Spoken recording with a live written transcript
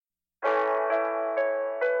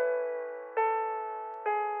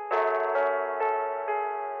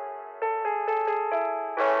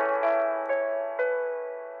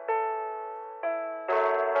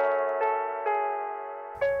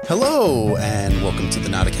Hello, and welcome to the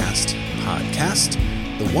Nauticast podcast,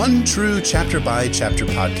 the one true chapter-by-chapter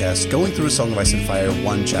podcast going through A Song of Ice and Fire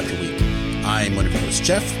one chapter a week. I'm one of your hosts,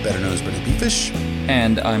 Jeff, better known as Brendan Beefish.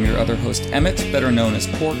 And I'm your other host, Emmett, better known as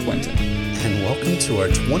Poor Quentin. And welcome to our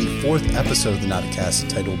 24th episode of the Nauticast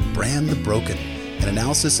entitled Bran the Broken, an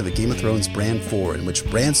analysis of a Game of Thrones Bran 4, in which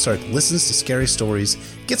Bran Stark listens to scary stories,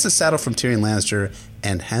 gets a saddle from Tyrion Lannister,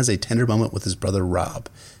 and has a tender moment with his brother Robb.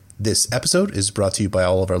 This episode is brought to you by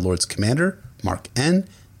all of our Lords Commander, Mark N.,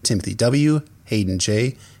 Timothy W., Hayden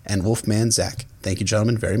J., and Wolfman Zach. Thank you,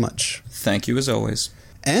 gentlemen, very much. Thank you, as always.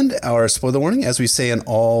 And our spoiler warning, as we say in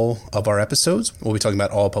all of our episodes, we'll be talking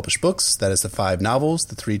about all published books. That is the 5 novels,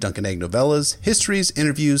 the 3 Dunk and Egg novellas, histories,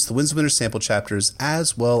 interviews, the Winds of Winter sample chapters,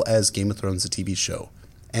 as well as Game of Thrones, the TV show.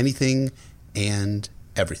 Anything and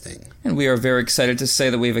everything. And we are very excited to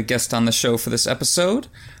say that we have a guest on the show for this episode.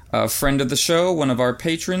 A friend of the show, one of our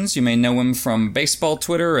patrons. You may know him from baseball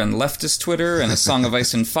Twitter and leftist Twitter and A Song of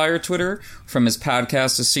Ice and Fire Twitter, from his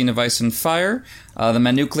podcast, A Scene of Ice and Fire. The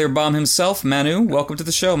Manuclear Bomb himself, Manu, welcome to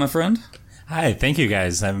the show, my friend. Hi, thank you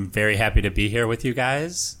guys. I'm very happy to be here with you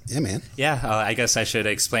guys. Yeah, man. Yeah, I guess I should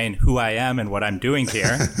explain who I am and what I'm doing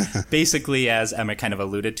here. Basically, as Emma kind of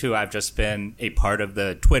alluded to, I've just been a part of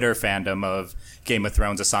the Twitter fandom of Game of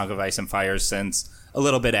Thrones, A Song of Ice and Fire since a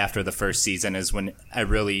little bit after the first season is when I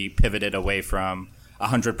really pivoted away from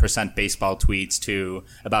 100% baseball tweets to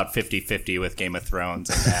about 50-50 with Game of Thrones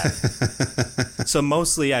and that. So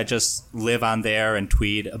mostly I just live on there and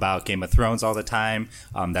tweet about Game of Thrones all the time.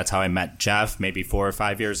 That's how I met Jeff maybe 4 or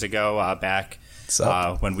 5 years ago, back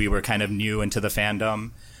when we were kind of new into the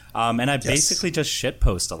fandom. And I basically just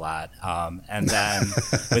shitpost a lot. And then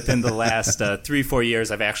within the last 3-4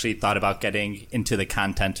 years, I've actually thought about getting into the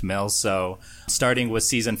content mill. So starting with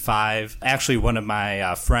season 5, actually one of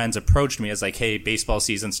my friends approached me as like, hey, baseball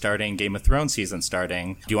season starting, Game of Thrones season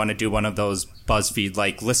starting. Do you want to do one of those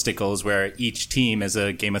BuzzFeed-like listicles where each team is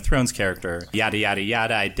a Game of Thrones character? Yada, yada,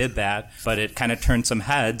 yada. I did that, but it kind of turned some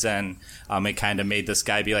heads, and it kind of made this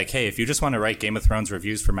guy be like, hey, if you just want to write Game of Thrones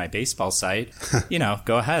reviews for my baseball site,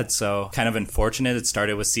 go ahead. So kind of unfortunate. It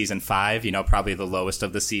started with season 5, probably the lowest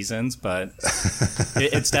of the seasons, but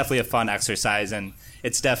it's definitely a fun exercise, and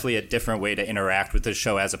it's definitely a different way to interact with the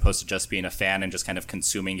show as opposed to just being a fan and just kind of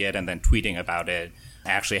consuming it and then tweeting about it.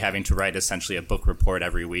 Actually having to write essentially a book report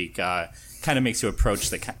every week kind of makes you approach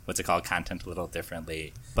the content a little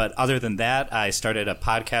differently. But other than that, I started a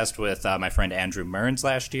podcast with my friend Andrew Mearns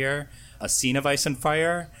last year, A Scene of Ice and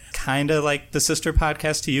Fire, kind of like the sister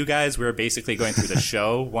podcast to you guys. We're basically going through the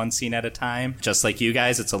show one scene at a time. Just like you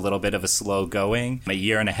guys, it's a little bit of a slow going. A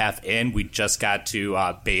year and a half in, we just got to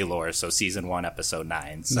Baelor, so season 1, episode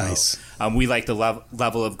 9. So, nice. We like the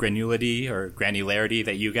level of granularity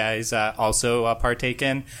that you guys also partake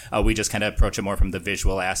in. We just kind of approach it more from the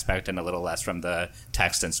visual aspect and a little less from the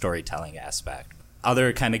text and storytelling aspect.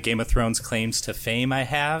 Other kind of Game of Thrones claims to fame I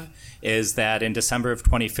have is that in December of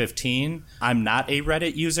 2015, I'm not a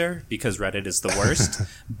Reddit user because Reddit is the worst.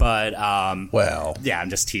 But, yeah, I'm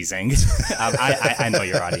just teasing. I know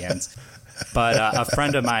your audience. But a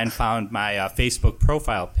friend of mine found my Facebook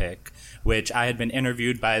profile pic, which I had been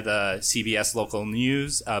interviewed by the CBS local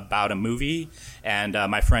news about a movie, and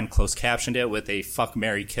my friend closed captioned it with a fuck,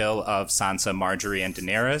 marry, kill of Sansa, Marjorie, and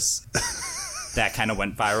Daenerys. That kind of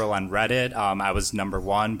went viral on Reddit. I was number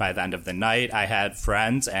 1 by the end of the night. I had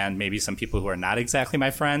friends and maybe some people who are not exactly my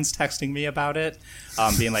friends texting me about it,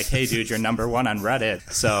 being like, hey, dude, you're number 1 on Reddit.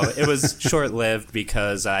 So it was short-lived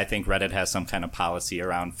because I think Reddit has some kind of policy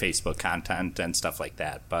around Facebook content and stuff like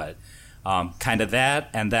that. But kind of that.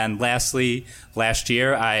 And then lastly, last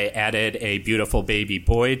year, I added a beautiful baby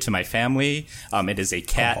boy to my family. It is a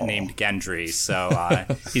cat named Gendry. So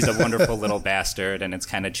he's a wonderful little bastard, and it's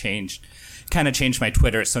kind of changed my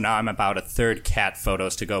Twitter, so now I'm about a third cat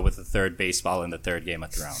photos to go with the third baseball and the third Game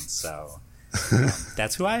of Thrones. So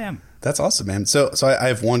that's who I am. That's awesome, man. So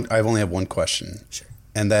I only have one question. Sure.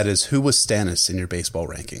 And that is, who was Stannis in your baseball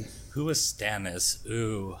ranking? Who was Stannis?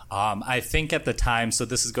 Ooh. I think at the time, so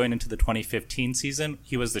this is going into the 2015 season,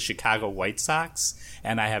 he was the Chicago White Sox,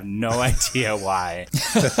 and I have no idea why.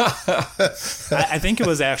 I think it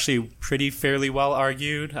was actually fairly well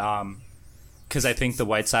argued. Because I think the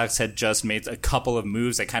White Sox had just made a couple of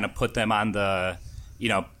moves that kind of put them on the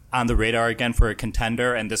radar again for a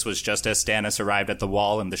contender, and this was just as Stannis arrived at the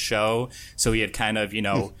wall in the show, so he had kind of,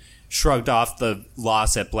 shrugged off the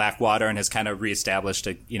loss at Blackwater and has kind of reestablished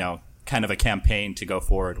kind of a campaign to go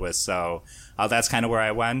forward with. So that's kind of where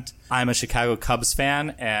I went. I'm a Chicago Cubs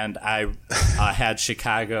fan, and I had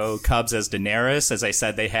Chicago Cubs as Daenerys. As I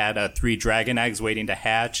said, they had 3 dragon eggs waiting to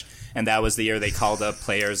hatch. And that was the year they called up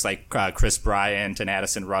players like Chris Bryant and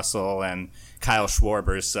Addison Russell and Kyle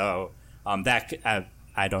Schwarber. So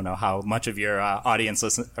I don't know how much of your audience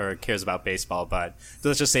cares about baseball, but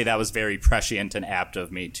let's just say that was very prescient and apt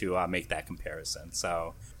of me to make that comparison.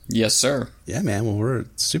 So, yes, sir. Yeah, man. Well, we're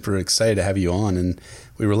super excited to have you on, and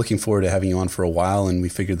we were looking forward to having you on for a while, and we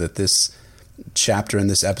figured that this chapter in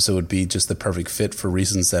this episode would be just the perfect fit for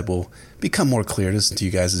reasons that will become more clear to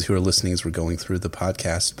you guys who are listening as we're going through the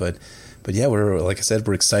podcast. But yeah, like I said,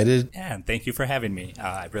 we're excited. Yeah, and thank you for having me.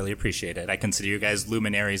 I really appreciate it. I consider you guys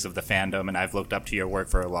luminaries of the fandom, and I've looked up to your work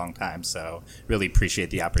for a long time, so really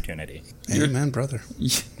appreciate the opportunity. Amen, brother.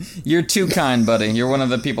 You're too kind, buddy. You're one of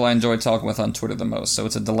the people I enjoy talking with on Twitter the most, so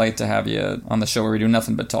it's a delight to have you on the show where we do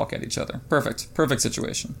nothing but talk at each other. Perfect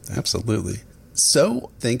situation. Absolutely.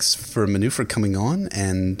 So, thanks for Manu for coming on,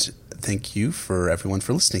 and thank you for everyone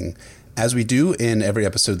for listening. As we do in every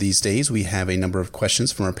episode these days, we have a number of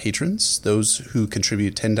questions from our patrons. Those who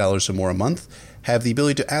contribute $10 or more a month have the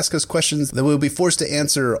ability to ask us questions that we'll be forced to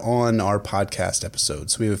answer on our podcast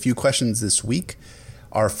episodes. We have a few questions this week.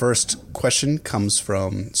 Our first question comes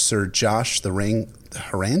from Sir Josh the Harangan?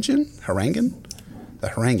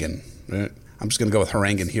 I'm just going to go with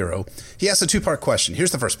Harangan Hero. He asked a two-part question.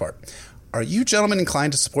 Here's the first part. Are you gentlemen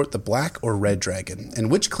inclined to support the Black or Red Dragon?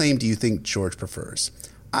 And which claim do you think George prefers?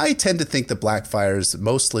 I tend to think the Blackfire's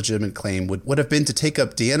most legitimate claim would have been to take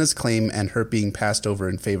up Deanna's claim and her being passed over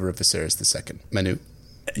in favor of Viserys II. Manu,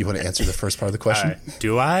 you want to answer the first part of the question?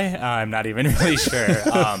 Do I? I'm not even really sure.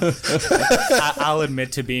 I'll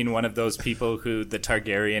admit to being one of those people who the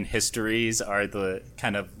Targaryen histories are the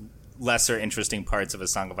kind of lesser interesting parts of A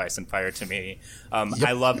Song of Ice and Fire to me. Yep.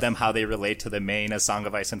 I love them, how they relate to the main A Song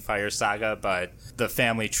of Ice and Fire saga, but the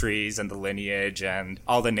family trees and the lineage and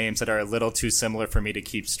all the names that are a little too similar for me to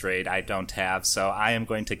keep straight, I don't have. So I am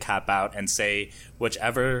going to cop out and say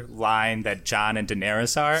whichever line that Jon and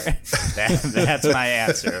Daenerys are, that's my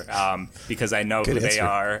answer, because I know who they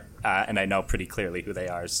are, and I know pretty clearly who they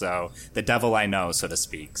are. So the devil I know, so to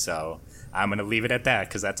speak. So I'm going to leave it at that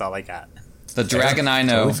because that's all I got. The dragon I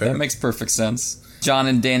know. Totally. That makes perfect sense. Jon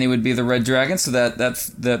and Dany would be the Red Dragon, so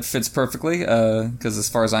that fits perfectly, because as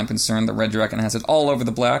far as I'm concerned, the Red Dragon has it all over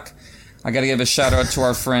the black. I got to give a shout-out to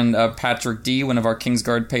our friend Patrick D., one of our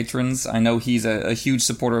Kingsguard patrons. I know he's a huge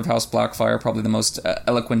supporter of House Blackfire, probably the most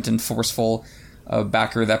eloquent and forceful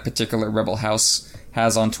backer that particular Rebel House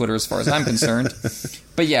has on Twitter as far as I'm concerned.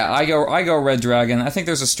 But yeah, I go Red Dragon. I think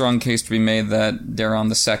there's a strong case to be made that Daeron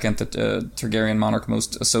II, the Targaryen monarch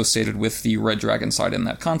most associated with the Red Dragon side in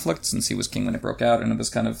that conflict, since he was king when it broke out and it was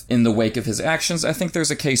kind of in the wake of his actions, I think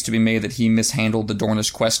there's a case to be made that he mishandled the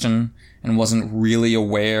Dornish question and wasn't really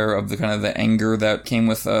aware of the kind of the anger that came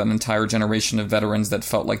with an entire generation of veterans that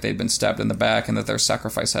felt like they'd been stabbed in the back and that their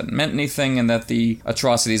sacrifice hadn't meant anything, and that the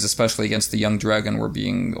atrocities, especially against the young dragon, were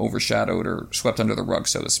being overshadowed or swept under the rug,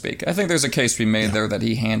 so to speak. I think there's a case to be made there that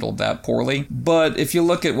he handled that poorly. But if you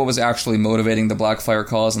look at what was actually motivating the Blackfire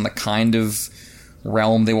cause and the kind of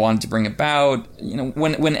realm they wanted to bring about, you know,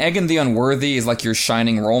 when Aegon the Unworthy is like your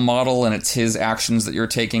shining role model and it's his actions that you're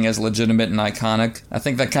taking as legitimate and iconic, I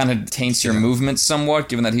think that kind of taints your movement somewhat,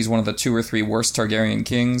 given that he's one of the 2 or 3 worst Targaryen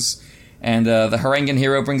kings. And the Harangan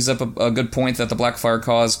Hero brings up a good point that the Blackfire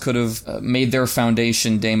cause could have made their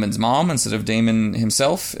foundation Daemon's mom instead of Daemon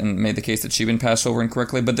himself, and made the case that she'd been passed over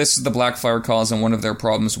incorrectly. But this is the Blackfire cause, and one of their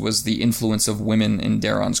problems was the influence of women in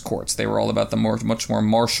Daeron's courts. They were all about the much more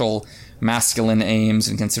martial, masculine aims,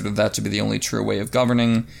 and considered that to be the only true way of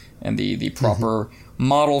governing, and the proper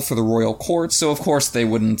model for the royal court. So, of course, they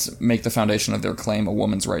wouldn't make the foundation of their claim a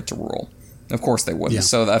woman's right to rule. Of course they wouldn't. Yeah.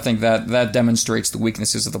 So I think that demonstrates the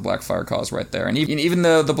weaknesses of the Blackfire cause right there. And even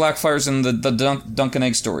the Blackfires and the Dunk and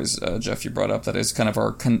Egg stories, Jeff, you brought up, that is kind of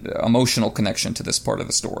our emotional connection to this part of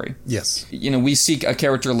the story. Yes. You know, we seek a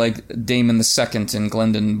character like Daemon II in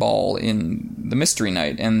Glendon Ball in The Mystery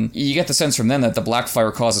Knight, and you get the sense from them that the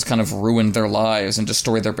Blackfire cause has kind of ruined their lives and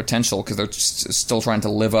destroyed their potential because they're just still trying to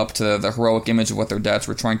live up to the heroic image of what their dads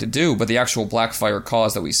were trying to do. But the actual Blackfire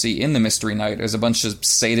cause that we see in The Mystery Knight is a bunch of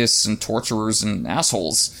sadists and torturers and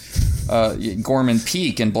assholes. Gorman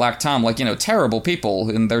Peak and Black Tom, like, you know, terrible people,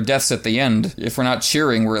 and their deaths at the end, if we're not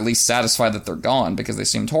cheering, we're at least satisfied that they're gone because they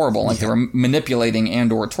seemed horrible, like they were manipulating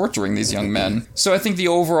and or torturing these young men. So I think the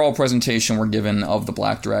overall presentation we're given of the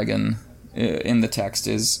Black Dragon in the text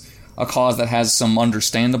is a cause that has some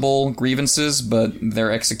understandable grievances, but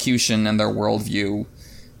their execution and their worldview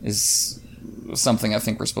is something I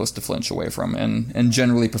think we're supposed to flinch away from, and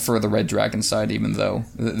generally prefer the Red Dragon side, even though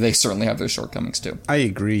they certainly have their shortcomings too. I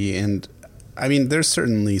agree, and I mean, there's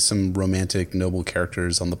certainly some romantic, noble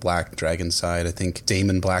characters on the Black Dragon side. I think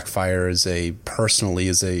Daemon Blackfire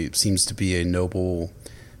seems to be a noble,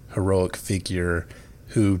 heroic figure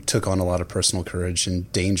who took on a lot of personal courage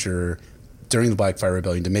and danger during the Blackfire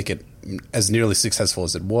Rebellion to make it as nearly successful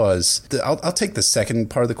as it was. I'll take the second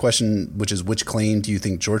part of the question, which is which claim do you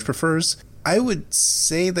think George prefers? I would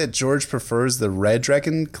say that George prefers the Red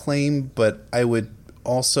Dragon claim, but I would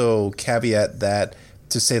also caveat that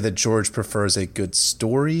to say that George prefers a good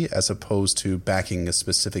story as opposed to backing a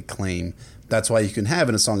specific claim. That's why you can have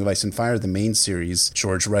in A Song of Ice and Fire, the main series,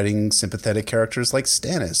 George writing sympathetic characters like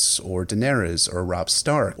Stannis or Daenerys or Robb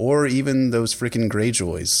Stark or even those freaking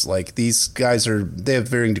Greyjoys. Like, these guys they have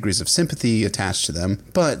varying degrees of sympathy attached to them,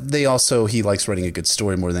 but he likes writing a good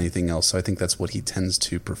story more than anything else. So I think that's what he tends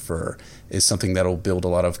to prefer, is something that'll build a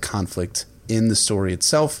lot of conflict in the story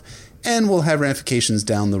itself and will have ramifications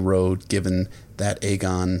down the road, given that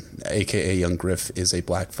Aegon, aka Young Griff, is a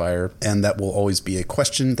Blackfire, and that will always be a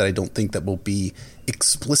question that I don't think that will be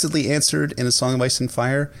explicitly answered in A Song of Ice and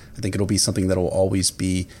Fire. I think it'll be something that will always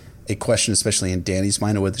be a question, especially in Dany's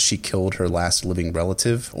mind, of whether she killed her last living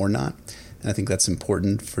relative or not. And I think that's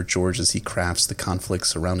important for George as he crafts the conflict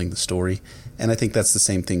surrounding the story. And I think that's the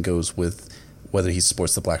same thing goes with whether he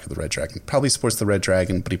supports the Black or the Red Dragon. Probably supports the Red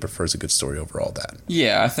Dragon, but he prefers a good story over all that.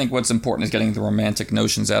 Yeah, I think what's important is getting the romantic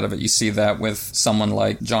notions out of it. You see that with someone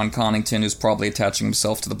like John Connington, who's probably attaching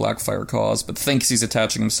himself to the Blackfire cause, but thinks he's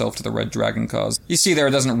attaching himself to the Red Dragon cause. You see there,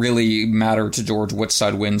 it doesn't really matter to George which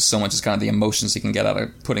side wins so much as kind of the emotions he can get out of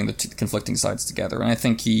putting the conflicting sides together. And I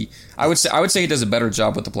think I would say he does a better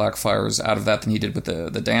job with the Blackfires out of that than he did with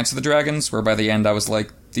the Dance of the Dragons, where by the end I was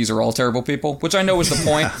like, these are all terrible people, which I know was the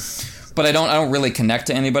point. But I don't really connect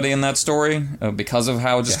to anybody in that story because of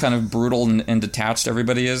how just kind of brutal and detached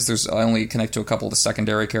everybody is. I only connect to a couple of the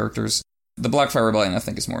secondary characters. The Blackfire Rebellion, I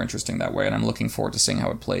think, is more interesting that way, and I'm looking forward to seeing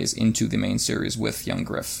how it plays into the main series with Young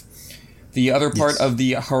Griff. The other part of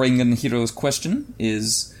the Harengan Heroes question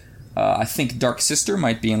is, I think Dark Sister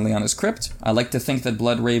might be in Lyanna's crypt. I like to think that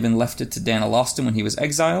Bloodraven left it to Dana Lawston when he was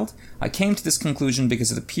exiled. I came to this conclusion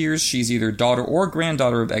because it appears she's either daughter or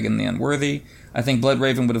granddaughter of Aegon the Unworthy. I think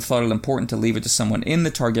Bloodraven would have thought it important to leave it to someone in the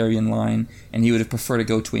Targaryen line, and he would have preferred to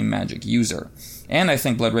go to a magic user. And I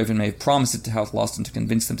think Bloodraven may have promised it to House Lawston to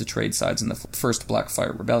convince them to trade sides in the first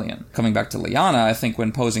Blackfire Rebellion. Coming back to Lyanna, I think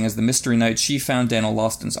when posing as the Mystery Knight, she found Daniel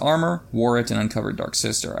Lawston's armor, wore it, and uncovered Dark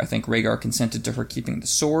Sister. I think Rhaegar consented to her keeping the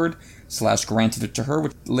sword, / granted it to her,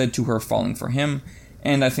 which led to her falling for him.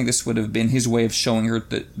 And I think this would have been his way of showing her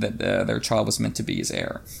that their child was meant to be his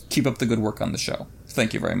heir. Keep up the good work on the show.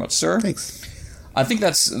 Thank you very much, sir. Thanks. I think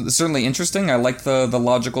that's certainly interesting. I like the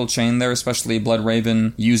logical chain there, especially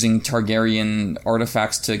Bloodraven using Targaryen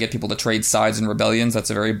artifacts to get people to trade sides in rebellions. That's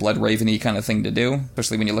a very Bloodraven-y kind of thing to do,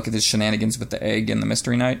 especially when you look at his shenanigans with the egg and the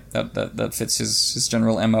Mystery Knight. That fits his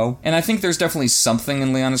general MO. And I think there's definitely something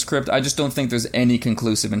in Lyanna's crypt. I just don't think there's any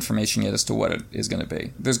conclusive information yet as to what it is going to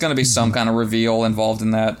be. There's going to be some kind of reveal involved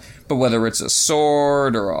in that, but whether it's a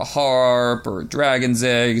sword or a harp or dragon's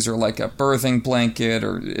eggs or like a birthing blanket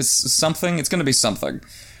or it's something, it's going to be something.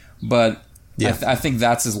 But yeah. I think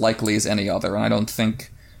that's as likely as any other, and I don't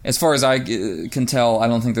think, as far as I can tell, I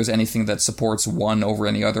don't think there's anything that supports one over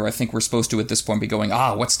any other. I think we're supposed to, at this point, be going,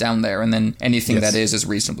 what's down there? And then anything that is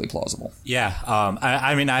reasonably plausible. Yeah.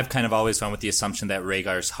 I mean, I've kind of always gone with the assumption that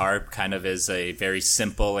Rhaegar's harp kind of is a very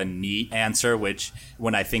simple and neat answer, which,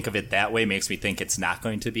 when I think of it that way, makes me think it's not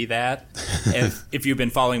going to be that. If you've been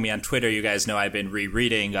following me on Twitter, you guys know I've been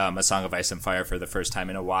rereading A Song of Ice and Fire for the first time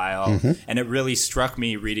in a while. Mm-hmm. And it really struck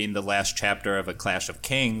me reading the last chapter of A Clash of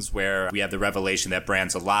Kings, where we have the revelation that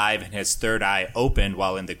Bran's alive and his third eye opened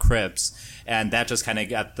while in the crypts, and that just kind of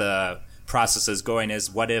got the processes going. Is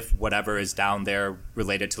what if whatever is down there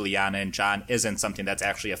related to Lyanna and Jon isn't something that's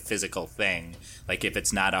actually a physical thing, like if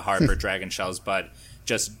it's not a harp or dragon shells, but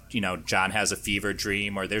just, Jon has a fever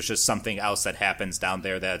dream, or there's just something else that happens down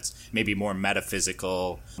there that's maybe more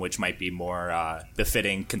metaphysical, which might be more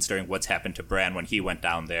befitting considering what's happened to Bran when he went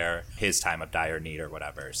down there, his time of dire need or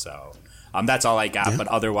whatever. So that's all I got. Yeah. But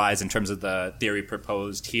otherwise, in terms of the theory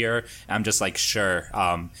proposed here, I'm just like, sure.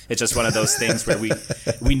 It's just one of those things where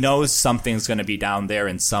we know something's going to be down there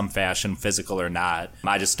in some fashion, physical or not.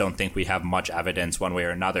 I just don't think we have much evidence one way or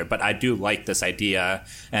another. But I do like this idea,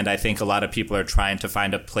 and I think a lot of people are trying to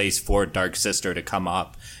find a place for Dark Sister to come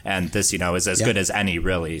up. And this, is as good as any,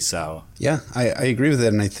 really. So yeah, I agree with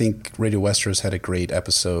it. And I think Radio Westeros had a great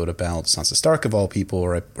episode about Sansa Stark of all people,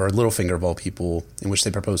 or Littlefinger of all people, in which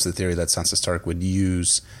they proposed the theory that Sansa Stark would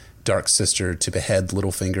use Dark Sister to behead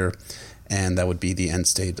Littlefinger. and that would be the end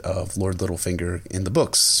state of Lord Littlefinger in the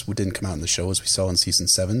books. It didn't come out in the show, as we saw in season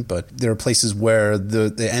 7, but there are places where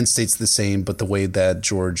the end state's the same, but the way that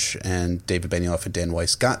George and David Benioff and Dan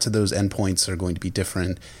Weiss got to those endpoints are going to be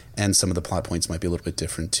different, and some of the plot points might be a little bit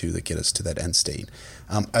different, too, that get us to that end state.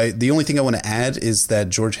 The only thing I want to add is that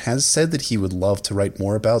George has said that he would love to write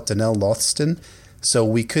more about Danelle Lothston. So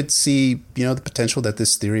we could see, the potential that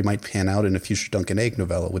this theory might pan out in a future Dunk and Egg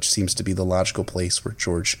novella, which seems to be the logical place where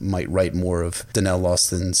George might write more of Danelle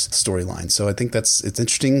Lothston's storyline. So I think it's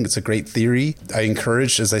interesting. It's a great theory. I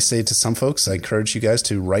encourage, as I say to some folks, I encourage you guys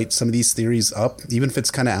to write some of these theories up, even if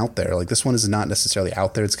it's kind of out there. Like this one is not necessarily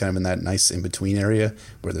out there. It's kind of in that nice in-between area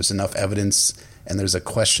where there's enough evidence and there's a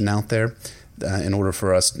question out there in order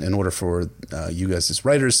for you guys as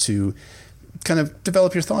writers to kind of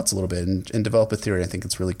develop your thoughts a little bit and develop a theory. I think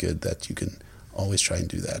it's really good that you can always try and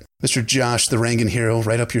do that. Mr. Josh, the Rangan hero,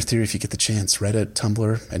 write up your theory if you get the chance. Reddit,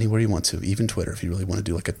 Tumblr, anywhere you want to, even Twitter if you really want to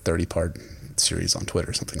do like a 30-part series on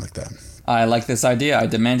Twitter or something like that. I like this idea. I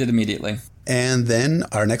demand it immediately. And then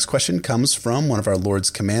our next question comes from one of our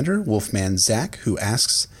Lords Commander, Wolfman Zach, who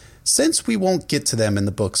asks, since we won't get to them in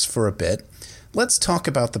the books for a bit, let's talk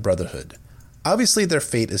about the Brotherhood. Obviously, their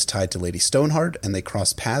fate is tied to Lady Stoneheart, and they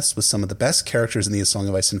cross paths with some of the best characters in the A Song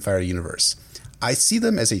of Ice and Fire universe. I see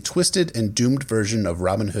them as a twisted and doomed version of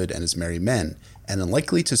Robin Hood and his merry men, and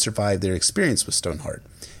unlikely to survive their experience with Stoneheart.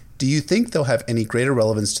 Do you think they'll have any greater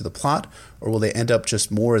relevance to the plot, or will they end up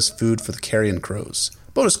just more as food for the carrion crows?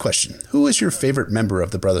 Bonus question. Who is your favorite member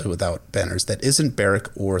of the Brotherhood Without Banners that isn't Beric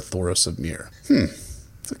or Thoros of Myr?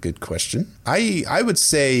 That's a good question. I would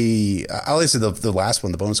say, I'll answer the last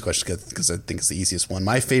one, the bonus question, because I think it's the easiest one.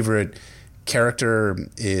 My favorite character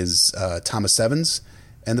is Thomas Evans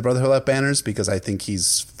and the Brotherhood Without Banners, because I think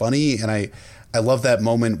he's funny, and I love that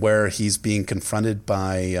moment where he's being confronted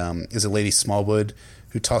by, is it Lady Smallwood,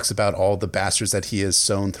 who talks about all the bastards that he has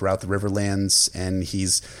sown throughout the Riverlands, and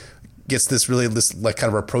gets this like kind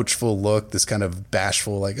of reproachful look, this kind of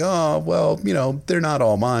bashful, like, oh, well, they're not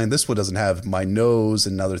all mine. This one doesn't have my nose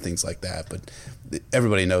and other things like that. But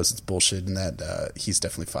everybody knows it's bullshit, and that he's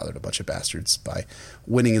definitely fathered a bunch of bastards by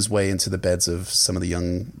winning his way into the beds of some of the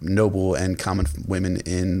young noble and common women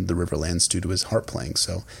in the Riverlands due to his harp playing.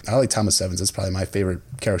 So I like Thomas Evans. That's probably my favorite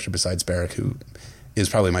character besides Beric, who is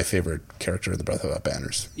probably my favorite character in the Brotherhood Without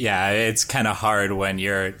Banners. Yeah, it's kind of hard when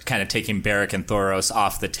you're kind of taking Beric and Thoros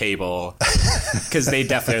off the table, because they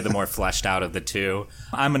definitely are the more fleshed out of the two.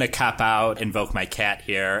 I'm going to cop out, invoke my cat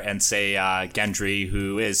here, and say Gendry,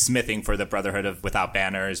 who is smithing for the Brotherhood Without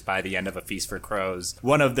Banners by the end of A Feast for Crows.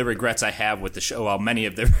 One of the regrets I have with the show, well, many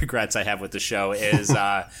of the regrets I have with the show is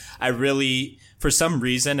I really, for some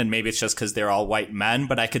reason, and maybe it's just because they're all white men,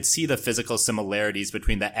 but I could see the physical similarities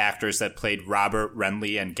between the actors that played Robert,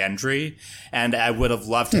 Renly, and Gendry. And I would have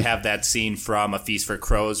loved to have that scene from A Feast for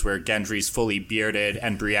Crows where Gendry's fully bearded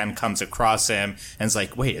and Brienne comes across him and is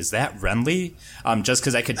like, wait, is that Renly? Just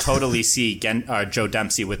because I could totally see Joe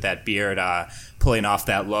Dempsey with that beard pulling off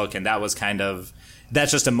that look. And that was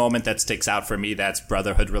that's just a moment that sticks out for me that's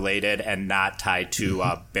Brotherhood related and not tied to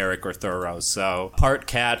Beric or Thoros. So part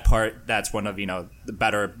cat, that's one of, the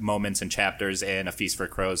better moments and chapters in A Feast for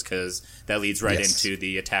Crows, because that leads right into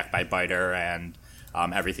the attack by Biter and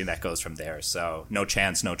everything that goes from there. So no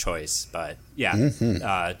chance, no choice. But yeah,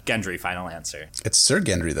 Gendry, final answer. It's Sir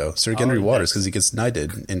Gendry, though. Sir Gendry Waters, because he gets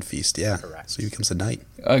knighted in Feast. Yeah, correct. So he becomes a knight.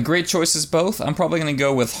 Great choices both. I'm probably going to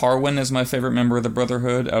go with Harwin as my favorite member of the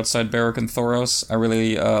Brotherhood outside Beric and Thoros. I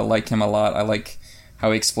really like him a lot. I like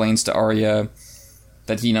how he explains to Arya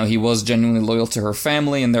that he was genuinely loyal to her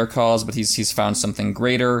family and their cause, but he's found something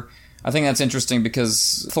greater. I think that's interesting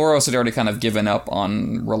because Thoros had already kind of given up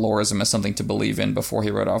on R'hllorism as something to believe in before he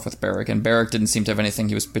rode off with Beric, and Beric didn't seem to have anything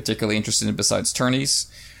he was particularly interested in besides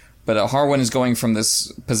tourneys. But Harwin is going from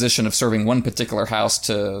this position of serving one particular house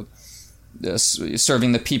to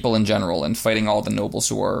serving the people in general and fighting all the nobles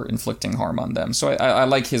who are inflicting harm on them. So I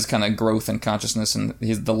like his kind of growth and consciousness and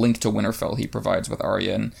the link to Winterfell he provides with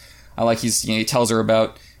Arya, and I like he tells her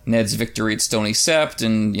about Ned's victory at Stony Sept,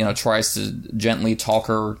 and tries to gently talk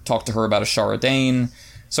to her about Ashara Dane.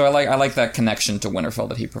 So I like that connection to Winterfell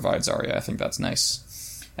that he provides Arya. I think that's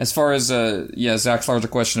nice. As far as Zach's larger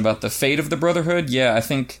question about the fate of the Brotherhood, I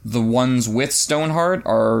think the ones with Stoneheart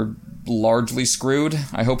are largely screwed.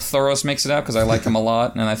 I hope Thoros makes it out because I like him a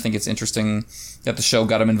lot, and I think it's interesting that the show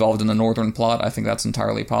got him involved in the Northern plot. I think that's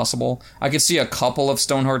entirely possible. I could see a couple of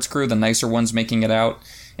Stoneheart's crew, the nicer ones, making it out,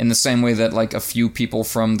 in the same way that like a few people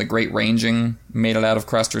from the Great Ranging made it out of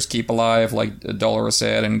Craster's Keep alive, like Dolorous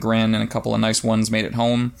Ed and Gren, and a couple of nice ones made it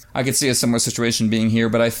home. I could see a similar situation being here,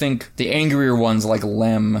 but I think the angrier ones like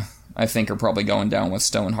Lem I think, are probably going down with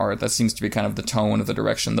Stoneheart. That seems to be kind of the tone of the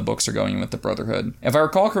direction the books are going with the Brotherhood. If I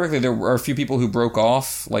recall correctly, there were a few people who broke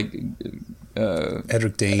off, like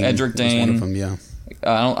Edric Dane. Edric Dane. Was one of them, yeah.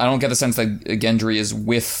 I don't get the sense that Gendry is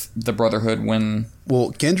with the Brotherhood when...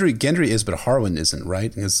 Well, Gendry is, but Harwin isn't,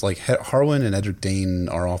 right? It's like Harwin and Edric Dane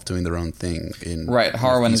are off doing their own thing. Right,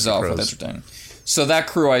 Harwin is off with Edric Dane. So that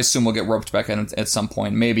crew, I assume, will get roped back in at some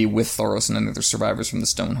point, maybe with Thoros and other survivors from the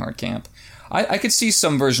Stoneheart camp. I could see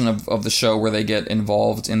some version of the show where they get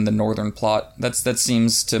involved in the northern plot. That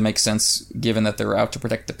seems to make sense, given that they're out to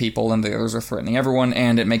protect the people and the others are threatening everyone,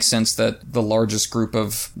 and it makes sense that the largest group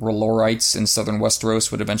of R'hllorites in southern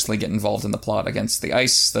Westeros would eventually get involved in the plot against the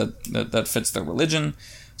Ice that fits their religion.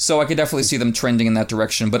 So I could definitely see them trending in that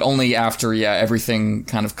direction, but only after, everything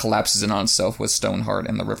kind of collapses in on itself with Stoneheart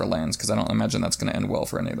and the Riverlands, because I don't imagine that's going to end well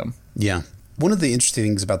for any of them. Yeah. One of the interesting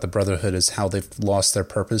things about the Brotherhood is how they've lost their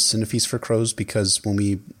purpose in A Feast for Crows, because when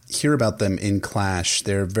we hear about them in Clash,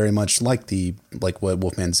 they're very much like what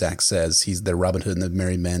Wolfman Zack says. They're Robin Hood and the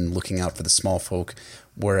Merry Men looking out for the small folk,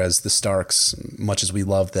 whereas the Starks, much as we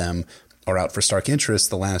love them, are out for Stark interests.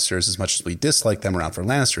 The Lannisters, as much as we dislike them, are out for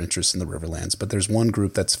Lannister interests in the Riverlands. But there's one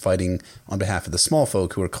group that's fighting on behalf of the small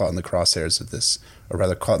folk who are caught in the crosshairs of this, or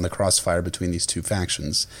rather caught in the crossfire between these two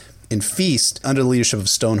factions. In Feast, under the leadership of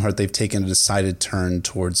Stoneheart, they've taken a decided turn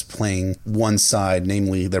towards playing one side,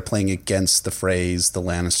 namely they're playing against the Freys, the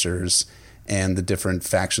Lannisters, and the different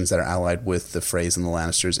factions that are allied with the Freys and the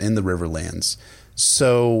Lannisters in the Riverlands.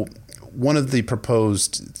 So one of the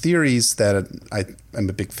proposed theories that I'm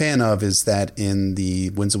a big fan of is that in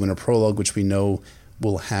the Winds of Winter prologue, which we know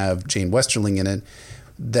will have Jane Westerling in it,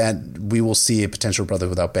 that we will see a potential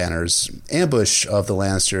Brotherhood Without Banners ambush of the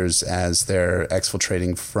Lannisters as they're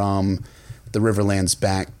exfiltrating from the Riverlands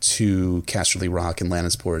back to Casterly Rock and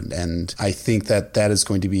Lannisport. And I think that is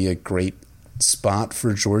going to be a great spot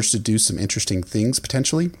for George to do some interesting things,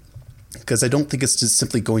 potentially, because I don't think it's just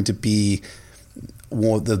simply going to be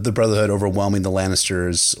the Brotherhood overwhelming the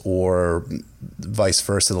Lannisters or vice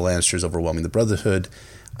versa, the Lannisters overwhelming the Brotherhood.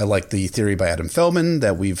 I like the theory by Adam Feldman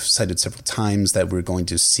that we've cited several times that we're going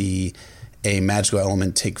to see a magical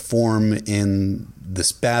element take form in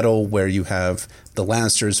this battle where you have the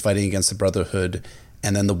Lannisters fighting against the Brotherhood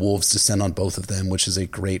and then the wolves descend on both of them, which is a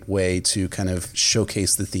great way to kind of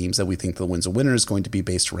showcase the themes that we think the Winds of Winter is going to be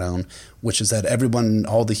based around, which is that everyone,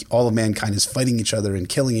 all of mankind is fighting each other and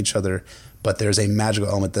killing each other, but there's a magical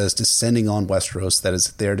element that is descending on Westeros that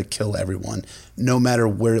is there to kill everyone, no matter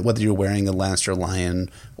whether you're wearing a Lannister lion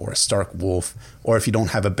or a Stark wolf, or if you don't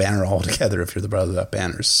have a banner altogether, if you're the Brotherhood Without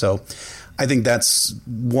Banners. So I think that's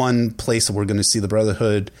one place that we're going to see the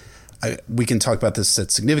Brotherhood. We can talk about this at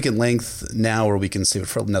significant length now, or we can save it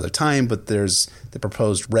for another time, but there's the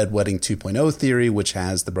proposed Red Wedding 2.0 theory, which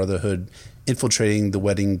has the Brotherhood infiltrating the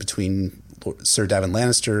wedding between Sir Davin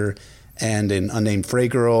Lannister and an unnamed Frey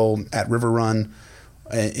girl at Riverrun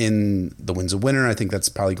in the Winds of Winter. I think that's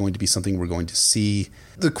probably going to be something we're going to see.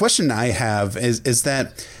 The question I have is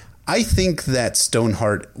that I think that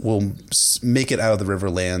Stoneheart will make it out of the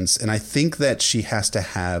Riverlands, and I think that she has to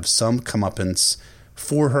have some comeuppance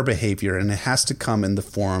for her behavior, and it has to come in the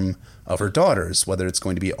form of her daughters, whether it's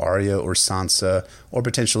going to be Arya or Sansa or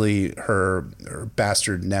potentially her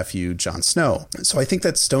bastard nephew, Jon Snow. So I think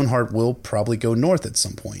that Stoneheart will probably go north at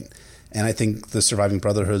some point. And I think the surviving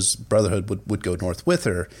Brotherhood would go north with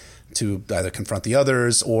her to either confront the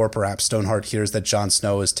others, or perhaps Stoneheart hears that Jon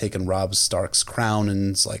Snow has taken Robb Stark's crown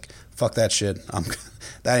and is like, fuck that shit.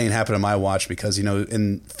 That ain't happening on my watch, because,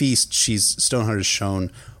 in Feast, Stoneheart is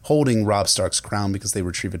shown holding Robb Stark's crown because they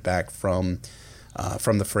retrieve it back from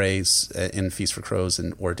the Freys in Feast for Crows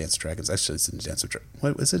or Dance of Dragons. Actually, it's in Dance of Dragons.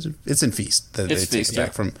 What is it? It's in Feast that they take it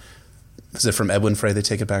back from. Is it from Edwin Frey they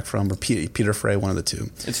take it back from, or Peter Frey, one of the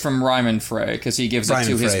two? It's from Ryman Frey, because he gives it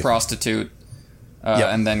to his prostitute,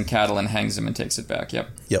 and then Catelyn hangs him and takes it back. Yep.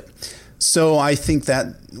 So I think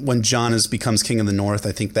that when Jon becomes King of the North,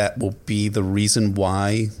 I think that will be the reason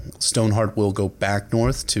why Stoneheart will go back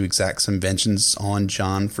north to exact some vengeance on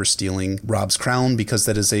Jon for stealing Robb's crown, because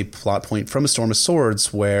that is a plot point from A Storm of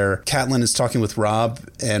Swords where Catelyn is talking with Robb,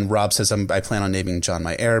 and Robb says, I plan on naming Jon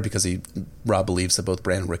my heir, because Robb believes that both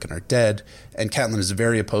Bran and Rickon are dead. And Catelyn is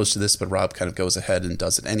very opposed to this, but Robb kind of goes ahead and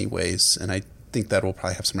does it anyways. And I think that will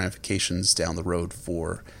probably have some ramifications down the road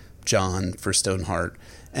for Jon, for Stoneheart.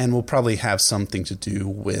 And will probably have something to do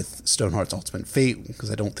with Stoneheart's ultimate fate, because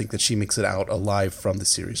I don't think that she makes it out alive from the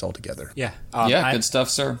series altogether. Yeah. Good stuff,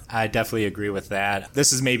 sir. I definitely agree with that.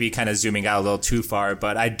 This is maybe kind of zooming out a little too far,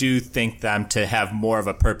 but I do think them to have more of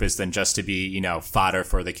a purpose than just to be, fodder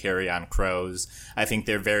for the Carrion Crows. I think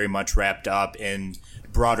they're very much wrapped up in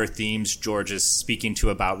broader themes George is speaking to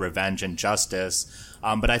about revenge and justice.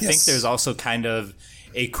 But I think there's also kind of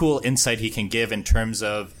a cool insight he can give in terms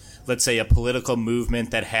of, let's say, a political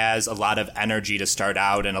movement that has a lot of energy to start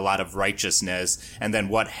out and a lot of righteousness, and then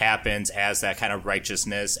what happens as that kind of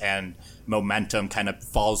righteousness and momentum kind of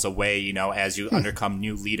falls away, you know, as you undercome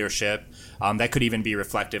new leadership. That could even be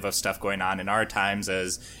reflective of stuff going on in our times,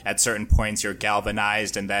 as at certain points you're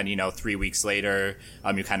galvanized and then, 3 weeks later,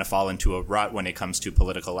 you kind of fall into a rut when it comes to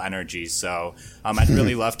political energy. So I'd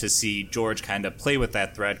really love to see George kind of play with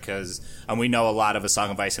that thread, because we know a lot of A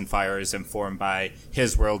Song of Ice and Fire is informed by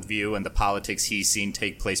his worldview and the politics he's seen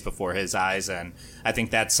take place before his eyes. And I think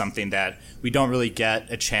that's something that we don't really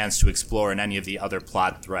get a chance to explore in any of the other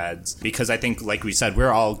plot threads, because I think, like we said,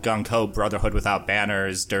 we're all gung-ho Brotherhood Without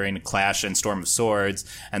Banners during Clash and Storm of Swords,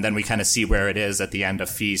 and then we kind of see where it is at the end of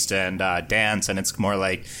Feast and Dance, and it's more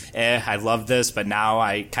like, I love this, but now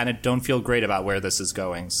I kind of don't feel great about where this is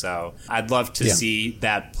going. So I'd love to see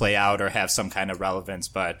that play out or have some kind of relevance,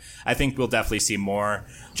 but I think we'll definitely see more,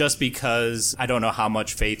 just because I don't know how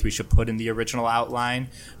much faith we should put in the original outline,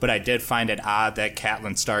 but I did find it odd that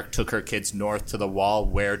Catelyn Stark took her kids north to the Wall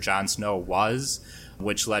where Jon Snow was,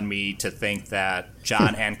 which led me to think that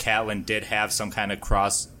Jon and Catelyn did have some kind of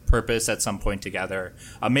cross purpose at some point together.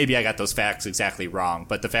 Maybe I got those facts exactly wrong,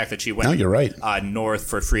 but the fact that she went north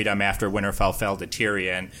for freedom after Winterfell fell to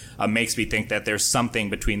Tyrion makes me think that there's something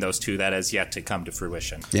between those two that has yet to come to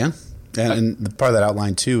fruition. Yeah, and the part of that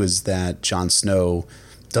outline too is that Jon Snow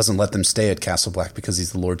doesn't let them stay at Castle Black because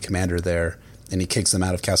he's the Lord Commander there, and he kicks them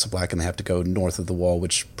out of Castle Black and they have to go north of the Wall,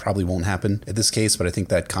 which probably won't happen in this case, but I think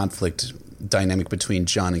that conflict dynamic between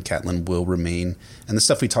Jon and Catelyn will remain. And the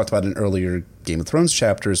stuff we talked about in earlier Game of Thrones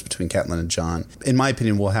chapters between Catelyn and Jon, in my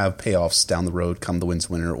opinion, will have payoffs down the road come The Wind's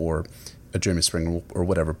Winter or A Journey of Spring or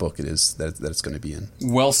whatever book it is that it's going to be in.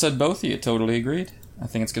 Well said, both of you. Totally agreed. I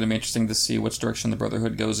think it's going to be interesting to see which direction the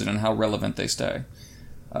Brotherhood goes in and how relevant they stay.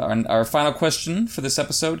 Our final question for this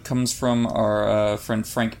episode comes from our friend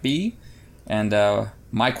Frank B. And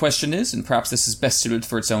my question is, and perhaps this is best suited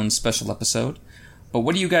for its own special episode, but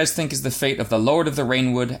what do you guys think is the fate of the Lord of the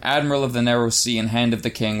Rainwood, Admiral of the Narrow Sea, and Hand of the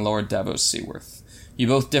King, Lord Davos Seaworth? You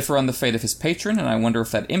both differ on the fate of his patron, and I wonder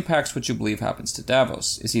if that impacts what you believe happens to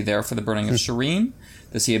Davos. Is he there for the burning of Shireen?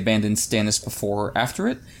 Does he abandon Stannis before or after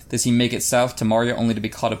it? Does he make it south to Marya only to be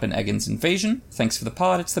caught up in Aegon's invasion? Thanks for the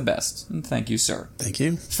pod, it's the best. And thank you, sir. Thank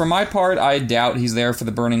you. For my part, I doubt he's there for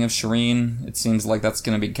the burning of Shireen. It seems like that's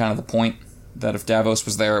going to be kind of the point, that if Davos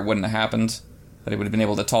was there, it wouldn't have happened. That he would have been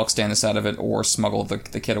able to talk Stannis out of it or smuggle the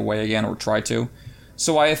kid away again or try to.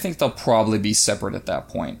 So I think they'll probably be separate at that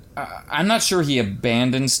point. I'm not sure he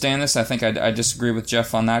abandoned Stannis. I think I disagree with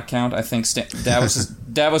Jeff on that count. I think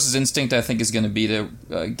Davos's instinct, I think, is going to be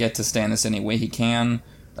to get to Stannis any way he can,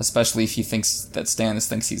 especially if he thinks that Stannis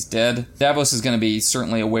thinks he's dead. Davos is going to be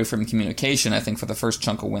certainly away from communication, I think, for the first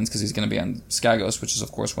chunk of wins, because he's going to be on Skagos, which is,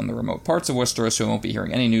 of course, one of the remote parts of Westeros, so he won't be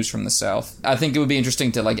hearing any news from the south. I think it would be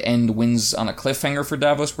interesting to end wins on a cliffhanger for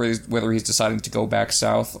Davos, whether he's deciding to go back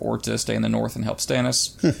south or to stay in the north and help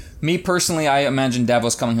Stannis. Me, personally, I imagine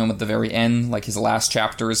Davos coming home at the very end, like his last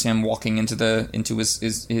chapter is him walking into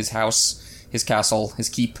his house, his castle, his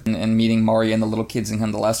keep, and meeting Marya and the little kids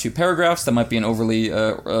in the last few paragraphs. That might be an overly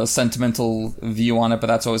sentimental view on it, but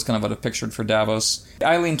that's always kind of what I've pictured for Davos.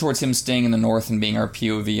 I lean towards him staying in the north and being our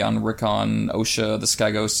POV on Rickon, Osha, the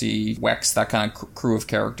Skygosi, Wex, that kind of crew of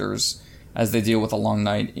characters as they deal with a long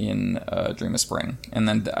night in Dream of Spring. And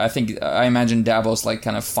then I imagine Davos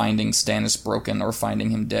kind of finding Stannis broken or finding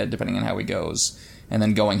him dead, depending on how he goes, and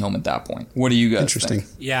then going home at that point. What do you guys think?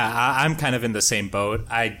 Yeah, I'm kind of in the same boat.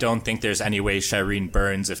 I don't think there's any way Shireen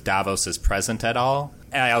burns if Davos is present at all.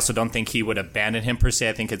 And I also don't think he would abandon him per se.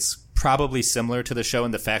 I think it's probably similar to the show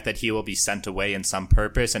in the fact that he will be sent away in some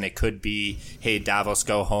purpose, and it could be, hey, Davos,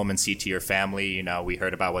 go home and see to your family. We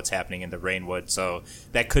heard about what's happening in the Rainwood, so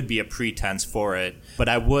that could be a pretense for it. But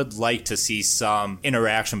I would like to see some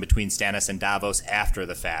interaction between Stannis and Davos after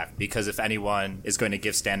the fact, because if anyone is going to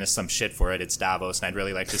give Stannis some shit for it, it's Davos, and I'd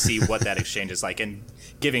really like to see what that exchange is like. And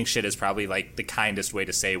giving shit is probably the kindest way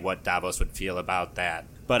to say what Davos would feel about that.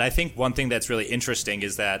 But I think one thing that's really interesting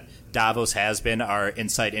is that Davos has been our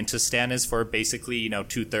insight into Stannis for basically,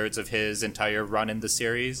 2/3 of his entire run in the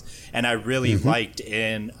series. And I really liked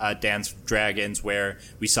in Dance of Dragons where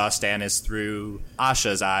we saw Stannis through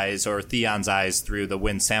Asha's eyes or Theon's eyes through the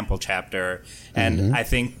Wind Sample chapter. And I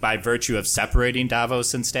think by virtue of separating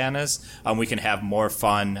Davos and Stannis, we can have more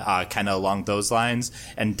fun kind of along those lines.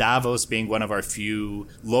 And Davos being one of our few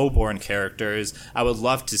lowborn characters, I would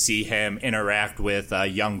love to see him interact with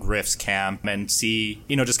young Griff's camp and see,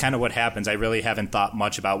 just kind of what happens. I really haven't thought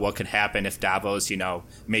much about what could happen if Davos,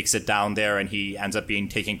 makes it down there and he ends up being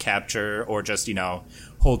taken capture, or just,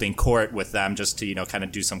 holding court with them just to, kind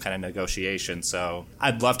of do some kind of negotiation. So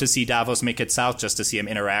I'd love to see Davos make it south just to see him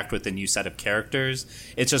interact with the new set of characters.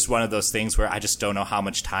 It's just one of those things where I just don't know how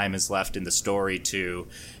much time is left in the story to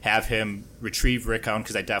have him retrieve Rickon,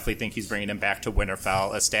 because I definitely think he's bringing him back to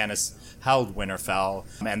Winterfell, as Stannis held Winterfell,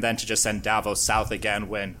 and then to just send Davos south again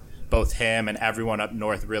when both him and everyone up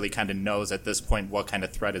north really kind of knows at this point what kind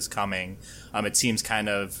of threat is coming. It seems kind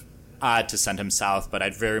of odd to send him south, but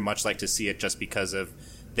I'd very much like to see it just because of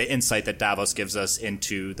the insight that Davos gives us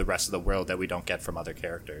into the rest of the world that we don't get from other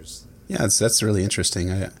characters. Yeah, that's really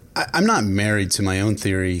interesting. I'm not married to my own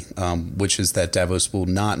theory, which is that Davos will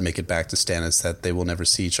not make it back to Stannis, that they will never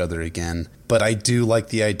see each other again. But I do like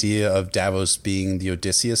the idea of Davos being the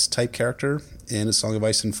Odysseus-type character in A Song of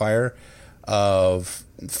Ice and Fire, of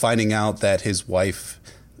finding out that his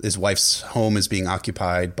wife's home is being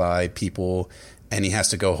occupied by people, and he has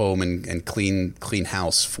to go home and clean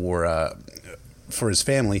house for his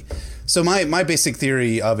family. So my basic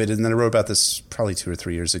theory of it, and then I wrote about this probably 2 or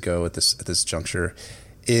 3 years ago at this juncture,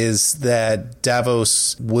 is that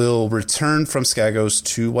Davos will return from Skagos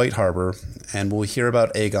to White Harbor, and we'll hear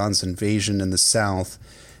about Aegon's invasion in the south.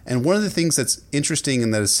 And one of the things that's interesting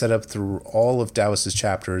and that is set up through all of Davos's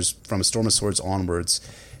chapters from A Storm of Swords onwards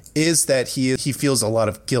is that he feels a lot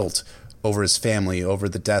of guilt over his family, over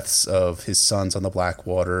the deaths of his sons on the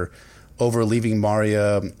Blackwater, over leaving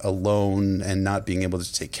Marya alone and not being able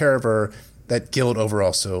to take care of her, that guilt over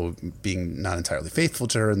also being not entirely faithful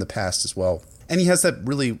to her in the past as well. And he has that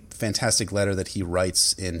really fantastic letter that he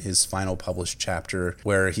writes in his final published chapter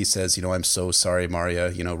where he says, I'm so sorry,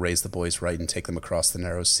 Marya, raise the boys right and take them across the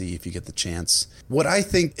narrow sea if you get the chance. What I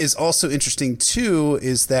think is also interesting, too,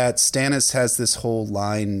 is that Stannis has this whole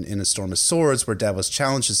line in A Storm of Swords where Davos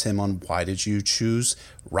challenges him on why did you choose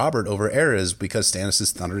Robert over Aerys, because Stannis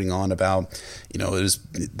is thundering on about, it is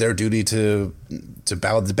their duty to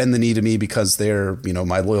bend the knee to me because they're,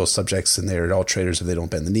 my loyal subjects and they're all traitors if they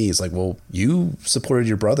don't bend the knee. It's like, well, you supported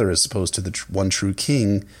your brother as opposed to the one true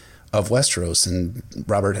king of Westeros. And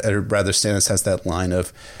Stannis has that line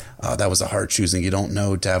of, that was a hard choosing. You don't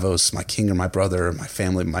know, Davos, my king or my brother, or my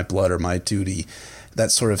family, my blood or my duty,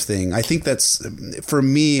 that sort of thing. I think that's, for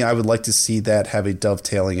me, I would like to see that have a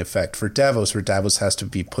dovetailing effect for Davos, where Davos has to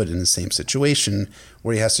be put in the same situation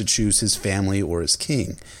where he has to choose his family or his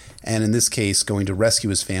king. And in this case, going to rescue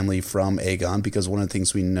his family from Aegon, because one of the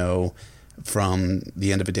things we know from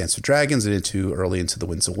the end of A Dance with Dragons and early into The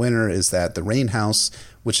Winds of Winter is that the Rain House,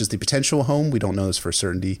 which is the potential home, we don't know this for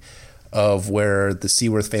certainty, of where the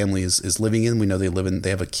Seaworth family is living in. We know they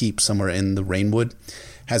have a keep somewhere in the Rainwood,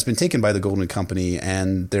 has been taken by the Golden Company,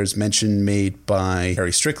 and there's mention made by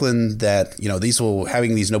Harry Strickland that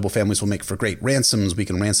having these noble families will make for great ransoms. We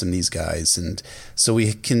can ransom these guys, and so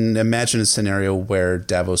we can imagine a scenario where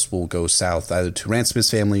Davos will go south either to ransom his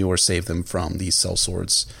family or save them from these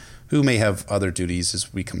sellswords, who may have other duties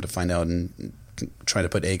as we come to find out and try to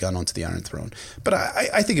put Aegon onto the Iron Throne. But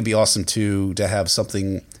I think it'd be awesome to have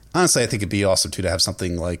something. Honestly, I think it'd be awesome to have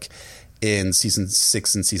something like in season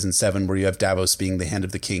 6 and season 7, where you have Davos being the hand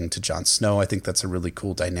of the king to Jon Snow. I think that's a really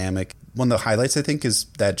cool dynamic. One of the highlights, I think, is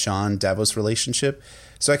that Jon-Davos relationship.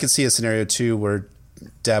 So I could see a scenario, too, where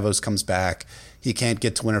Davos comes back. He can't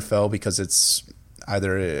get to Winterfell because it's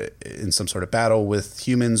either in some sort of battle with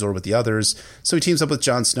humans or with the others. So he teams up with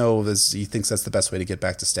Jon Snow as he thinks that's the best way to get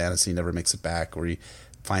back to Stannis. He never makes it back, or he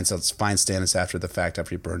finds Stannis after the fact,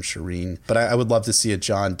 after he burns Shireen. But I would love to see a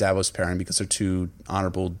Jon-Davos pairing, because they're two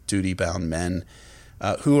honorable, duty-bound men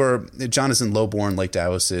Jon isn't lowborn like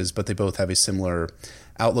Davos is, but they both have a similar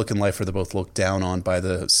outlook in life where they're both looked down on by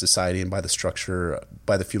the society and by the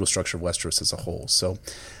feudal structure of Westeros as a whole. So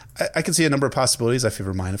I can see a number of possibilities. I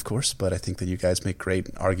favor mine, of course, but I think that you guys make great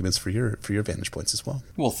arguments for your vantage points as well.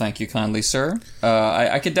 Well, thank you kindly, sir.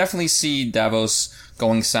 I could definitely see Davos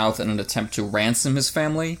going south in an attempt to ransom his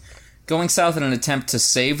family. Going south in an attempt to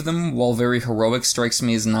save them, while very heroic, strikes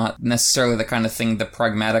me as not necessarily the kind of thing the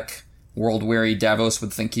pragmatic, world-weary Davos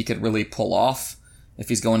would think he could really pull off if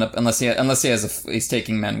he's going up, unless he's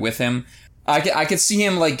taking men with him. I could see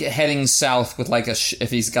him heading south with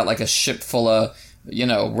if he's got a ship full of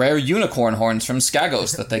rare unicorn horns from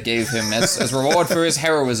Skagos that they gave him as reward for his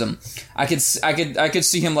heroism. I could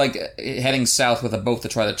see him heading south with a boat to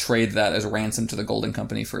try to trade that as ransom to the Golden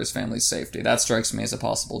Company for his family's safety. That strikes me as a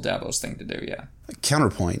possible Davos thing to do, yeah.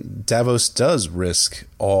 Counterpoint, Davos does risk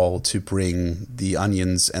all to bring the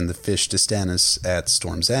onions and the fish to Stannis at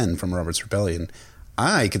Storm's End from Robert's Rebellion.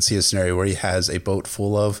 I could see a scenario where he has a boat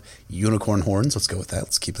full of unicorn horns. Let's go with that.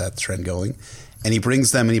 Let's keep that trend going. And he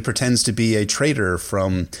brings them and he pretends to be a trader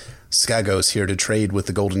from Skagos here to trade with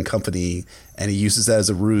the Golden Company. And he uses that as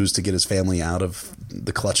a ruse to get his family out of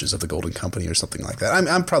the clutches of the Golden Company or something like that.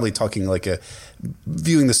 I'm probably talking like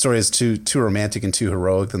viewing the story as too romantic and too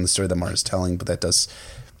heroic than the story that Martin's telling. But that does,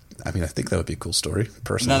 I think that would be a cool story,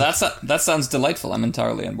 personally. No, that sounds delightful. I'm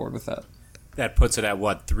entirely on board with that. That puts it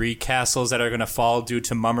at, 3 castles that are going to fall due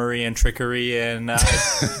to mummery and trickery in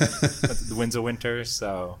the Winds of Winter,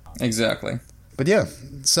 so... Exactly. But yeah,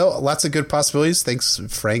 so lots of good possibilities. Thanks,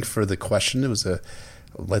 Frank, for the question. It was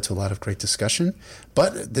led to a lot of great discussion.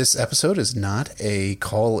 But this episode is not a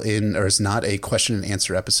call-in, or is not a question and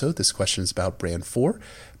answer episode. This question is about Brand 4.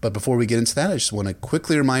 But before we get into that, I just want to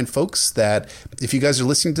quickly remind folks that if you guys are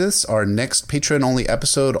listening to this, our next Patreon-only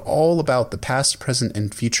episode, all about the past, present,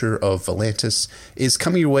 and future of Volantis, is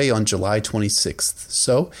coming your way on July 26th.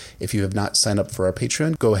 So if you have not signed up for our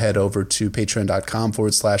Patreon, go ahead over to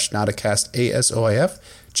patreon.com/Nauticast ASOIF.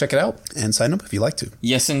 Check it out and sign up if you'd like to.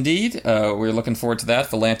 Yes, indeed. We're looking forward to that.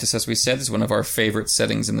 Volantis, as we said, is one of our favorite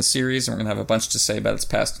settings in the series, and we're going to have a bunch to say about its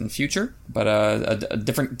past and future. But a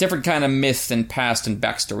different kind of myth and past and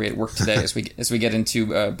backstory at work today as we get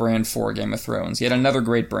into Brand 4 Game of Thrones. Yet another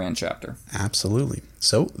great Brand chapter. Absolutely.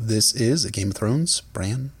 So this is a Game of Thrones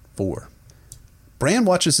Brand 4. Bran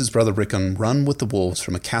watches his brother Rickon run with the wolves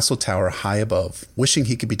from a castle tower high above, wishing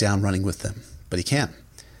he could be down running with them. But he can't.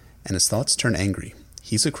 And his thoughts turn angry.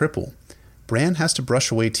 He's a cripple. Bran has to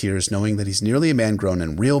brush away tears knowing that he's nearly a man grown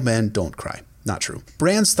and real men don't cry. Not true.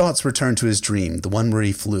 Bran's thoughts return to his dream, the one where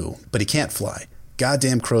he flew, but he can't fly.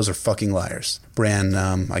 Goddamn crows are fucking liars. Bran,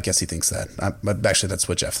 I guess he thinks that. Actually, that's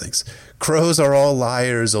what Jeff thinks. Crows are all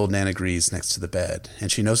liars, old Nan agrees next to the bed.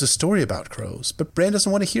 And she knows a story about crows, but Bran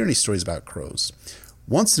doesn't want to hear any stories about crows.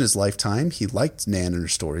 Once in his lifetime, he liked Nan and her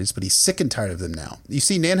stories, but he's sick and tired of them now. You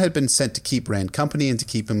see, Nan had been sent to keep Bran company and to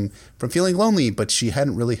keep him from feeling lonely, but she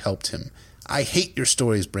hadn't really helped him. I hate your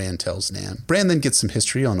stories, Bran tells Nan. Bran then gets some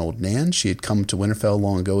history on old Nan. She had come to Winterfell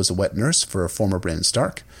long ago as a wet nurse for a former Bran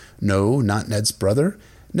Stark. No, not Ned's brother.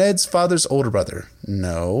 Ned's father's older brother.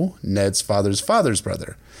 No, Ned's father's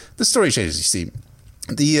brother. The story changes, you see.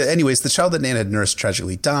 Anyways, the child that Nan had nursed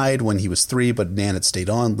tragically died when he was 3, but Nan had stayed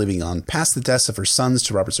on, living on past the deaths of her sons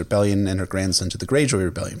to Robert's Rebellion and her grandson to the Greyjoy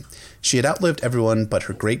Rebellion. She had outlived everyone but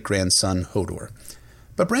her great-grandson, Hodor.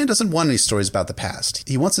 But Bran doesn't want any stories about the past.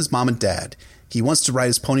 He wants his mom and dad. He wants to ride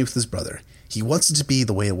his pony with his brother. He wants it to be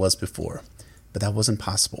the way it was before. But that wasn't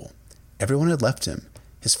possible. Everyone had left him.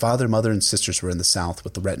 His father, mother, and sisters were in the south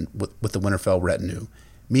with the Winterfell retinue.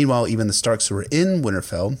 Meanwhile, even the Starks who were in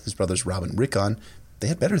Winterfell, his brothers Robb and Rickon, they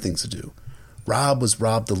had better things to do. Robb was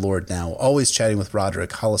Robb the Lord now, always chatting with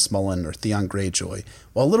Roderick, Hollis Mullen, or Theon Greyjoy,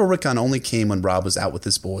 while little Rickon only came when Robb was out with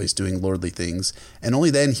his boys doing lordly things, and only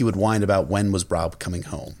then he would whine about when was Robb coming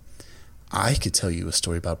home. I could tell you a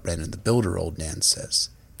story about Bran the Builder, old Nan says.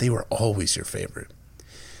 They were always your favorite.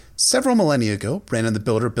 Several millennia ago, Bran the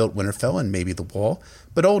Builder built Winterfell and maybe the Wall,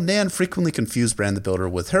 but old Nan frequently confused Bran the Builder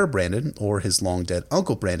with her Brandon, or his long-dead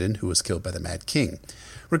uncle Brandon, who was killed by the Mad King.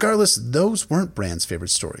 Regardless, those weren't Bran's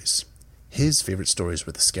favorite stories. His favorite stories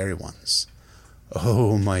were the scary ones.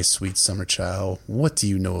 Oh, my sweet summer child, what do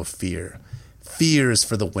you know of fear? Fear is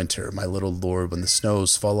for the winter, my little lord, when the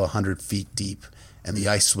snows fall 100 feet deep, and the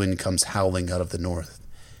ice wind comes howling out of the north.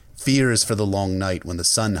 Fear is for the long night, when the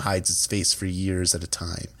sun hides its face for years at a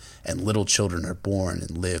time, and little children are born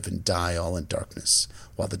and live and die all in darkness,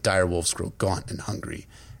 while the direwolves grow gaunt and hungry,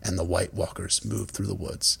 and the White Walkers move through the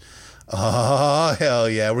woods. Oh, hell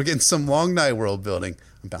yeah, we're getting some long night world building.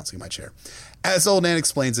 I'm bouncing my chair. As old Nan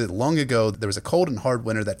explains it, long ago, there was a cold and hard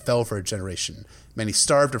winter that fell for a generation. Many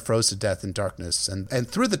starved or froze to death in darkness, and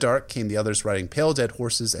through the dark came the others riding pale dead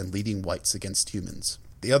horses and leading whites against humans.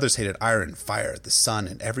 The others hated iron, fire, the sun,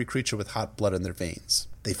 and every creature with hot blood in their veins.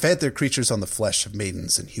 They fed their creatures on the flesh of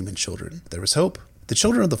maidens and human children. There was hope. The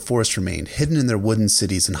children of the forest remained hidden in their wooden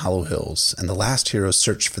cities and hollow hills, and the last hero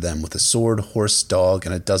searched for them with a sword, horse, dog,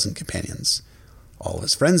 and a dozen companions. All of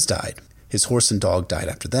his friends died. His horse and dog died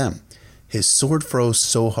after them. His sword froze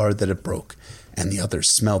so hard that it broke, and the others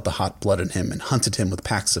smelled the hot blood in him and hunted him with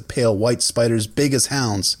packs of pale white spiders big as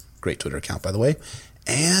hounds. Great Twitter account, by the way.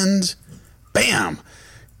 And bam!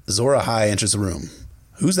 Azor Ahai enters the room.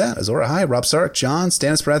 Who's that? Azor Ahai, Robb Stark, Jon,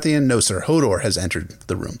 Stannis Baratheon? No, sir. Hodor has entered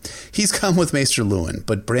the room. He's come with Maester Luwin,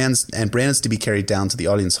 but Bran is to be carried down to the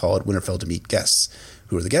audience hall at Winterfell to meet guests.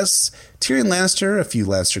 Who are the guests? Tyrion Lannister, a few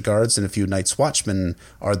Lannister guards, and a few Night's Watchmen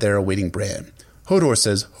are there awaiting Bran. Hodor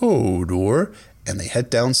says, Hodor, and they head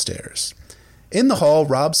downstairs. In the hall,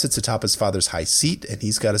 Robb sits atop his father's high seat, and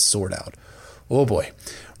he's got his sword out. Oh boy.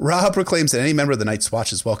 Robb proclaims that any member of the Night's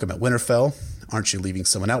Watch is welcome at Winterfell. Aren't you leaving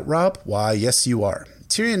someone out, Robb? Why, yes, you are.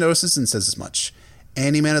 Tyrion notices and says as much.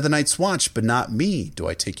 Any man of the Night's Watch, but not me. Do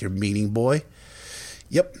I take your meaning, boy?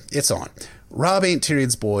 Yep, it's on. Robb ain't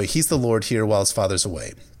Tyrion's boy. He's the lord here while his father's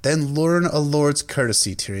away. Then learn a lord's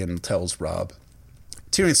courtesy, Tyrion tells Robb.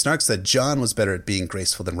 Tyrion snarks that Jon was better at being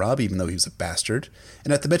graceful than Robb, even though he was a bastard.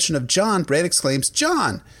 And at the mention of Jon, Bran exclaims,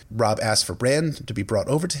 Jon! Robb asks for Bran to be brought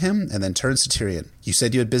over to him, and then turns to Tyrion. You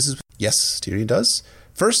said you had business with... Yes, Tyrion does.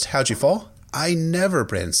 First, how'd you fall? I never,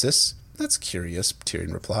 Bran insists. That's curious,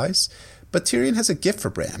 Tyrion replies. But Tyrion has a gift for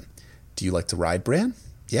Bran. Do you like to ride, Bran?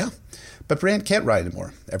 Yeah. But Bran can't ride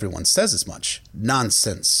anymore. Everyone says as much.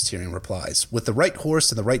 Nonsense, Tyrion replies. With the right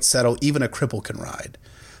horse and the right saddle, even a cripple can ride.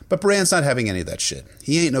 But Bran's not having any of that shit.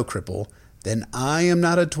 He ain't no cripple. Then I am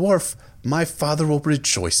not a dwarf. My father will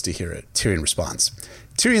rejoice to hear it, Tyrion responds.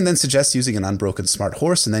 Tyrion then suggests using an unbroken smart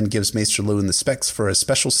horse and then gives Maester Luwin the specs for a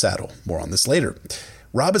special saddle. More on this later.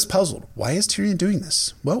 Robb is puzzled. Why is Tyrion doing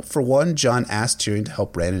this? Well, for one, Jon asked Tyrion to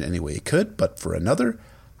help Bran in any way he could, but for another,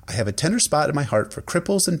 I have a tender spot in my heart for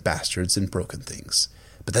cripples and bastards and broken things.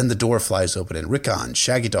 But then the door flies open and Rickon,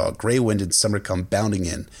 Shaggy Dog, Grey Wind, and Summer come bounding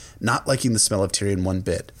in, not liking the smell of Tyrion one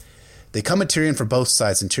bit. They come at Tyrion from both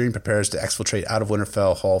sides, and Tyrion prepares to exfiltrate out of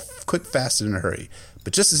Winterfell Hall quick, fast, and in a hurry.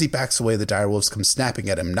 But just as he backs away, the direwolves come snapping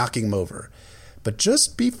at him, knocking him over. But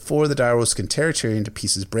just before the direwolves can tear Tyrion to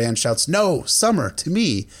pieces, Bran shouts, No, Summer, to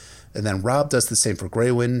me! And then Robb does the same for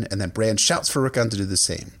Grey Wind, and then Bran shouts for Rickon to do the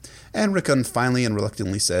same. And Rickon finally and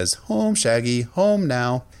reluctantly says, Home, Shaggy, home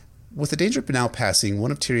now. With the danger now passing,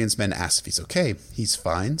 one of Tyrion's men asks if he's okay. He's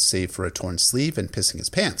fine, save for a torn sleeve and pissing his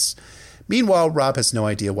pants. Meanwhile, Robb has no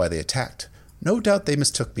idea why they attacked. No doubt they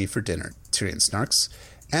mistook me for dinner, Tyrion snarks.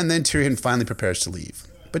 And then Tyrion finally prepares to leave.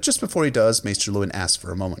 But just before he does, Maester Luwin asks for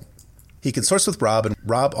a moment. He consorts with Robb, and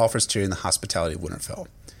Robb offers Tyrion the hospitality of Winterfell.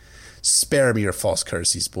 Spare me your false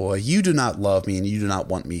courtesies, boy. You do not love me, and you do not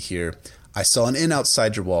want me here. I saw an inn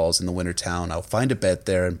outside your walls in the winter town. I'll find a bed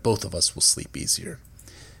there, and both of us will sleep easier.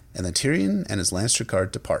 And then Tyrion and his Lannister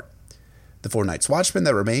guard depart. The 4 Night's Watchmen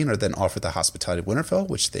that remain are then offered the hospitality of Winterfell,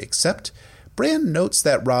 which they accept. Bran notes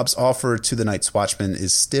that Robb's offer to the Night's Watchmen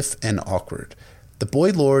is stiff and awkward. The boy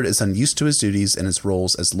lord is unused to his duties and his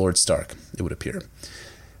roles as Lord Stark, it would appear.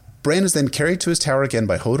 Bran is then carried to his tower again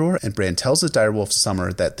by Hodor, and Bran tells the direwolf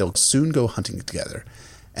Summer that they'll soon go hunting together.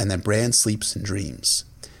 And then Bran sleeps and dreams.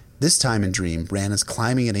 This time in dream, Bran is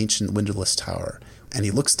climbing an ancient windowless tower, and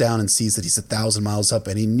he looks down and sees that he's 1,000 miles up,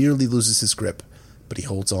 and he nearly loses his grip. But he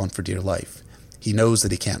holds on for dear life. He knows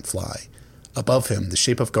that he can't fly. Above him, the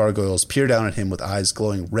shape of gargoyles peer down at him with eyes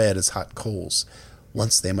glowing red as hot coals.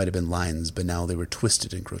 Once they might have been lions, but now they were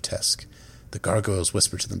twisted and grotesque. The gargoyles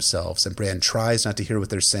whisper to themselves, and Bran tries not to hear what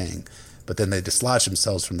they're saying, but then they dislodge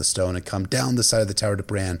themselves from the stone and come down the side of the tower to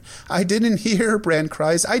Bran. I didn't hear, Bran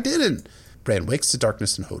cries. I didn't. Bran wakes to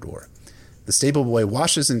darkness in Hodor. The stable boy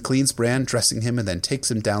washes and cleans Bran, dressing him, and then takes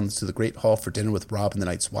him down to the great hall for dinner with Robb and the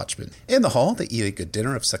Night's Watchmen. In the hall, they eat a good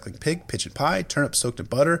dinner of suckling pig, pigeon pie, turnip soaked in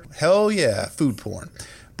butter. Hell yeah, food porn.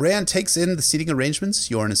 Bran takes in the seating arrangements.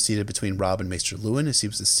 Yorn is seated between Robb and Maester Luwin, as he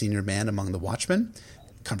was the senior man among the Watchmen.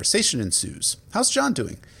 Conversation ensues. How's Jon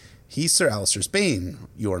doing? He's Sir Alistair's bane,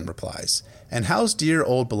 Yorn replies. And how's dear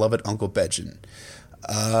old beloved Uncle Benjen?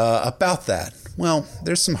 About that. Well,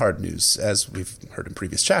 there's some hard news, as we've heard in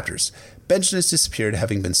previous chapters. Benjen has disappeared,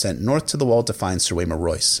 having been sent north to the wall to find Sir Waymar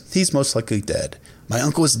Royce. He's most likely dead. My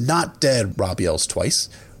uncle is not dead, Robb yells twice.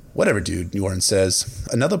 Whatever, dude, Yorn says.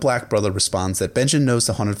 Another black brother responds that Benjen knows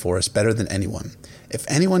the Haunted Forest better than anyone. If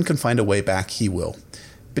anyone can find a way back, he will.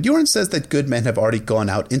 But Yorn says that good men have already gone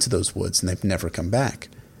out into those woods and they've never come back.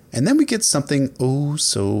 And then we get something oh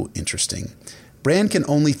so interesting. Bran can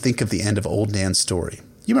only think of the end of Old Nan's story.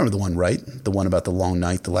 You remember the one, right? The one about the long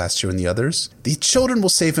night, the last year, and the others? The children will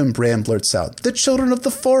save him, Bran blurts out. The children of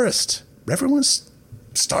the forest! Everyone's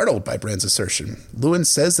startled by Bran's assertion. Luwin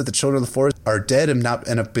says that the children of the forest are dead and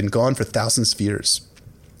have been gone for thousands of years.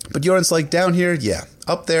 But Yorn's like, down here? Yeah.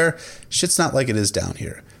 Up there? Shit's not like it is down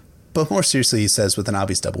here. But more seriously, he says with an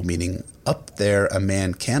obvious double meaning, up there a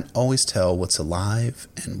man can't always tell what's alive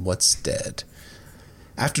and what's dead.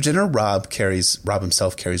 After dinner, Robb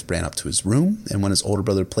himself carries Bran up to his room, and when his older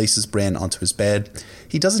brother places Bran onto his bed,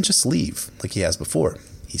 he doesn't just leave, like he has before.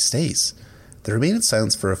 He stays. They remain in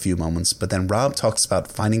silence for a few moments, but then Robb talks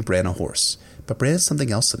about finding Bran a horse. But Bran has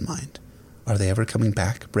something else in mind. Are they ever coming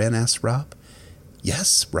back? Bran asks Robb.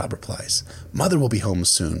 Yes, Robb replies. Mother will be home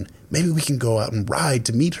soon. Maybe we can go out and ride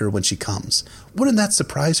to meet her when she comes. Wouldn't that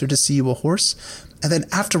surprise her to see you a horse? And then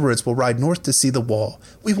afterwards we'll ride north to see the wall.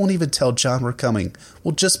 We won't even tell John we're coming.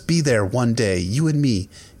 We'll just be there one day, you and me.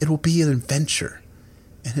 It will be an adventure."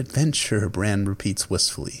 "An adventure," Bran repeats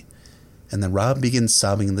wistfully. And then Robb begins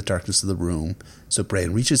sobbing in the darkness of the room, so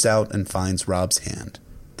Bran reaches out and finds Robb's hand,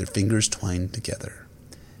 their fingers twined together.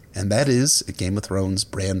 And that is A Game of Thrones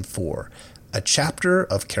Bran 4, a chapter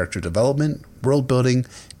of character development, world building,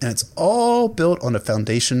 and it's all built on a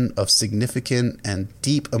foundation of significant and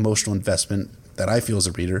deep emotional investment that I feel as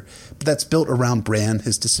a reader, but that's built around Bran,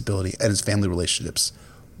 his disability, and his family relationships.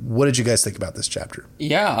 What did you guys think about this chapter?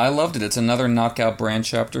 Yeah, I loved it. It's another knockout Bran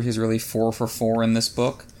chapter. He's really 4 for 4 in this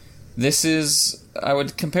book. This is, I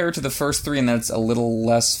would compare it to the first 3, and that's a little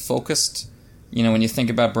less focused. You know, when you think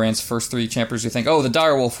about Bran's first 3 chapters, you think, oh, the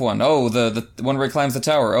direwolf one, oh, the one where he climbs the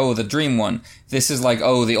tower, oh, the dream one. This is like,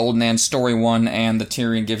 oh, the Old Nan story one, and the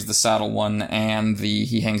Tyrion gives the saddle one, and the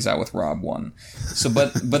he hangs out with Robb one. So,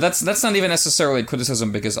 but that's not even necessarily a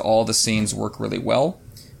criticism, because all the scenes work really well.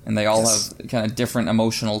 And they all have kind of different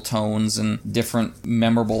emotional tones and different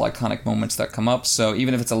memorable, iconic moments that come up. So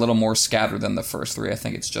even if it's a little more scattered than the first 3, I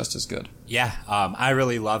think it's just as good. Yeah, I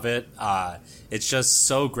really love it. It's just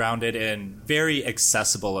so grounded in very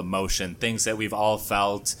accessible emotion, things that we've all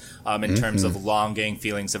felt in terms of longing,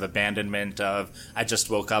 feelings of abandonment, of I just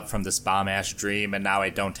woke up from this bomb-ash dream and now I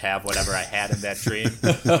don't have whatever I had in that dream.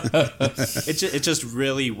 It's just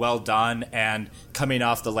really well done, and coming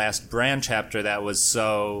off the last Bran chapter that was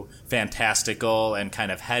so fantastical and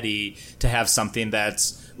kind of heady, to have something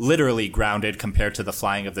that's literally grounded compared to the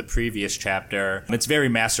flying of the previous chapter. It's very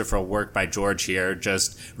masterful work by George here,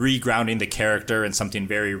 just regrounding the character in something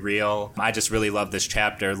very real. I just really love this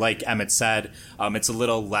chapter. Like Emmett said, it's a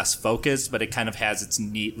little less focused, but it kind of has its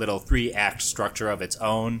neat little 3-act structure of its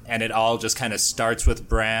own. And it all just kind of starts with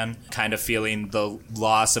Bran kind of feeling the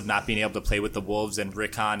loss of not being able to play with the wolves and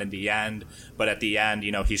Rickon in the end. But at the end,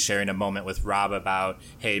 you know, he's sharing a moment with Robb about,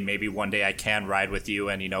 hey, maybe one day I can ride with you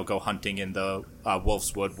and, you know, go hunting in the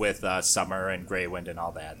Wolf's Wood with Summer and Grey Wind and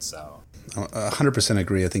all that. So 100%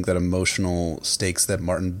 agree. I think that emotional stakes that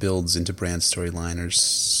Martin builds into Bran's storyline are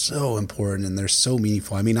so important, and they're so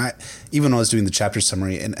meaningful. I mean, even when I was doing the chapter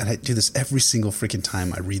summary, and I do this every single freaking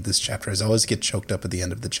time I read this chapter, I always get choked up at the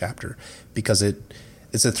end of the chapter, because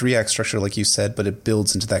it's a 3-act structure, like you said, but it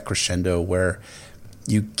builds into that crescendo where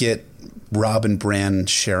you get Robb and Bran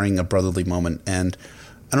sharing a brotherly moment. And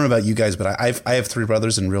I don't know about you guys, but I have 3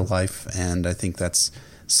 brothers in real life, and I think that's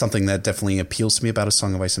something that definitely appeals to me about A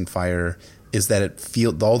Song of Ice and Fire, is that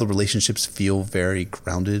all the relationships feel very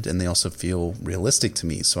grounded, and they also feel realistic to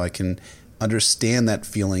me. So I can understand that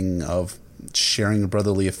feeling of sharing a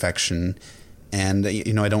brotherly affection. And,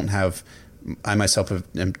 you know, I myself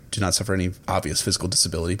do not suffer any obvious physical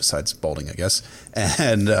disability besides balding, I guess.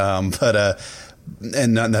 And,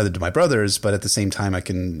 and neither do my brothers, but at the same time, I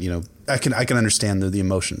can understand the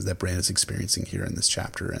emotions that Bran is experiencing here in this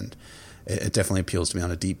chapter, and it definitely appeals to me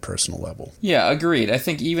on a deep personal level. Yeah, agreed. I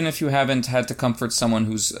think even if you haven't had to comfort someone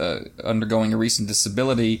who's undergoing a recent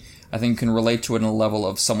disability, I think you can relate to it in a level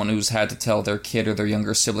of someone who's had to tell their kid or their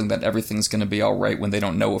younger sibling that everything's going to be all right when they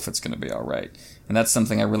don't know if it's going to be all right. And that's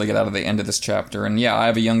something I really get out of the end of this chapter. And yeah, I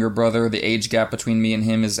have a younger brother. The age gap between me and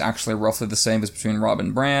him is actually roughly the same as between Robb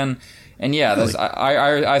and Bran. And yeah, really?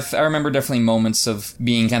 I remember definitely moments of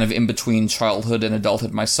being kind of in between childhood and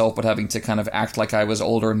adulthood myself, but having to kind of act like I was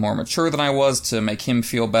older and more mature than I was to make him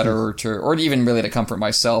feel better, or even really to comfort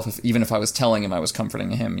myself, even if I was telling him I was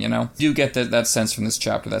comforting him, you know? You get that sense from this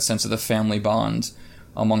chapter, that sense of the family bond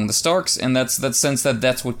among the Starks, and that sense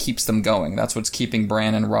that's what keeps them going. That's what's keeping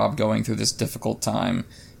Bran and Robb going through this difficult time,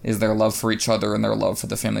 is their love for each other and their love for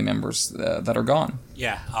the family members that are gone.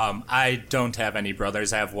 Yeah, I don't have any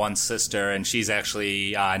brothers. I have one sister, and she's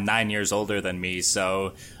actually 9 years older than me,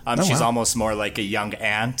 so she's almost more like a young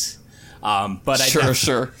aunt.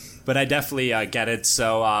 Sure. But I definitely get it.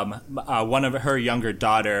 So one of her younger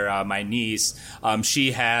daughter, my niece,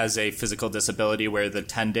 she has a physical disability where the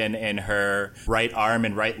tendon in her right arm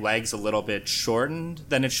and right leg's a little bit shortened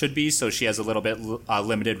than it should be. So she has a little bit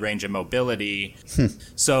limited range of mobility.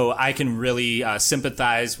 So I can really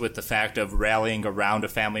sympathize with the fact of rallying around a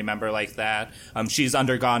family member like that. She's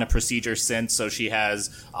undergone a procedure since, so she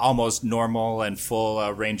has almost normal and full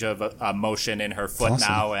range of motion in her foot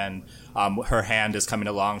now, and Her hand is coming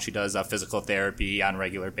along. She does physical therapy on a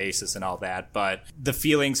regular basis and all that. But the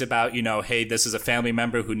feelings about, hey, this is a family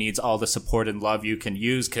member who needs all the support and love you can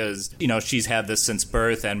use because, she's had this since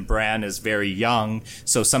birth and Bran is very young.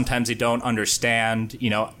 So sometimes they don't understand,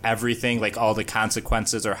 everything, like all the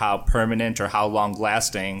consequences or how permanent or how long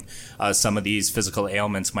lasting some of these physical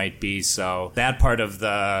ailments might be. So that part of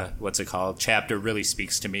the, chapter really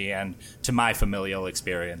speaks to me and to my familial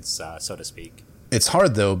experience, so to speak. It's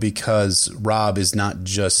hard, though, because Robb is not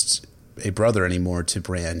just a brother anymore to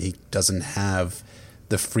Bran. He doesn't have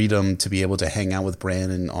the freedom to be able to hang out with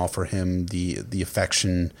Bran and offer him the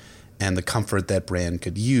affection and the comfort that Bran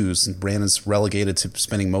could use. And Bran is relegated to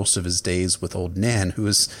spending most of his days with old Nan, who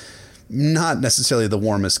is not necessarily the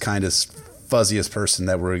warmest, kindest, fuzziest person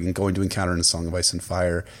that we're going to encounter in A Song of Ice and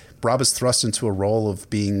Fire. Robb is thrust into a role of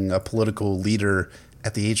being a political leader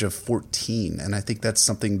at the age of 14. And I think that's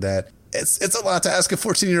something that it's a lot to ask a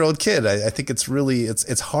 14-year-old kid. I think it's really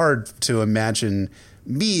it's hard to imagine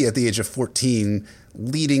me at the age of 14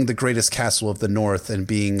 leading the greatest castle of the North and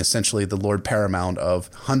being essentially the Lord Paramount of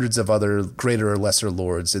hundreds of other greater or lesser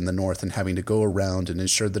lords in the North and having to go around and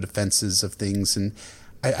ensure the defenses of things. And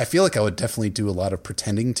I feel like I would definitely do a lot of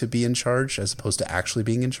pretending to be in charge as opposed to actually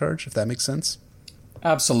being in charge, if that makes sense.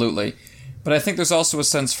 Absolutely. But I think there's also a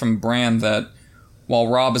sense from Bran that while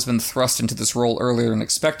Robb has been thrust into this role earlier than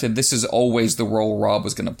expected, this is always the role Robb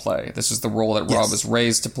was going to play. This is the role that Robb was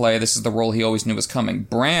raised to play. This is the role he always knew was coming.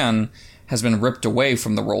 Bran has been ripped away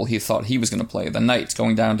from the role he thought he was going to play. The Knights,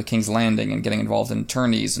 going down to King's Landing and getting involved in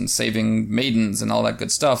tourneys and saving maidens and all that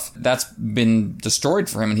good stuff. That's been destroyed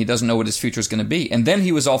for him, and he doesn't know what his future is going to be. And then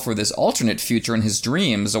he was offered this alternate future in his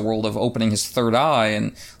dreams, a world of opening his third eye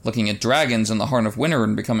and looking at dragons in the Heart of Winter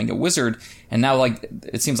and becoming a wizard. And now,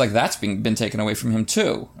 it seems like that's been taken away from him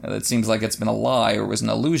too. It seems like it's been a lie or was an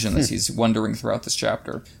illusion as he's wondering throughout this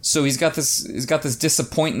chapter. So he's got this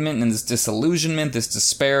disappointment and this disillusionment, this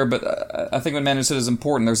despair. But I think what Manu said is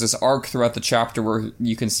important. There's this arc throughout the chapter where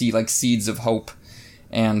you can see seeds of hope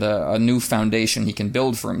and a new foundation he can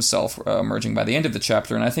build for himself emerging by the end of the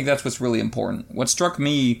chapter, and I think that's what's really important. What struck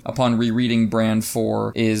me upon rereading Bran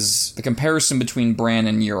 4 is the comparison between Bran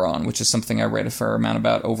and Euron, which is something I read a fair amount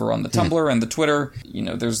about over on the Tumblr and the Twitter.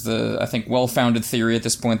 There's the, I think, well-founded theory at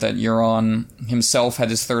this point that Euron himself had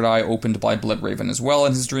his third eye opened by Bloodraven as well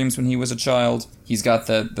in his dreams when he was a child. He's got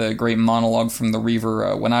the great monologue from the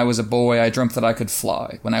Reaver, when I was a boy, I dreamt that I could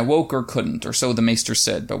fly. When I woke or couldn't, or so the Maester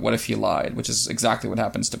said, but what if he lied? Which is exactly what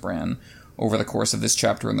happens to Bran over the course of this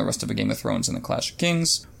chapter and the rest of A Game of Thrones and The Clash of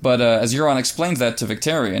Kings. But as Euron explains that to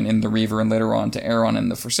Victarion in the Reaver and later on to Aeron in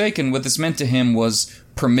The Forsaken, what this meant to him was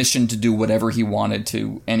permission to do whatever he wanted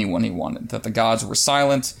to anyone he wanted. That the gods were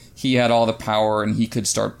silent, he had all the power, and he could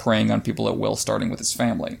start preying on people at will, starting with his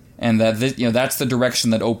family. And that that's the direction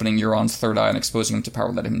that opening Euron's third eye and exposing him to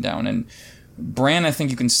power led him down. And Bran, I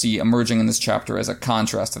think you can see emerging in this chapter as a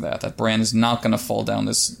contrast to that Bran is not going to fall down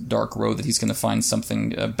this dark road, that he's going to find something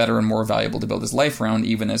better and more valuable to build his life around,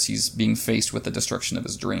 even as he's being faced with the destruction of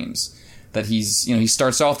his dreams. That he's, he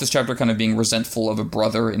starts off this chapter kind of being resentful of a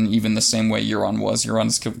brother in even the same way Euron was. Euron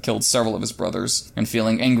has killed several of his brothers and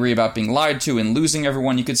feeling angry about being lied to and losing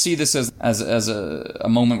everyone. You could see this as a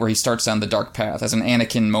moment where he starts down the dark path, as an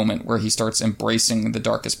Anakin moment where he starts embracing the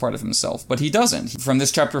darkest part of himself. But he doesn't. From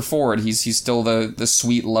this chapter forward, he's still the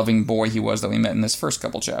sweet, loving boy he was that we met in this first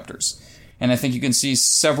couple chapters. And I think you can see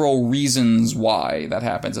several reasons why that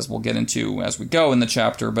happens, as we'll get into as we go in the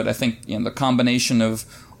chapter. But I think the combination of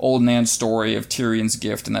Old Nan's story, of Tyrion's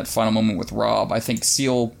gift, and that final moment with Robb, I think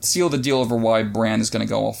seal the deal over why Bran is going to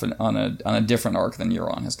go off on a different arc than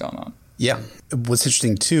Euron has gone on. Yeah. What's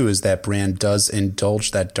interesting, too, is that Bran does indulge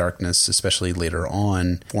that darkness, especially later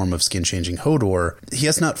on, form of skin-changing Hodor. He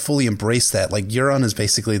has not fully embraced that. Euron is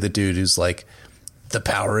basically the dude who's like, the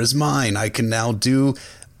power is mine. I can now do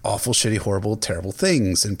awful, shitty, horrible, terrible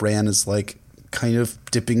things. And Bran is kind of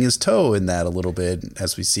dipping his toe in that a little bit,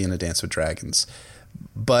 as we see in A Dance with Dragons.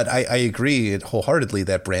 But I agree wholeheartedly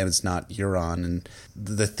that Bran is not Euron. And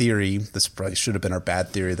the theory, this probably should have been our bad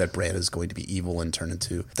theory, that Bran is going to be evil and turn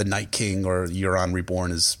into the Night King, or Euron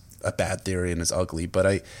Reborn is a bad theory and is ugly.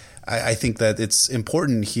 But I think that it's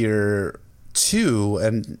important here, too,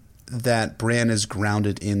 and that Bran is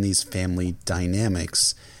grounded in these family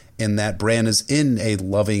dynamics, and that Bran is in a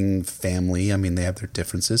loving family. I mean, they have their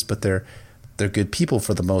differences, but they're good people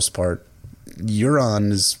for the most part.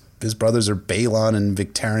 Euron his brothers are Balon and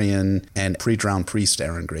Victarion and pre-drowned priest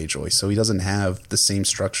Aaron Greyjoy, so he doesn't have the same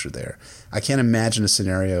structure there. I can't imagine a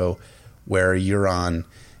scenario where Euron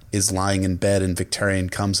is lying in bed and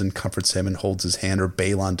Victarion comes and comforts him and holds his hand, or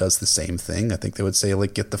Balon does the same thing, I think they would say,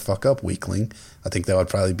 like, get the fuck up, weakling. I think that would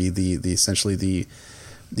probably be the essentially the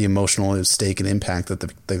emotional stake and impact that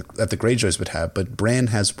the Greyjoys would have. But Bran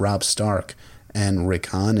has Robb Stark and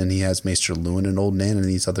Rickon, and he has Maester Luwin and Old Nan and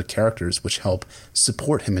these other characters which help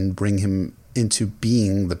support him and bring him into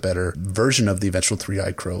being the better version of the eventual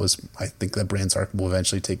Three-Eyed Crow. I think that Bran's arc will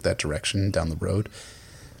eventually take that direction down the road.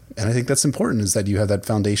 And I think that's important, is that you have that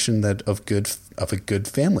foundation of a good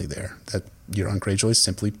family there that Euron Greyjoy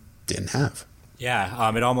simply didn't have.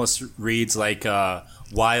 Yeah, it almost reads like a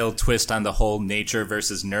wild twist on the whole nature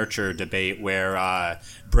versus nurture debate, where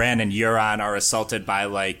Bran and Euron are assaulted by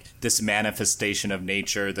like this manifestation of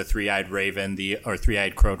nature, the three-eyed raven, or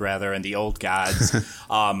three-eyed crow rather, and the old gods.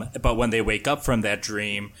 But when they wake up from that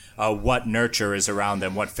dream, what nurture is around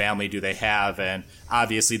them? What family do they have? And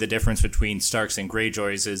obviously, the difference between Starks and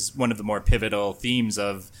Greyjoys is one of the more pivotal themes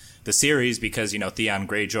of the series, because, you know, Theon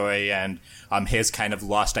Greyjoy and his kind of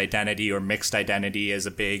lost identity or mixed identity is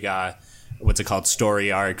a big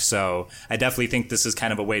story arc. So I definitely think this is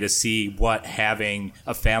kind of a way to see what having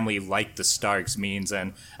a family like the Starks means.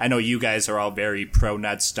 And I know you guys are all very pro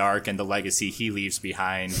Ned Stark and the legacy he leaves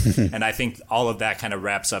behind. And I think all of that kind of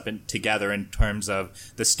wraps up together in terms of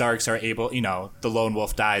the Starks are able, you know, the lone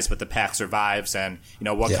wolf dies, but the pack survives. And, you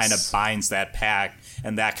know, what kind of binds that pack.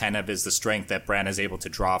 And that kind of is the strength that Bran is able to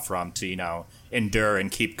draw from to, you know, endure and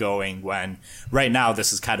keep going, when right now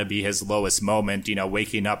this has got to be his lowest moment, you know,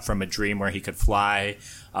 waking up from a dream where he could fly,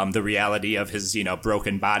 the reality of his, you know,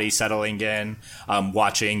 broken body settling in,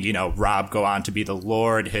 watching, you know, Robb go on to be the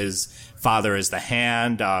Lord, his father is the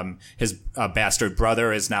Hand, his bastard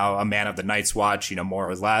brother is now a man of the Night's Watch, you know, more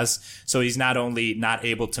or less. So he's not only not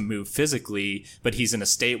able to move physically, but he's in a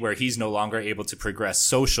state where he's no longer able to progress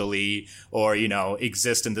socially or, you know,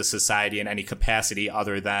 exist in the society in any capacity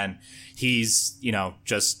other than he's, you know,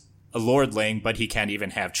 just a lordling, but he can't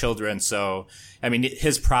even have children. So, I mean,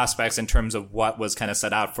 his prospects in terms of what was kind of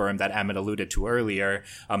set out for him that Emmett alluded to earlier,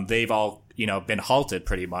 they've all, you know, been halted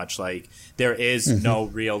pretty much. Like, there is no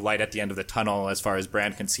real light at the end of the tunnel as far as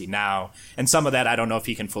Bran can see now. And some of that, I don't know if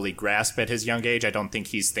he can fully grasp at his young age. I don't think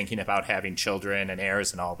he's thinking about having children and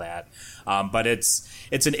heirs and all that. But it's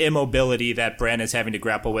an immobility that Bran is having to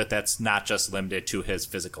grapple with that's not just limited to his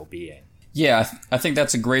physical being. Yeah, I think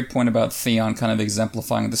that's a great point about Theon kind of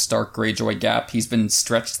exemplifying the Stark-Greyjoy gap. He's been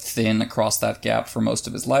stretched thin across that gap for most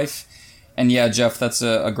of his life. And yeah, Jeff, that's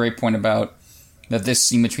a great point about that this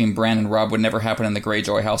scene between Bran and Robb would never happen in the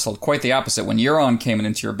Greyjoy household. Quite the opposite. When Euron came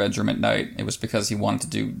into your bedroom at night, it was because he wanted to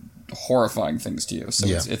do horrifying things to you. So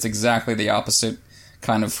it's exactly the opposite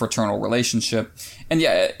kind of fraternal relationship. And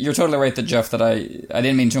yeah, you're totally right that, Jeff, that I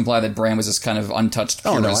didn't mean to imply that Bran was this kind of untouched,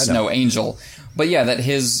 pure snow angel. But yeah, that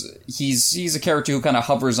he's a character who kind of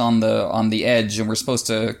hovers on the edge, and we're supposed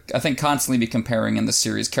to, I think, constantly be comparing in the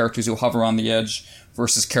series characters who hover on the edge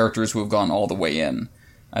versus characters who have gone all the way in.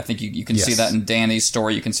 I think you can see that in Dany's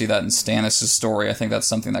story, you can see that in Stannis' story. I think that's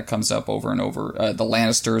something that comes up over and over. The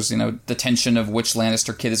Lannisters, you know, the tension of which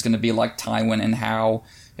Lannister kid is going to be like Tywin and how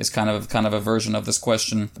is kind of a version of this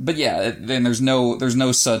question. But yeah, then there's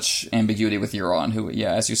no such ambiguity with Euron, who,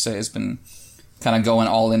 yeah, as you say, has been kind of going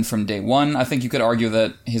all in from day one. I think you could argue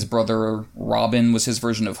that his brother Robin was his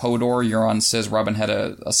version of Hodor. Euron says Robin had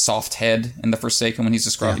a soft head in The Forsaken when he's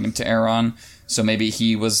describing him to Aeron. So maybe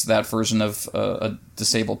he was that version of a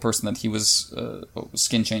disabled person that he was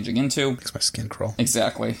skin changing into. Makes my skin crawl.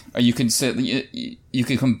 Exactly. You could say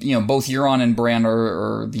both Euron and Bran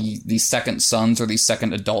are the second sons or the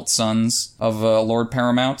second adult sons of Lord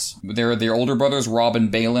Paramount. Their older brothers, Robb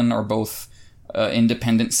and Balon, are both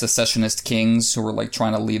independent secessionist kings who were like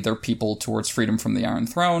trying to lead their people towards freedom from the Iron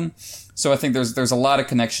Throne. So I think there's a lot of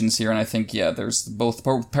connections here, and I think, yeah, there's both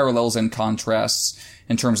parallels and contrasts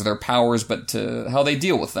in terms of their powers, but to how they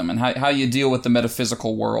deal with them, and how you deal with the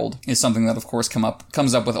metaphysical world is something that, of course,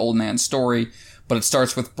 comes up with Old Nan's story, but it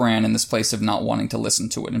starts with Bran in this place of not wanting to listen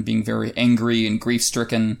to it and being very angry and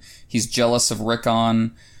grief-stricken. He's jealous of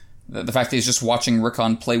Rickon. The fact that he's just watching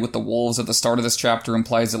Rickon play with the wolves at the start of this chapter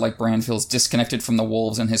implies that, like, Bran feels disconnected from the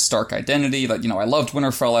wolves and his Stark identity. That, you know, I loved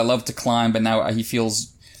Winterfell, I loved to climb, but now he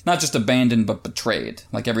feels not just abandoned, but betrayed.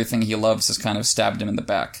 Like, everything he loves has kind of stabbed him in the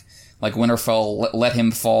back. Like, Winterfell let him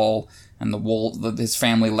fall, and his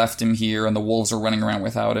family left him here, and the wolves are running around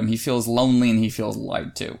without him. He feels lonely, and he feels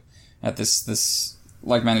lied to at this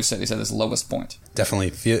like Manu said, he's at his lowest point. Definitely.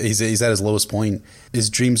 He's at his lowest point. His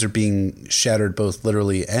dreams are being shattered both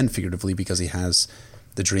literally and figuratively because he has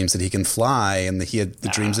the dreams that he can fly, and he had the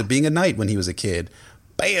dreams of being a knight when he was a kid.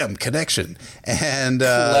 bam, connection. And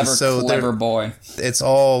clever boy. It's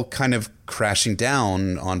all kind of crashing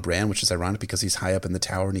down on Bran, which is ironic because he's high up in the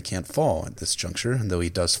tower and he can't fall at this juncture, and though he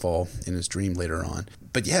does fall in his dream later on.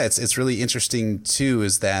 But yeah, it's really interesting too,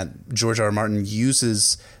 is that George R. R. Martin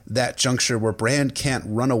uses that juncture where Bran can't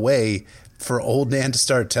run away for old Nan to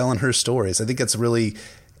start telling her stories. I think it's really,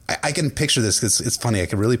 I can picture this because it's funny. I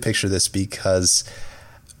can really picture this because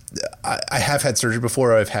I have had surgery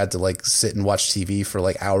before. I've had to like sit and watch TV for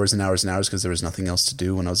like hours and hours and hours because there was nothing else to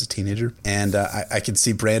do when I was a teenager. And I can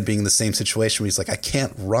see Bran being in the same situation where he's like, I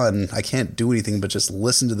can't run, I can't do anything but just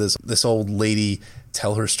listen to this old lady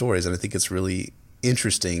tell her stories. And I think it's really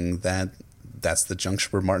interesting that that's the juncture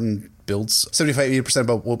where Martin builds 75-80%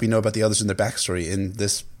 about what we know about the others in their backstory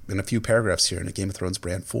in a few paragraphs here in a Game of Thrones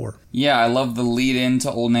Bran 4. Yeah, I love the lead in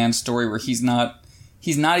to Old Nan's story where he's not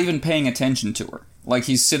even paying attention to her. Like,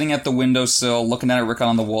 he's sitting at the windowsill, looking at it written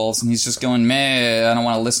on the walls, and he's just going, meh, I don't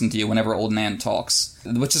want to listen to you whenever Old Nan talks.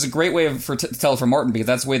 Which is a great way to tell for Martin, because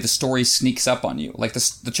that's the way the story sneaks up on you. Like,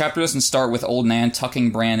 the chapter doesn't start with Old Nan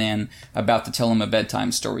tucking Bran in about to tell him a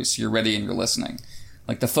bedtime story, so you're ready and you're listening.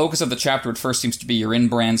 Like, the focus of the chapter at first seems to be you're in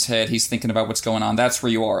Bran's head, he's thinking about what's going on, that's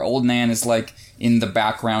where you are. Old Nan is, like, in the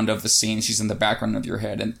background of the scene, she's in the background of your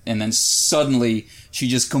head, and then suddenly she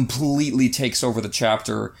just completely takes over the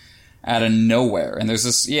chapter out of nowhere. And there's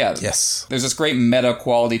this, there's this great meta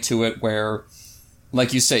quality to it where,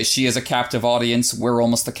 like you say, she is a captive audience. We're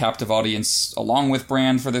almost the captive audience along with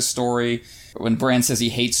Bran for this story. When Bran says he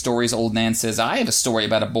hates stories, Old Nan says, I have a story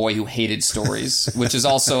about a boy who hated stories, which is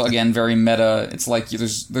also, again, very meta. It's like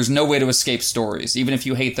there's no way to escape stories. Even if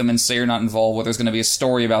you hate them and say you're not involved, well, there's going to be a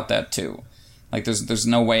story about that too. Like, there's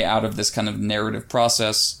no way out of this kind of narrative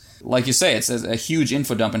process. Like you say, it's a huge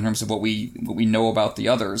info dump in terms of what we know about the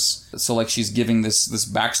others. So, like, she's giving this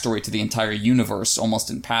backstory to the entire universe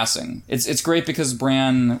almost in passing. It's great because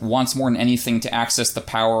Bran wants more than anything to access the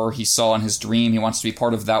power he saw in his dream. He wants to be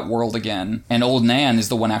part of that world again. And Old Nan is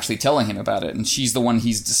the one actually telling him about it. And she's the one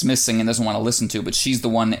he's dismissing and doesn't want to listen to. But she's the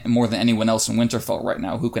one, more than anyone else in Winterfell right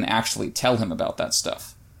now, who can actually tell him about that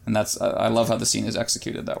stuff. And that's I love how the scene is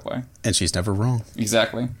executed that way. And she's never wrong.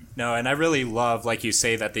 Exactly. No, and I really love, like you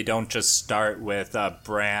say, that they don't just start with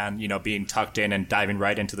Bran, being tucked in and diving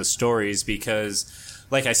right into the stories, because,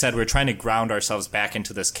 like I said, we're trying to ground ourselves back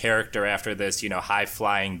into this character after this,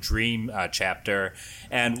 high-flying dream chapter,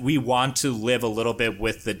 and we want to live a little bit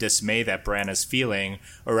with the dismay that Bran is feeling,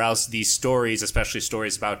 or else these stories, especially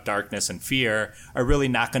stories about darkness and fear, are really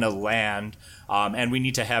not going to land. And we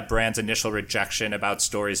need to have Bran's initial rejection about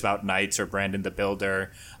stories about knights or Brandon the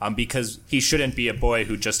Builder, because he shouldn't be a boy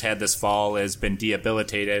who just had this fall, has been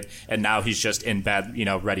debilitated, and now he's just in bed,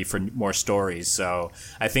 ready for more stories. So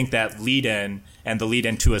I think that lead-in and the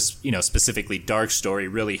lead-in to a, specifically dark story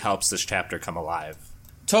really helps this chapter come alive.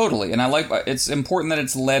 Totally, and I like it's important that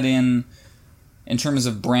it's led in terms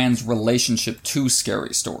of Bran's relationship to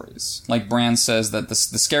scary stories. Like Bran says that the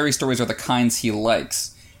scary stories are the kinds he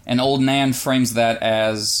likes. And Old Nan frames that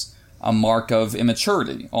as a mark of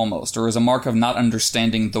immaturity, almost, or as a mark of not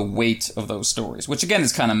understanding the weight of those stories, which, again,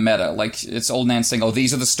 is kind of meta. Like, it's Old Nan saying, oh,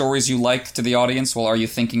 these are the stories you like to the audience? Well, are you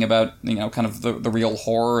thinking about, kind of the real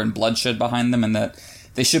horror and bloodshed behind them, and that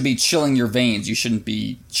they should be chilling your veins, you shouldn't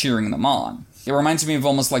be cheering them on? It reminds me of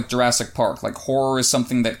almost like Jurassic Park. Like, horror is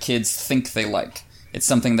something that kids think they like. It's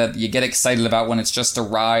something that you get excited about when it's just a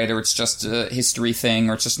ride, or it's just a history thing,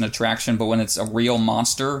 or it's just an attraction. But when it's a real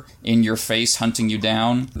monster in your face hunting you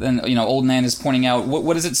down, then, Old Nan is pointing out,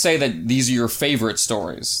 what does it say that these are your favorite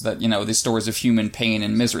stories? That, these stories of human pain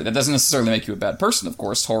and misery. That doesn't necessarily make you a bad person, of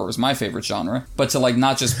course. Horror is my favorite genre. But to,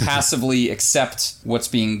 not just passively accept what's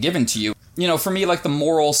being given to you. For me, the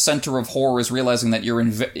moral center of horror is realizing that you're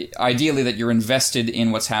invested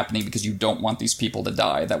in what's happening because you don't want these people to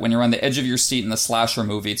die. That when you're on the edge of your seat in the slasher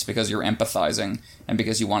movie, it's because you're empathizing and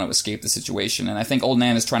because you want to escape the situation. And I think Old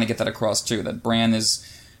Nan is trying to get that across, too, that Bran has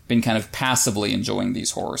been kind of passively enjoying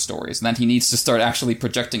these horror stories, and that he needs to start actually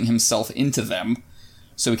projecting himself into them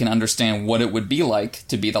so he can understand what it would be like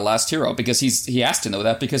to be the last hero, because he has to know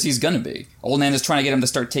that because he's gonna be. Old Nan is trying to get him to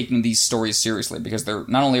start taking these stories seriously, because they're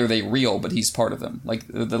not only are they real, but he's part of them. Like,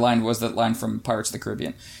 the line was that line from Pirates of the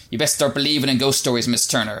Caribbean. You best start believing in ghost stories, Miss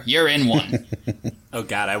Turner. You're in one. Oh,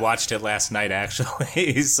 God, I watched it last night,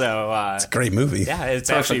 actually. So it's a great movie. Yeah,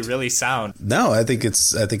 it's Perfect. Actually really sound. No, I think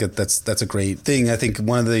that's a great thing. I think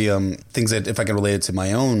one of the things that, if I can relate it to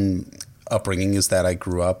my own upbringing, is that I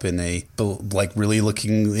grew up in really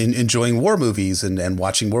enjoying war movies and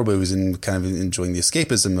watching war movies and kind of enjoying the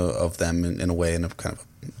escapism of them in a way, in a kind of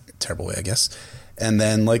a terrible way, I guess. And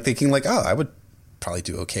then thinking I would probably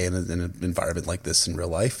do okay in an environment like this in real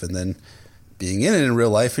life. And then being in it in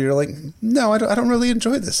real life, you're like, no, I don't really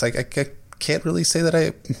enjoy this. I can't really say that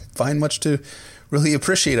I find much to really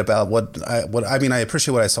appreciate about I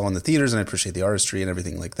appreciate what I saw in the theaters, and I appreciate the artistry and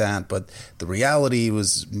everything like that, but the reality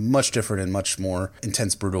was much different and much more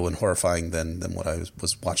intense, brutal, and horrifying than what I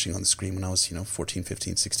was watching on the screen when I was 14,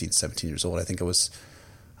 15, 16, 17 years old. I think I was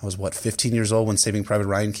 15 years old when Saving Private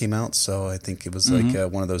Ryan came out, so I think it was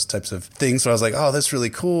like one of those types of things where I was like, oh, that's really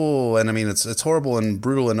cool, and I mean, it's horrible and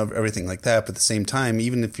brutal and everything like that, but at the same time,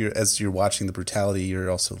 even if as you're watching the brutality,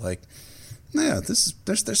 you're also like, yeah,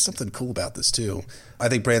 there's something cool about this too. I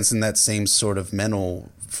think Brand's in that same sort of mental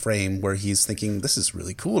frame where he's thinking, this is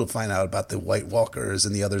really cool to find out about the White Walkers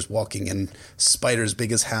and the others walking, and spiders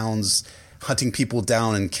big as hounds hunting people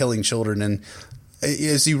down and killing children. And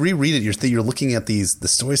as you reread it, you're looking at the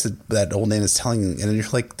stories that Old Nan is telling, and you're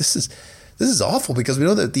like, this is awful, because we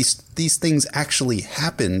know that these things actually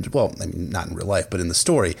happened. Well, I mean, not in real life, but in the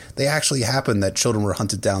story, they actually happened, that children were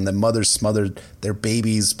hunted down, that mothers smothered their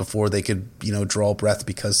babies before they could, draw breath,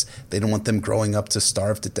 because they didn't want them growing up to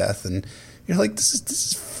starve to death. And you're like, this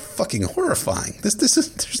is fucking horrifying.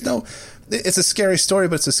 It's a scary story,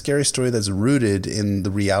 but it's a scary story that's rooted in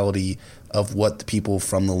the reality of what the people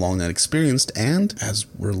from the Long Night experienced. And as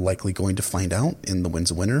we're likely going to find out in The Winds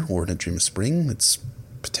of Winter or in A Dream of Spring, it's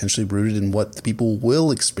potentially rooted in what the people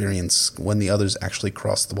will experience when the others actually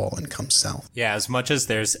cross the wall and come south. Yeah, as much as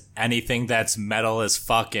there's anything that's metal as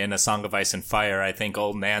fuck in A Song of Ice and Fire, I think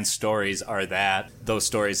Old Nan's stories are those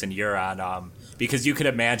stories in Euron. Because you could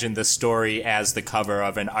imagine the story as the cover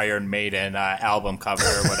of an Iron Maiden album cover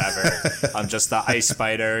or whatever. Just the ice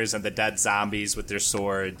spiders and the dead zombies with their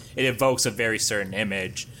sword. It evokes a very certain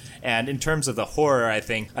image. And in terms of the horror, I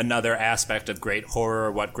think another aspect of great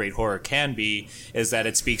horror, what great horror can be, is that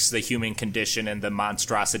it speaks to the human condition and the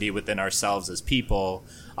monstrosity within ourselves as people.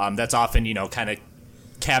 That's often, kind of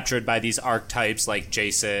captured by these archetypes like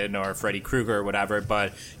Jason or Freddy Krueger or whatever,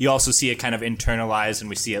 but you also see it kind of internalized,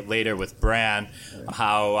 and we see it later with Bran,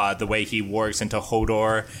 how the way he works into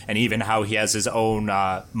Hodor, and even how he has his own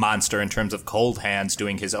monster in terms of Cold Hands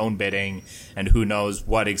doing his own bidding, and who knows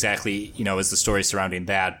what exactly, is the story surrounding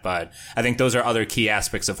that. But I think those are other key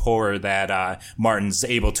aspects of horror that Martin's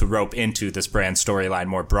able to rope into this Bran storyline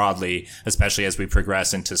more broadly, especially as we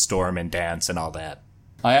progress into Storm and Dance and all that.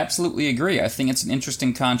 I absolutely agree. I think it's an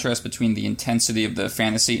interesting contrast between the intensity of the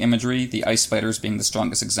fantasy imagery, the ice spiders being the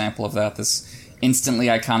strongest example of that, this instantly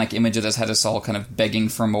iconic image that has had us all kind of begging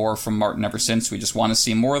for more from Martin ever since. We just want to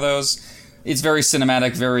see more of those. It's very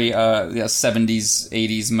cinematic, very 70s,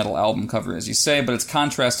 80s metal album cover, as you say, but it's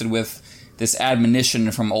contrasted with this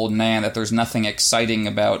admonition from Old Nan that there's nothing exciting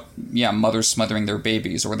about, mothers smothering their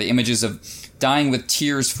babies, or the images of dying with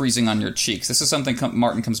tears freezing on your cheeks. This is something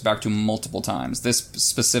Martin comes back to multiple times, this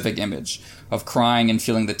specific image of crying and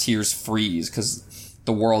feeling the tears freeze because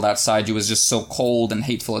the world outside you is just so cold and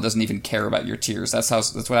hateful it doesn't even care about your tears. That's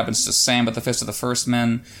what happens to Sam at the Fist of the First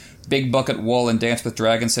Men. Big Bucket Wool in Dance with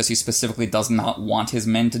Dragons says he specifically does not want his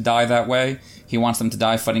men to die that way. He wants them to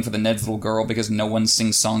die fighting for the Ned's little girl because no one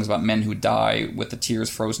sings songs about men who die with the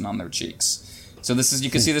tears frozen on their cheeks. So you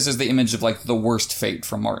can see this as the image of like the worst fate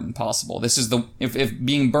for Martin possible. This is if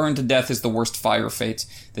being burned to death is the worst fire fate,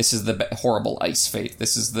 this is the horrible ice fate.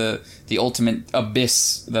 This is the ultimate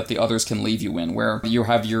abyss that the others can leave you in, where you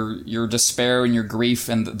have your despair and your grief,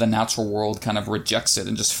 and the natural world kind of rejects it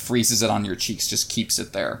and just freezes it on your cheeks, just keeps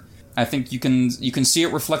it there. I think you can see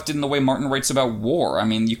it reflected in the way Martin writes about war. I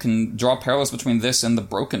mean, you can draw parallels between this and the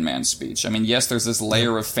Broken Man speech. I mean, yes, there's this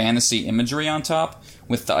layer of fantasy imagery on top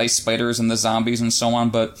with the ice spiders and the zombies and so on,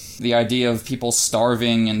 but the idea of people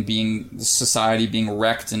starving and society being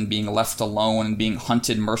wrecked and being left alone and being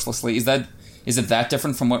hunted mercilessly, is it that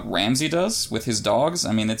different from what Ramsay does with his dogs?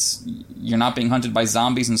 I mean, you're not being hunted by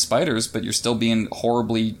zombies and spiders, but you're still being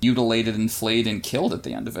horribly mutilated and flayed and killed at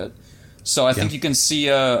the end of it. So I think you can see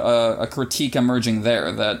a critique emerging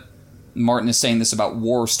there, that Martin is saying this about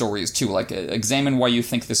war stories too. Like, examine why you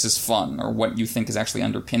think this is fun, or what you think is actually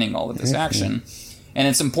underpinning all of this action. And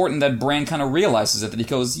it's important that Bran kind of realizes it, that he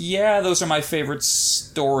goes, yeah, those are my favorite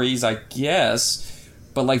stories, I guess.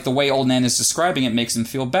 But like the way Old Nan is describing it makes him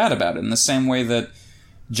feel bad about it, in the same way that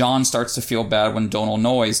Jon starts to feel bad when Donal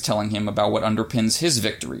Noye is telling him about what underpins his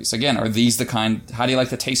victories. Again, how do you like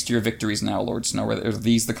the taste of your victories now, Lord Snow? Are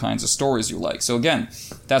these the kinds of stories you like? So again,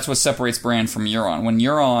 that's what separates Bran from Euron. When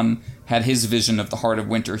Euron had his vision of the Heart of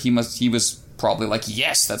Winter, he was probably like,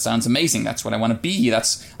 yes, that sounds amazing. That's what I want to be.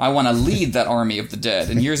 I want to lead that army of the dead.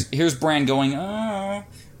 And here's Bran going, I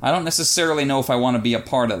don't necessarily know if I want to be a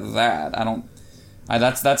part of that. I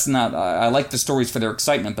That's not. I like the stories for their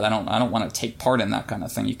excitement, but I don't want to take part in that kind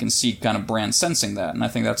of thing. You can see kind of Bran sensing that, and I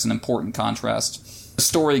think that's an important contrast. The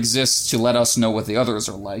story exists to let us know what the others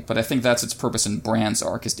are like, but I think that's its purpose in Bran's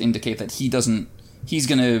arc, is to indicate that he's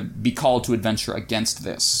going to be called to adventure against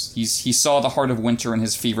this. He saw the Heart of Winter in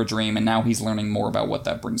his fever dream, and now he's learning more about what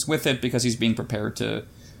that brings with it because he's being prepared to,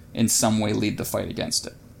 in some way, lead the fight against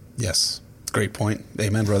it. Yes. Great point.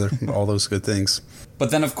 Amen, brother. All those good things.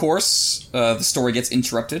 But then, of course, the story gets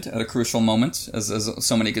interrupted at a crucial moment, as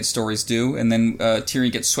so many good stories do, and then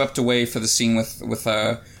Tyrion gets swept away for the scene with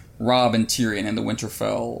Robb and Tyrion in the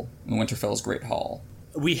Winterfell's Great Hall.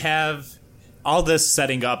 We have all this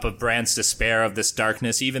setting up of Bran's despair, of this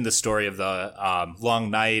darkness, even the story of the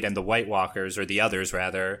Long Night and the White Walkers, or the others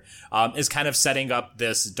rather, is kind of setting up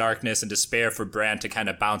this darkness and despair for Bran to kind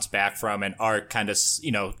of bounce back from and arc kind of,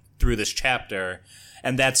 through this chapter.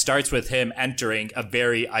 And that starts with him entering a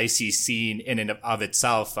very icy scene in and of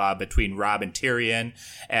itself between Robb and Tyrion,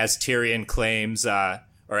 as Tyrion claims, or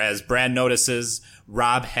as Bran notices,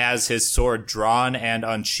 Robb has his sword drawn and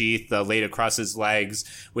unsheathed, laid across his legs,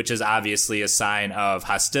 which is obviously a sign of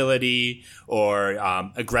hostility or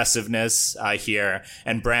aggressiveness here.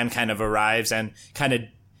 And Bran kind of arrives and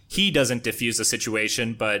he doesn't diffuse the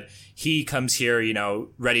situation, but he comes here,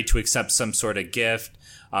 ready to accept some sort of gift.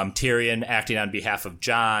 Tyrion, acting on behalf of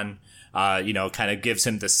Jon, kind of gives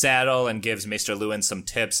him the saddle and gives Maester Luwin some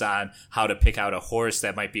tips on how to pick out a horse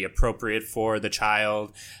that might be appropriate for the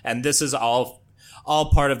child. And this is all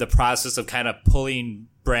part of the process of kind of pulling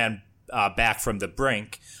Bran back from the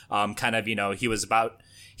brink.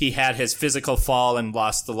 He had his physical fall and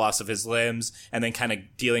the loss of his limbs, and then kind of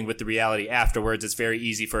dealing with the reality afterwards. It's very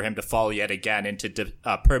easy for him to fall yet again into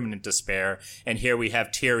permanent despair. And here we have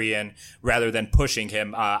Tyrion, rather than pushing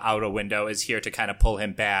him out a window, is here to kind of pull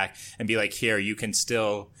him back and be like, here, you can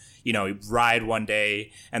still, ride one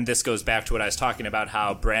day. And this goes back to what I was talking about,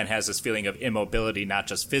 how Bran has this feeling of immobility, not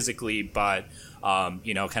just physically, but,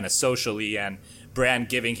 kind of socially. And Bran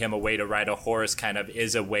giving him a way to ride a horse kind of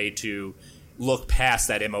is a way to look past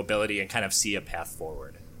that immobility and kind of see a path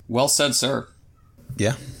forward. Well said, sir.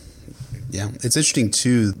 Yeah. It's interesting,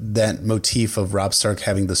 too, that motif of Robb Stark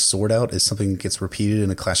having the sword out is something that gets repeated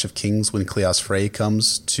in A Clash of Kings when Cleos Frey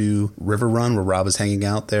comes to Riverrun, where Robb is hanging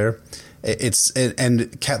out there. And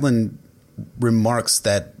Catelyn remarks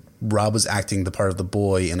that Robb was acting the part of the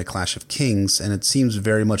boy in A Clash of Kings, and it seems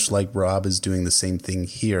very much like Robb is doing the same thing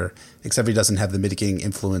here, except he doesn't have the mitigating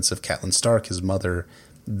influence of Catelyn Stark, his mother,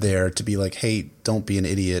 there to be like, hey, don't be an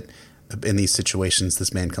idiot in these situations.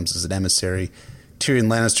 This man comes as an emissary. Tyrion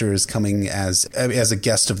Lannister is coming as a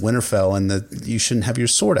guest of Winterfell, and you shouldn't have your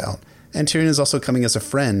sword out. And Tyrion is also coming as a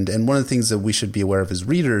friend. And one of the things that we should be aware of as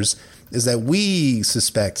readers is that we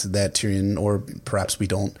suspect that Tyrion, or perhaps we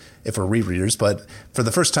don't if we're rereaders, but for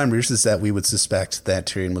the first time readers, is that we would suspect that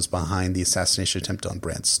Tyrion was behind the assassination attempt on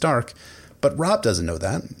Bran Stark. But Robb doesn't know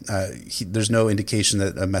that. There's no indication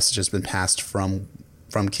that a message has been passed from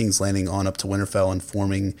King's Landing on up to Winterfell,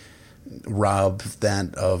 informing Robb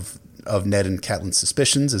that of Ned and Catelyn's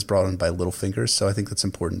suspicions is brought in by Littlefinger. So I think that's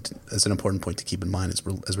important. As an important point to keep in mind as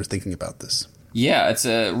we're thinking about this. Yeah, it's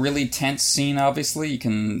a really tense scene. Obviously, you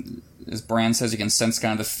can, as Bran says, you can sense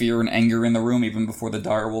kind of the fear and anger in the room even before the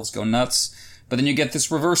direwolves go nuts. But then you get this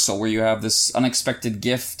reversal where you have this unexpected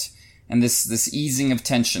gift and this easing of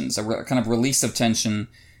tensions, a kind of release of tension.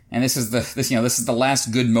 And this is the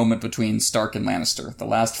last good moment between Stark and Lannister, the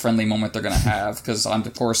last friendly moment they're going to have, because,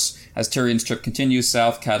 of course, as Tyrion's trip continues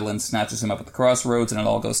south, Catelyn snatches him up at the crossroads, and it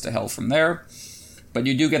all goes to hell from there. But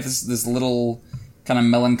you do get this little kind of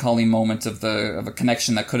melancholy moment of a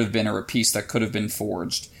connection that could have been, or a peace that could have been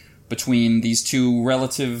forged between these two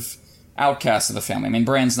relative outcasts of the family. I mean,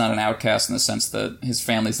 Bran's not an outcast in the sense that his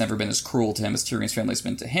family's never been as cruel to him as Tyrion's family's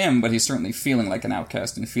been to him, but he's certainly feeling like an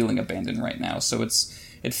outcast and feeling abandoned right now. So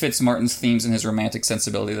it fits Martin's themes and his romantic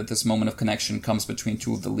sensibility that this moment of connection comes between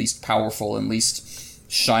two of the least powerful and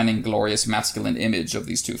least shining, glorious, masculine image of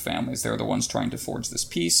these two families. They're the ones trying to forge this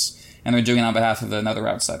peace, and they're doing it on behalf of another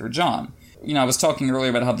outsider, Jon. I was talking earlier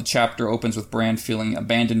about how the chapter opens with Bran feeling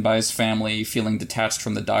abandoned by his family, feeling detached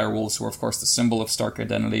from the direwolves, who are, of course, the symbol of Stark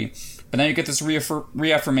identity. But then you get this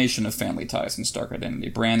reaffirmation of family ties and Stark identity.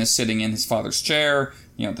 Bran is sitting in his father's chair,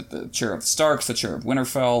 the chair of the Starks, the chair of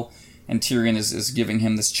Winterfell, and Tyrion is giving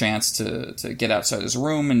him this chance to get outside his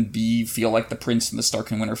room and feel like the prince in the Stark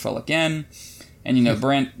and Winterfell again. And,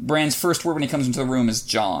 Bran's first word when he comes into the room is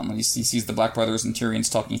Jon. When he sees the Black Brothers and Tyrion's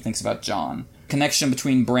talking, he thinks about Jon. Connection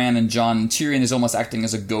between Bran and Jon and Tyrion is almost acting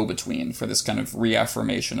as a go-between for this kind of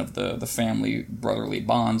reaffirmation of the family brotherly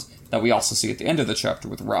bonds that we also see at the end of the chapter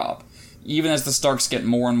with Robb. even as the Starks get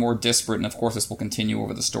more and more disparate, and of course this will continue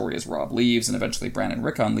over the story as Robb leaves and eventually Bran and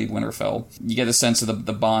Rickon leave Winterfell, you get a sense of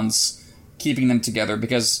the bonds keeping them together,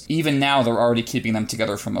 because even now they're already keeping them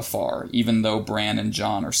together from afar, even though Bran and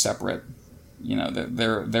Jon are separate. You know,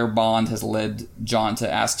 their bond has led Jon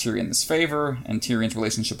to ask Tyrion this favor, and Tyrion's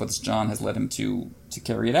relationship with Jon has led him to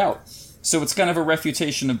carry it out. So it's kind of a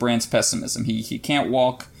refutation of Bran's pessimism. He can't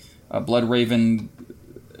walk. Bloodraven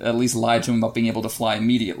at least lied to him about being able to fly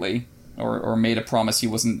immediately, or made a promise he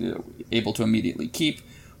wasn't able to immediately keep.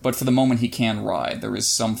 But for the moment, he can ride. There is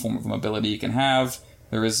some form of mobility he can have.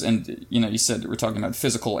 There is, and you said we're talking about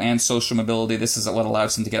physical and social mobility. This is what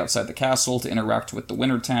allows him to get outside the castle, to interact with the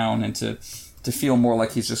Winter Town, and to feel more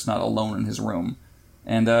like he's just not alone in his room.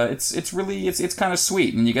 And it's kind of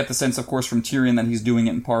sweet. And you get the sense, of course, from Tyrion that he's doing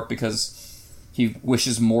it in part because he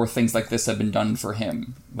wishes more things like this had been done for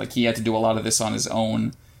him. Like, he had to do a lot of this on his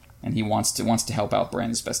own, and he wants to help out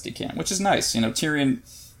Bran as best he can, which is nice.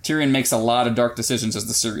 Tyrion makes a lot of dark decisions as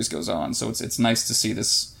the series goes on, so it's nice to see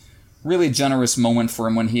this really generous moment for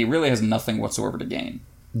him when he really has nothing whatsoever to gain.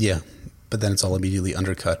 Yeah, but then it's all immediately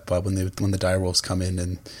undercut by when the direwolves come in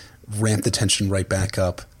and ramp the tension right back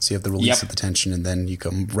up. So you have the release of the tension, and then you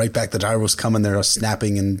come right back. The direwolves come and they're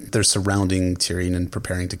snapping and they're surrounding Tyrion and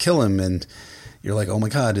preparing to kill him. And you're like, oh my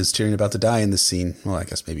God, is Tyrion about to die in this scene? Well, I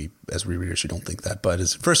guess maybe as rereaders you don't think that, but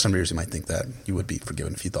as first-time readers you might think that. You would be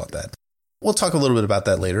forgiven if you thought that. We'll talk a little bit about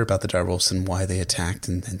that later, about the direwolves and why they attacked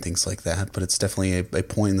and things like that. But it's definitely a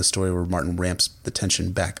point in the story where Martin ramps the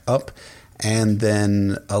tension back up and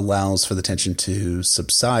then allows for the tension to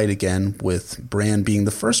subside again, with Bran being the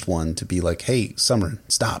first one to be like, hey, Summer,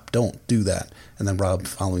 stop, don't do that. And then Robb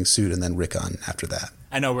following suit, and then Rickon after that.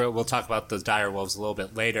 I know we'll talk about the direwolves a little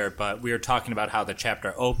bit later, but we were talking about how the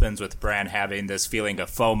chapter opens with Bran having this feeling of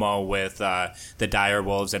FOMO with the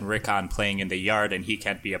direwolves and Rickon playing in the yard, and he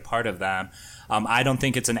can't be a part of them. I don't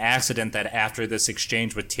think it's an accident that after this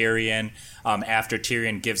exchange with Tyrion, after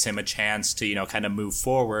Tyrion gives him a chance to, kind of move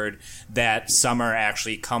forward, that Summer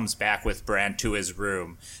actually comes back with Bran to his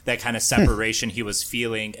room. That kind of separation he was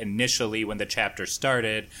feeling initially when the chapter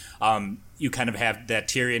started, you kind of have that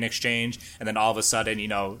Tyrion exchange, and then all of a sudden,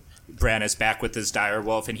 Bran is back with his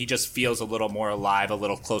direwolf, and he just feels a little more alive, a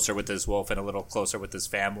little closer with his wolf, and a little closer with his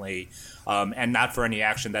family, and not for any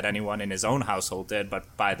action that anyone in his own household did,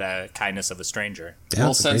 but by the kindness of a stranger. Yeah,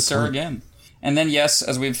 well said, sir, again. And then, yes,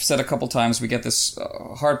 as we've said a couple times, we get this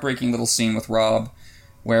heartbreaking little scene with Robb,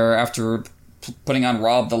 where after putting on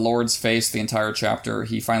Robb the Lord's face the entire chapter,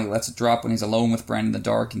 he finally lets it drop when he's alone with Bran in the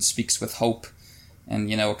dark and speaks with hope. And,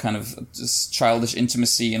 kind of just childish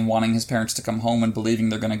intimacy and wanting his parents to come home and believing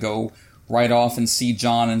they're going to go right off and see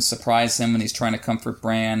Jon and surprise him when he's trying to comfort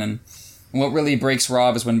Bran. And what really breaks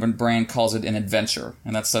Robb is when Bran calls it an adventure.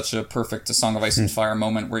 And that's such a perfect A Song of Ice and Fire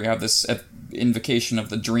moment where you have this invocation of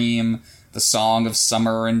the dream, the song of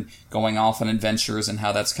summer, and going off on adventures, and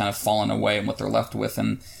how that's kind of fallen away and what they're left with.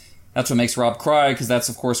 And that's what makes Robb cry, because that's,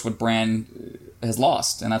 of course, what Bran has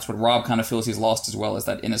lost, and that's what Robb kind of feels he's lost as well, as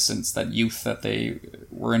that innocence, that youth that they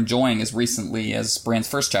were enjoying as recently as Bran's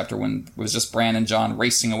first chapter, when it was just Bran and Jon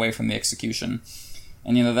racing away from the execution.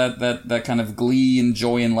 And that kind of glee and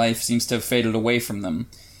joy in life seems to have faded away from them,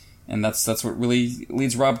 and that's what really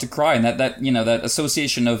leads Robb to cry. And that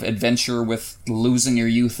association of adventure with losing your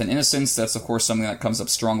youth and innocence, that's of course something that comes up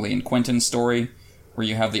strongly in Quentyn's story, where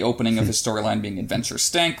you have the opening of his storyline being Adventure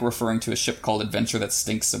Stank, referring to a ship called Adventure that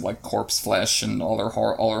stinks of like corpse flesh and all their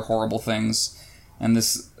horrible things, and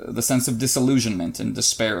the sense of disillusionment and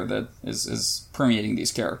despair that is permeating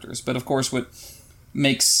these characters. But of course, what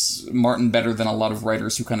makes Martin better than a lot of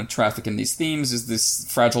writers who kind of traffic in these themes is this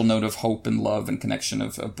fragile note of hope and love and connection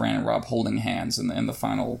of Bran and Robb holding hands in the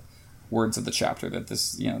final words of the chapter. That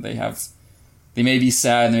they may be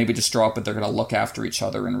sad and they may be distraught, but they're going to look after each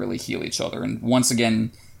other and really heal each other. And once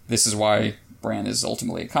again, this is why Bran is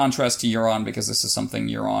ultimately a contrast to Euron, because this is something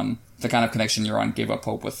the kind of connection Euron gave up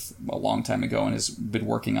hope with a long time ago, and has been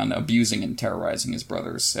working on abusing and terrorizing his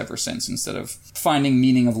brothers ever since, instead of finding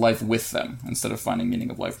meaning of life with them, instead of finding meaning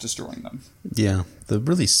of life destroying them. Yeah. The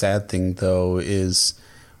really sad thing, though, is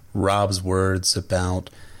Robb's words about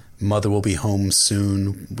mother will be home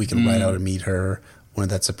soon, we can ride out and meet her. When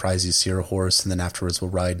that surprise you see her horse, and then afterwards we'll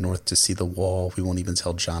ride north to see the wall. We won't even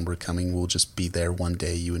tell Jon we're coming. We'll just be there one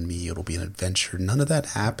day, you and me. It'll be an adventure. None of that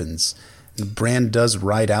happens. And Bran does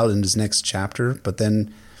ride out in his next chapter, but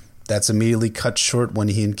then that's immediately cut short when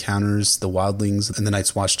he encounters the wildlings and the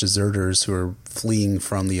Night's Watch deserters who are fleeing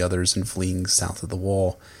from the others and fleeing south of the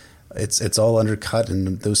wall. It's all undercut,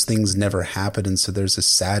 and those things never happen, and so there's a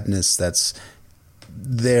sadness that's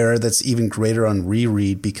there that's even greater on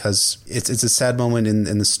reread, because it's a sad moment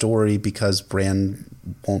in the story because Bran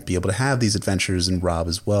won't be able to have these adventures, and Robb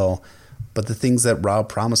as well. But the things that Robb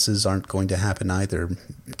promises aren't going to happen either.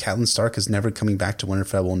 Catelyn Stark is never coming back to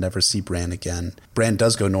Winterfell. We'll never see Bran again. Bran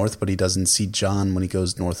does go north, but he doesn't see Jon when he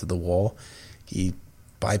goes north of the Wall. He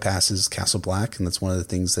bypasses Castle Black, and that's one of the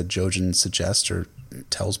things that Jojen suggests or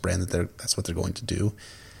tells Bran that that's what they're going to do.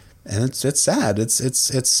 And it's sad.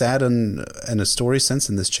 It's sad in a story sense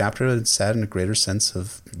in this chapter. It's sad in a greater sense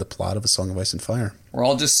of the plot of A Song of Ice and Fire. We're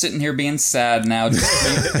all just sitting here being sad now.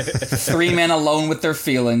 Just three men alone with their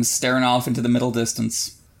feelings, staring off into the middle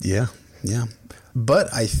distance. Yeah.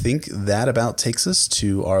 But I think that about takes us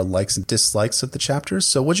to our likes and dislikes of the chapters.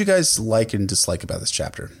 So what'd you guys like and dislike about this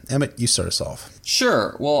chapter? Emmett, you start us off.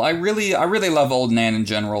 Sure. Well, I really love Old Nan in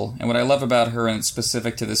general. And what I love about her, and it's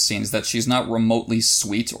specific to this scene, is that she's not remotely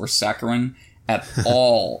sweet or saccharine at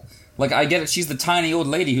all. Like, I get it. She's the tiny old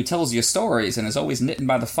lady who tells you stories and is always knitting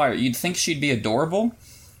by the fire. You'd think she'd be adorable,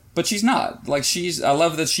 but she's not. Like, I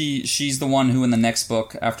love that she's the one who in the next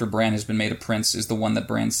book, after Bran has been made a prince, is the one that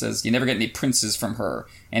Bran says, you never get any princes from her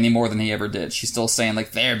any more than he ever did. She's still saying,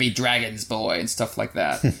 like, there be dragons, boy, and stuff like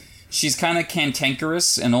that. She's kind of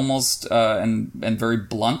cantankerous and almost, and very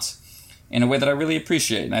blunt in a way that I really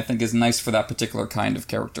appreciate, and I think is nice for that particular kind of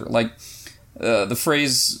character. Like, the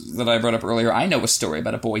phrase that I brought up earlier, I know a story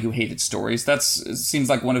about a boy who hated stories. It seems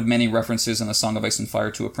like one of many references in A Song of Ice and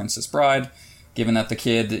Fire to A Princess Bride, given that the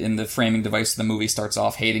kid in the framing device of the movie starts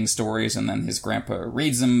off hating stories, and then his grandpa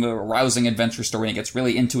reads him a rousing adventure story, and he gets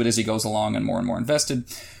really into it as he goes along and more invested.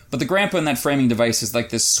 But the grandpa in that framing device is like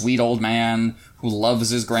this sweet old man who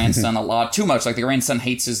loves his grandson a lot, too much. Like, the grandson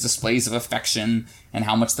hates his displays of affection and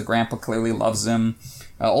how much the grandpa clearly loves him.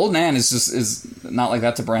 Old Nan is not like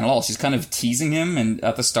that to Bran at all. She's kind of teasing him, and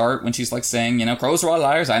at the start when she's like saying, crows are all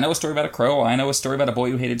liars. I know a story about a crow. I know a story about a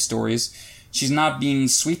boy who hated stories. She's not being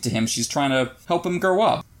sweet to him. She's trying to help him grow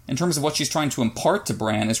up. In terms of what she's trying to impart to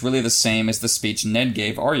Bran is really the same as the speech Ned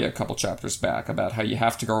gave Arya a couple chapters back about how you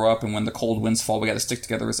have to grow up, and when the cold winds fall, we got to stick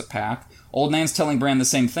together as a pack. Old Nan's telling Bran the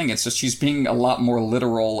same thing. It's just she's being a lot more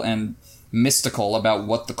literal and mystical about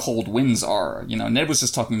what the cold winds are. Ned was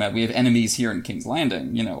just talking about we have enemies here in King's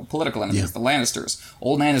Landing, political enemies, the Lannisters.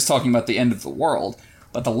 Old Nan is talking about the end of the world.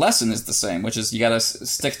 But the lesson is the same, which is you gotta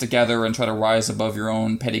stick together and try to rise above your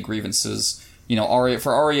own petty grievances.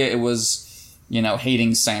 For Arya, it was,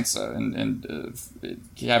 hating Sansa and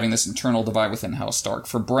having this internal divide within House Stark.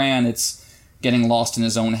 For Bran, it's getting lost in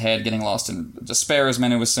his own head, getting lost in despair, as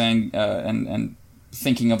Manu was saying, and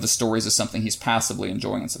thinking of the stories as something he's passively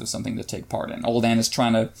enjoying instead of something to take part in. Old Anne is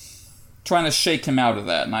trying to shake him out of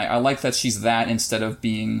that, and I like that she's that instead of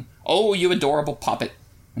being, oh, you adorable puppet,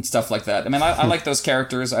 and stuff like that. I mean, I like those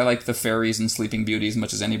characters. I like the fairies and Sleeping Beauty as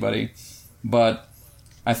much as anybody, but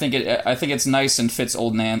I think it's nice and fits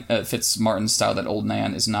fits Martin's style that Old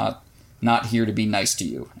Nan is not here to be nice to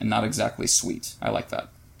you and not exactly sweet. I like that.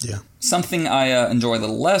 Yeah. Something I enjoy a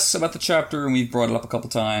little less about the chapter, and we've brought it up a couple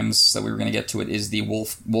times that we were going to get to it, is the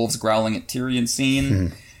wolves growling at Tyrion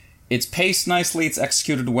scene. It's paced nicely, it's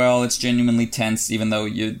executed well, it's genuinely tense, even though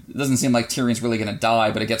it doesn't seem like Tyrion's really going to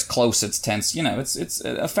die, but it gets close, it's tense. It's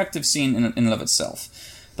an effective scene in and of itself.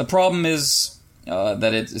 The problem is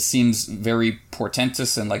that it seems very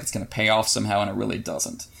portentous and like it's going to pay off somehow, and it really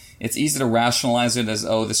doesn't. It's easy to rationalize it as,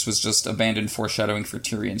 oh, this was just abandoned foreshadowing for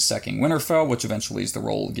Tyrion sacking Winterfell, which eventually is the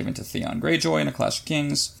role given to Theon Greyjoy in A Clash of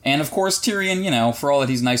Kings. And of course, Tyrion, for all that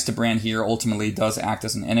he's nice to Bran here, ultimately does act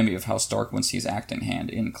as an enemy of House Stark once he's acting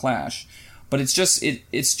hand in Clash. But it's just,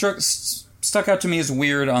 it stuck out to me as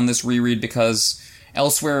weird on this reread because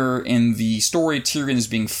elsewhere in the story, Tyrion is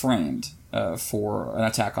being framed for an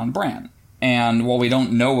attack on Bran. And while we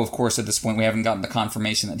don't know, of course, at this point, we haven't gotten the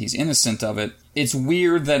confirmation that he's innocent of it, it's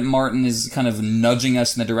weird that Martin is kind of nudging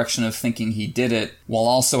us in the direction of thinking he did it, while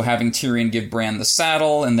also having Tyrion give Bran the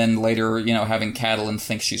saddle, and then later, having Catelyn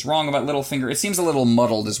think she's wrong about Littlefinger. It seems a little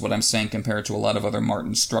muddled, is what I'm saying, compared to a lot of other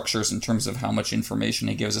Martin structures in terms of how much information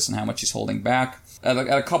he gives us and how much he's holding back. At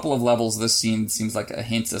a couple of levels, this scene seems like a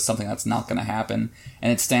hint of something that's not going to happen,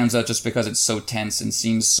 and it stands out just because it's so tense and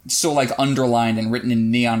seems so underlined and written in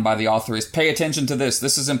neon by the author is, pay attention to this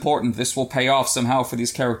is important, this will pay off somehow for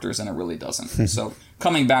these characters, and it really doesn't. So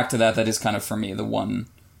coming back to that is kind of, for me, the one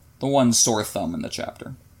sore thumb in the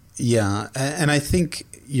chapter. Yeah, and I think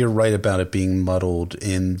you're right about it being muddled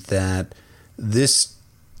in that this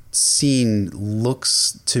scene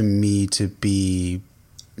looks to me to be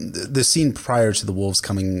the scene prior to the wolves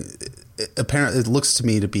coming. Apparently, it looks to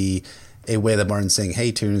me to be a way that Martin's saying,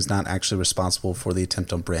 hey, Tyrion is not actually responsible for the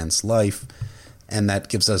attempt on Bran's life. And that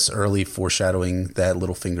gives us early foreshadowing that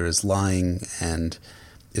Littlefinger is lying and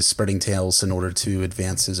is spreading tales in order to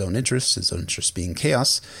advance his own interest being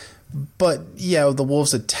chaos. But yeah, the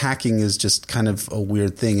wolves attacking is just kind of a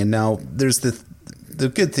weird thing. And now there's the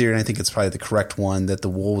good theory, and I think it's probably the correct one, that the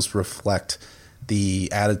wolves reflect the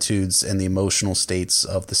attitudes and the emotional states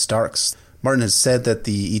of the Starks. Martin has said that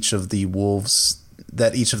each of the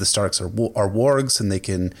Starks are wargs, and they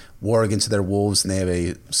can warg into their wolves, and they have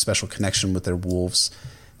a special connection with their wolves.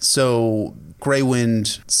 So Grey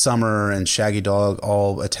Wind, Summer, and Shaggy Dog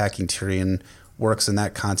all attacking Tyrion works in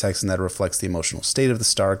that context, and that reflects the emotional state of the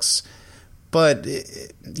Starks. But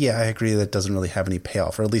yeah, I agree that doesn't really have any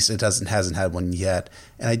payoff, or at least it hasn't had one yet.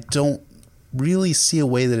 And I don't really see a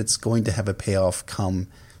way that it's going to have a payoff come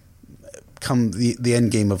the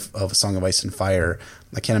end game of A Song of Ice and Fire.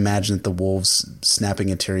 I can't imagine that the wolves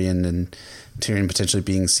snapping at Tyrion and Tyrion potentially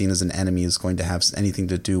being seen as an enemy is going to have anything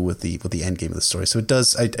to do with the end game of the story. So it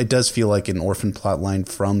does feel like an orphan plot line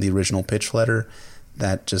from the original pitch letter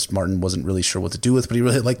that just Martin wasn't really sure what to do with, but he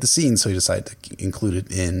really liked the scene, so he decided to include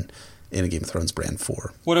it in a Game of Thrones Brand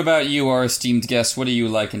 4. What about you, our esteemed guest? What do you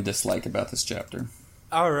like and dislike about this chapter?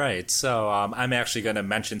 All right, so I'm actually going to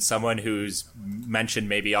mention someone who's mentioned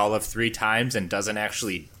maybe all of 3 times and doesn't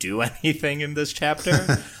actually do anything in this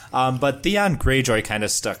chapter. But Theon Greyjoy kind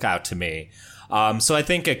of stuck out to me. So I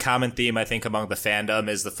think a common theme, among the fandom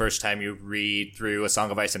is the first time you read through A Song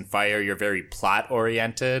of Ice and Fire, you're very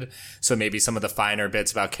plot-oriented. So maybe some of the finer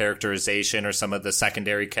bits about characterization or some of the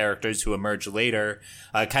secondary characters who emerge later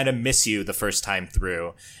kind of miss you the first time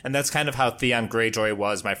through. And that's kind of how Theon Greyjoy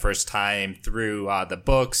was my first time through the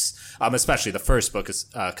books, especially the first book,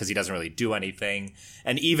 because he doesn't really do anything.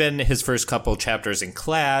 And even his first couple chapters in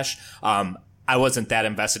Clash, I wasn't that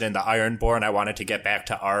invested in the Ironborn. I wanted to get back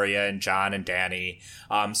to Arya and Jon and Dany.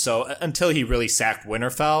 So until he really sacked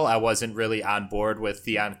Winterfell, I wasn't really on board with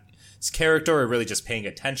Theon's character or really just paying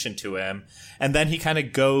attention to him. And then he kind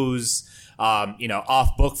of goes,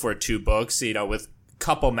 off book for 2 books, with a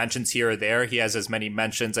couple mentions here or there. He has as many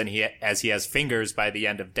mentions as he has fingers by the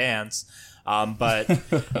end of Dance. But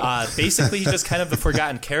basically he's just kind of the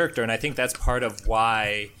forgotten character. And I think that's part of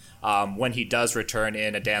why when he does return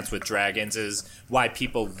in A Dance with Dragons is why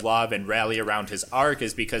people love and rally around his arc,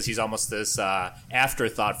 is because he's almost this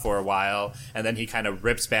afterthought for a while, and then he kind of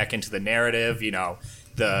rips back into the narrative.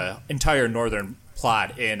 The entire northern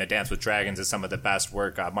plot in A Dance with Dragons is some of the best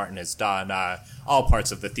work Martin has done, all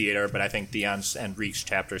parts of the theater, but I think Theon's and Reek's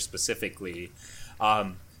chapter specifically.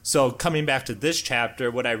 So coming back to this chapter,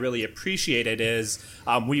 what I really appreciated is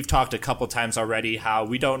we've talked a couple times already how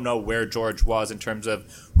we don't know where George was in terms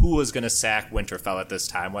of who was going to sack Winterfell at this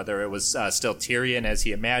time, whether it was still Tyrion as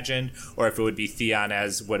he imagined or if it would be Theon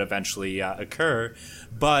as would eventually occur.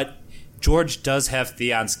 But George does have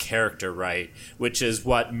Theon's character right, which is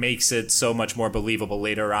what makes it so much more believable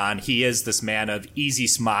later on. He is this man of easy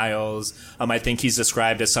smiles. I think he's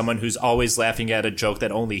described as someone who's always laughing at a joke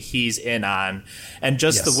that only he's in on. And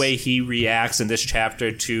just the way he reacts in this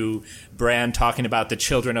chapter to Bran talking about the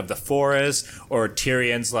children of the forest, or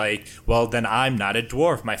Tyrion's like, well, then I'm not a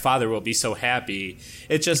dwarf. My father will be so happy.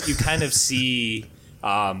 It just, you kind of see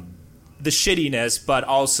the shittiness, but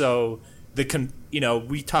also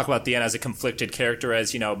we talk about Theon as a conflicted character,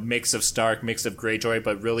 as, mix of Stark, mix of Greyjoy,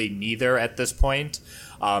 but really neither at this point,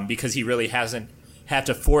 because he really hasn't had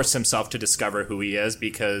to force himself to discover who he is,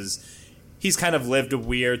 because he's kind of lived a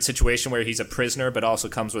weird situation where he's a prisoner, but also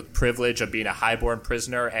comes with privilege of being a highborn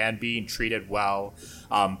prisoner and being treated well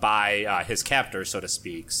by his captor, so to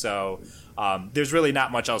speak. So there's really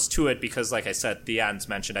not much else to it, because, like I said, Theon's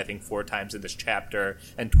mentioned, I think, 4 times in this chapter,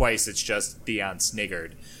 and twice it's just Theon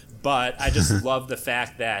sniggered. But I just love the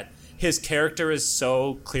fact that his character is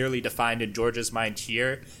so clearly defined in George's mind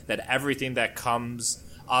here that everything that comes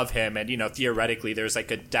of him, and, theoretically there's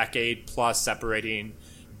like a decade plus separating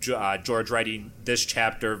George writing this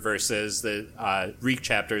chapter versus the Reek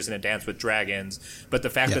chapters in A Dance with Dragons. But the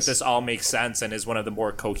fact that this all makes sense and is one of the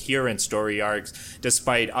more coherent story arcs,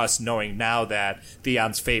 despite us knowing now that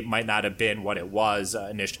Theon's fate might not have been what it was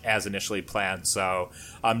as initially planned. So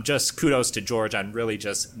just kudos to George on really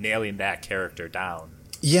just nailing that character down.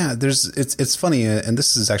 Yeah, it's funny, and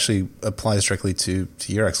this is actually applies directly to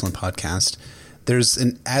your excellent podcast. There's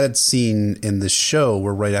an added scene in the show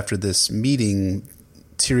where right after this meeting,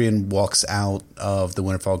 Tyrion walks out of the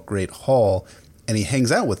Winterfell Great Hall and he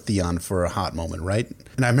hangs out with Theon for a hot moment, right?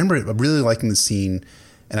 And I remember really liking the scene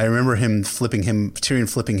And I remember Tyrion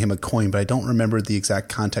flipping him a coin, but I don't remember the exact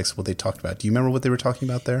context of what they talked about. Do you remember what they were talking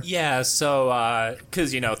about there? Yeah, so,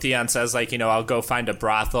 because, Theon says, I'll go find a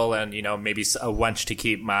brothel and, maybe a wench to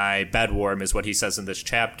keep my bed warm is what he says in this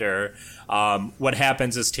chapter. What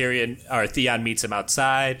happens is Theon meets him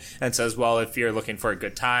outside and says, well, if you're looking for a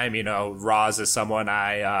good time, Roz is someone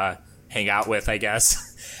I hang out with, I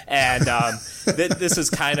guess. And this is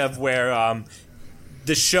kind of where...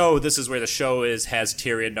 this is where the show has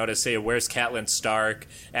Tyrion notice, hey, where's Catelyn Stark?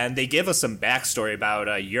 And they give us some backstory about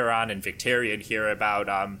Euron and Victarion here, about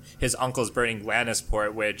his uncles burning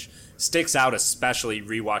Lannisport, which sticks out, especially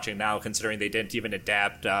rewatching now, considering they didn't even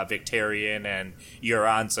adapt Victarion, and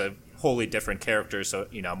Euron's a wholly different character, so,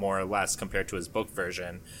 more or less compared to his book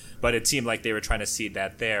version. But it seemed like they were trying to see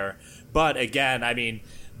that there. But again, I mean,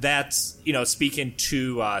 that's, speaking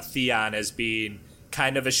to Theon as being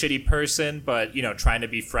kind of a shitty person, but, trying to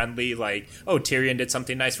be friendly, like, oh, Tyrion did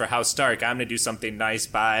something nice for House Stark, I'm going to do something nice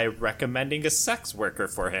by recommending a sex worker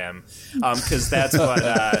for him. Because that's what,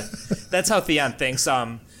 that's how Theon thinks.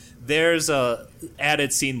 There's a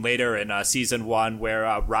added scene later in season 1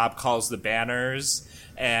 where Robb calls the Banners,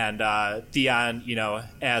 and Theon,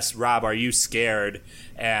 asks Robb, are you scared?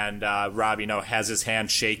 And Robb, has his hand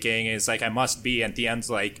shaking, and he's like, I must be. And Theon's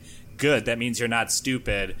like, good, that means you're not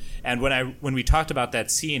stupid. And when we talked about that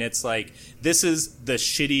scene, it's like, this is the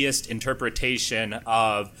shittiest interpretation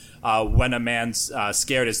of when a man's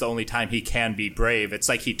scared is the only time he can be brave. It's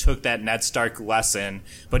like he took that Ned Stark lesson,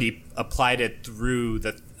 but he applied it through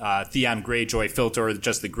the Theon Greyjoy filter, or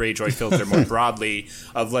just the Greyjoy filter more broadly,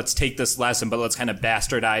 of let's take this lesson, but let's kind of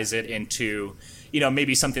bastardize it into,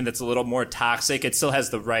 maybe something that's a little more toxic. It still has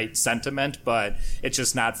the right sentiment, but it's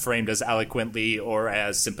just not framed as eloquently or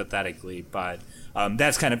as sympathetically. But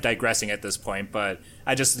that's kind of digressing at this point. But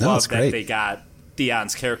I just love that they got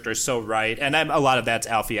Theon's character so right. And a lot of that's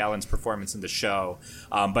Alfie Allen's performance in the show.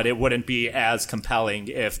 But it wouldn't be as compelling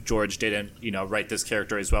if George didn't, write this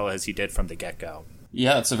character as well as he did from the get-go.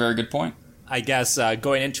 Yeah, that's a very good point. I guess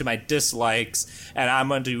going into my dislikes, and I'm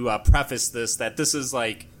going to preface this, that this is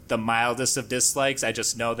like the mildest of dislikes. I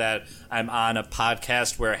just know that I'm on a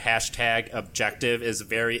podcast where hashtag objective is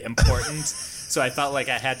very important. So I felt like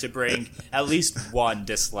I had to bring at least one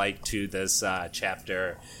dislike to this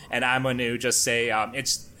chapter. And I'm going to just say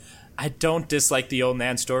I don't dislike the Old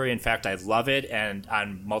Nan story. In fact, I love it. And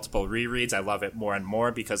on multiple rereads, I love it more and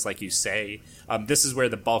more because, like you say, this is where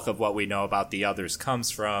the bulk of what we know about the others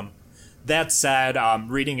comes from. That said,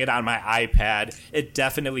 reading it on my iPad, it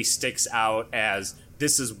definitely sticks out as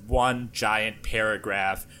this is one giant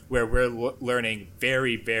paragraph where we're learning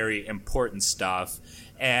very, very important stuff.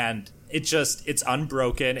 And it's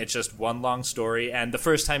unbroken. It's just one long story. And the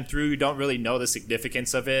first time through, you don't really know the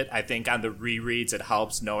significance of it. I think on the rereads, it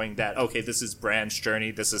helps knowing that, okay, this is Bran's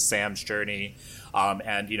journey. This is Sam's journey.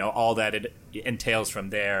 And, all that it entails from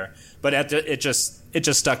there. But it just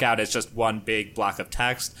stuck out as just one big block of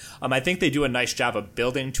text. I think they do a nice job of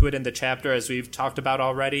building to it in the chapter, as we've talked about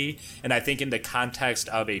already. And I think in the context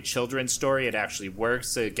of a children's story, it actually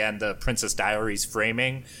works. Again, the Princess Diaries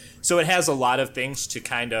framing. So it has a lot of things to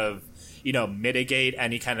kind of, mitigate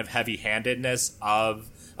any kind of heavy-handedness of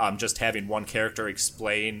just having one character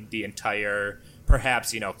explain the entire,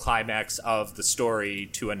 perhaps, climax of the story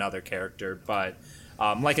to another character. But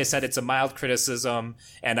like I said, it's a mild criticism,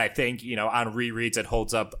 and I think, on rereads it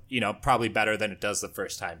holds up, probably better than it does the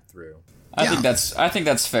first time through. I think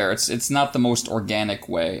that's fair. It's not the most organic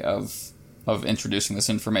way of introducing this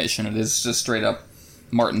information. It is just straight up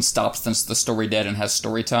Martin stops the story dead and has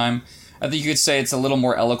story time. I think you could say it's a little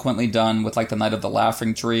more eloquently done with, like, the Night of the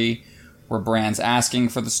Laughing Tree, where Bran's asking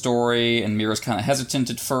for the story, and Mira's kind of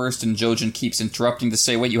hesitant at first, and Jojen keeps interrupting to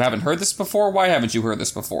say, wait, you haven't heard this before? Why haven't you heard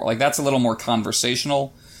this before? Like, that's a little more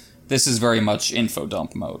conversational. This is very much info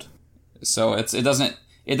dump mode. So it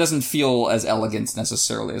doesn't feel as elegant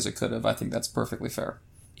necessarily as it could have. I think that's perfectly fair.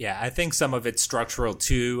 Yeah, I think some of it's structural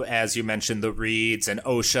too, as you mentioned, the Reeds and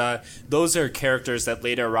Osha. Those are characters that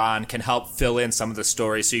later on can help fill in some of the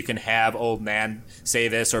story. So you can have Old Nan say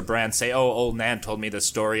this, or Bran say, oh, Old Nan told me the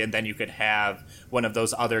story, and then you could have one of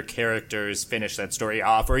those other characters finish that story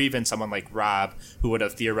off, or even someone like Robb, who would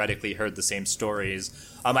have theoretically heard the same stories.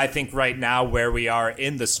 I think right now where we are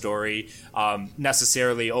in the story,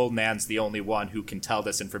 necessarily Old Nan's the only one who can tell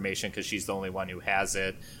this information because she's the only one who has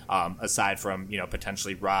it, aside from,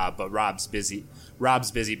 potentially Robb. But Robb's busy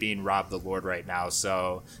being Robb the Lord right now.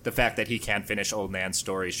 So the fact that he can't finish Old Nan's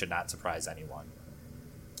story should not surprise anyone.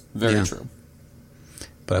 Very true.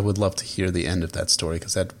 But I would love to hear the end of that story,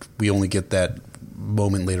 because we only get that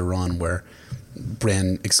moment later on where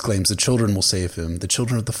Bran exclaims, "The children will save him, the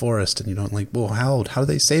children of the forest." And you don't like, well, how do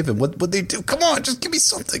they save him? What would they do? Come on, just give me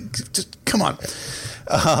something. Just come on.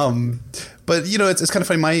 But it's kind of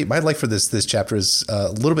funny. My like for this chapter is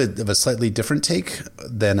a little bit of a slightly different take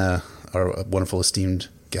than our wonderful esteemed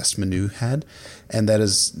guest Manu had, and that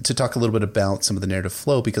is to talk a little bit about some of the narrative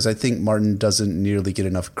flow, because I think Martin doesn't nearly get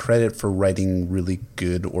enough credit for writing really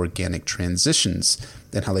good organic transitions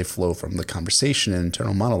and how they flow from the conversation and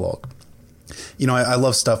internal monologue. I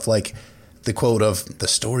love stuff like the quote of "the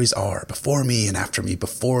stories are before me and after me,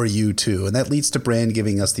 before you too," and that leads to Bran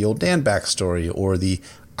giving us the old Dan backstory, or the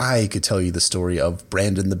 "I could tell you the story of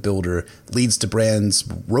Brandon the Builder" leads to Bran's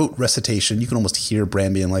rote recitation. You can almost hear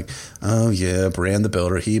Bran being like, "Oh yeah, Bran the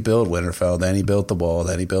Builder, he built Winterfell, then he built the wall,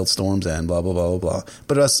 then he built Storm's End, blah, blah, blah, blah, blah."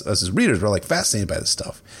 But us as readers, we're like fascinated by this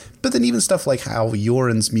stuff. But then even stuff like how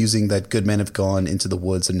Yoren's musing that good men have gone into the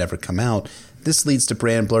woods and never come out, this leads to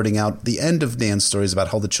Bran blurting out the end of Dan's stories about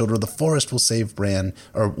how the children of the forest will save Bran,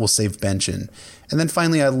 or will save Benjen. And then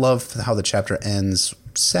finally, I love how the chapter ends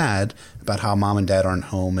sad about how mom and dad aren't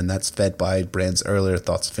home, and that's fed by Bran's earlier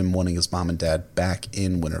thoughts of him wanting his mom and dad back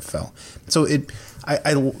in Winterfell. So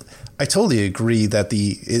I totally agree that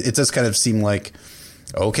it does kind of seem like,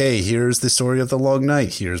 okay, here's the story of the Long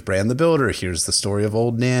Night, here's Bran the Builder, here's the story of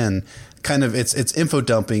Old Nan. Kind of it's info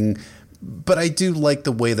dumping. But I do like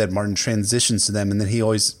the way that Martin transitions to them, and that he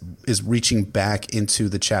always is reaching back into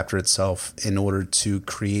the chapter itself in order to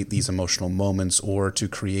create these emotional moments, or to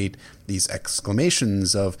create these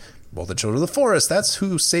exclamations of, well, the children of the forest, that's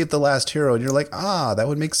who saved the last hero. And you're like, that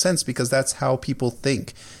would make sense, because that's how people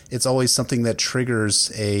think. It's always something that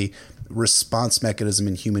triggers a response mechanism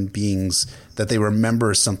in human beings, that they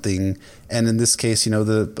remember something. And in this case, I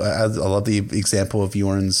love the example of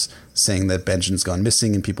Yoren's saying that Benjen's gone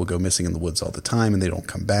missing, and people go missing in the woods all the time and they don't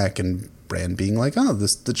come back, and Bran being like,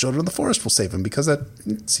 the children of the forest will save him, because that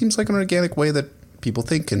seems like an organic way that people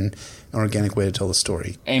think, and an organic way to tell the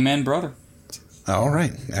story. Amen, brother. All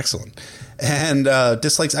right, excellent. And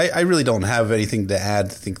dislikes, I really don't have anything to add. I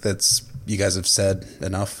think you guys have said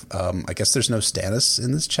enough. I guess there's no Stannis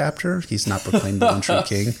in this chapter. He's not proclaimed the one true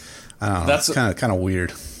king. I don't know. That's kind of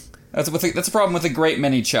weird. That's a problem with a great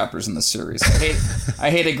many chapters in this series. I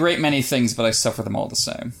hate a great many things, but I suffer them all the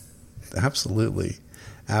same. Absolutely.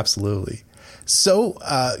 So,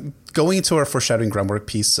 going into our foreshadowing groundwork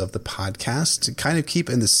piece of the podcast, to kind of keep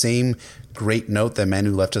in the same great note that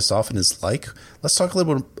Manu left us off in his let's talk a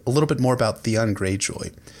little bit more about Theon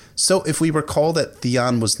Greyjoy. So if we recall that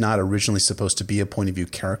Theon was not originally supposed to be a point of view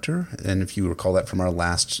character, and if you recall that from our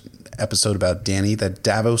last episode about Dany, that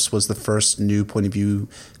Davos was the first new point of view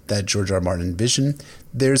that George R. R. Martin envisioned,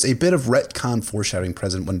 there's a bit of retcon foreshadowing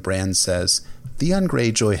present when Bran says, "Theon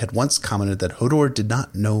Greyjoy had once commented that Hodor did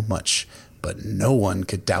not know much, but no one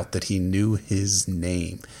could doubt that he knew his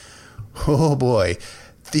name." Oh boy.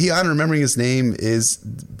 Theon remembering his name is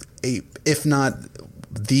if not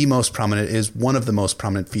the most prominent, is one of the most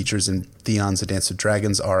prominent features in Theon's A Dance with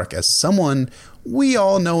Dragons arc, as someone we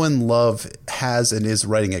all know and love has and is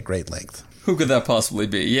writing at great length. Who could that possibly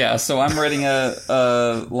be? Yeah, so I'm writing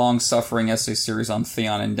a long-suffering essay series on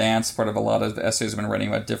Theon and Dance, part of a lot of essays I've been writing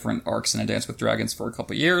about different arcs in A Dance with Dragons for a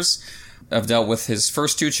couple of years. I've dealt with his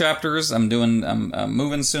first two chapters. I'm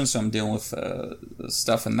moving soon, so I'm dealing with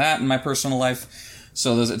stuff in that in my personal life.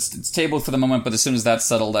 So it's tabled for the moment, but as soon as that's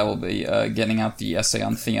settled, I will be getting out the essay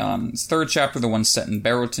on Theon's third chapter, the one set in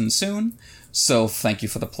Barrowton soon. So thank you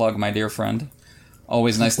for the plug, my dear friend.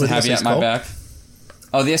 Always nice to have you at my back.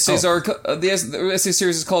 Oh, the essays the essay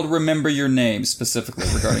series is called "Remember Your Name," specifically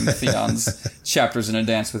regarding Theon's chapters in A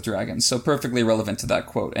Dance with Dragons. So perfectly relevant to that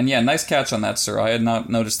quote. And yeah, nice catch on that, sir. I had not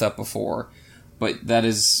noticed that before, but that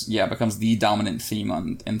becomes the dominant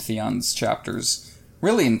theme in Theon's chapters.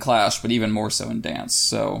 Really in Clash, but even more so in Dance.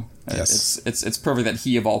 So yes. It's perfect that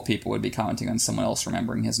he of all people would be commenting on someone else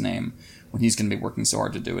remembering his name when he's going to be working so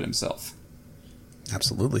hard to do it himself.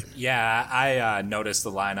 Absolutely. Yeah, I noticed the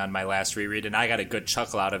line on my last reread, and I got a good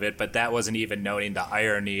chuckle out of it, but that wasn't even noting the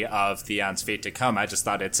irony of Theon's fate to come. I just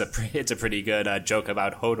thought it's a pretty good joke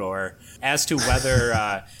about Hodor. As to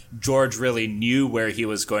whether George really knew where he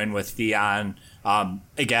was going with Theon,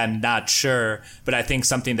 again, not sure, but I think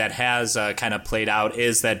something that has kind of played out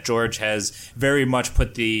is that George has very much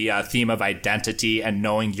put the theme of identity and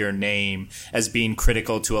knowing your name as being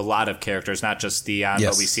critical to a lot of characters, not just Theon,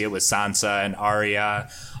 yes. But we see it with Sansa and Arya.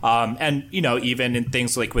 And, even in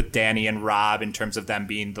things like with Dany and Robb in terms of them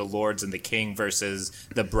being the lords and the king versus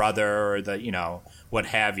the brother or the, what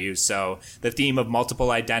have you. So the theme of multiple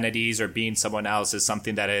identities or being someone else is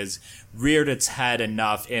something that has reared its head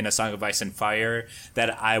enough in A Song of Ice and Fire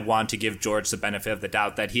that I want to give George the benefit of the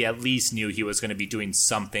doubt that he at least knew he was going to be doing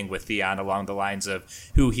something with Theon along the lines of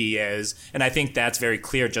who he is. And I think that's very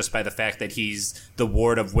clear just by the fact that he's the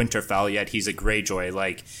ward of Winterfell, yet he's a Greyjoy.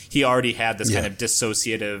 Like, he already had this kind of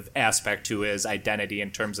dissociative aspect to his identity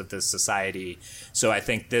in terms of this society. So I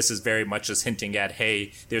think this is very much just hinting at,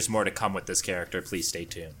 hey, there's more to come with this character. Please stay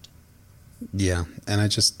tuned. Yeah, and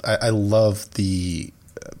I love the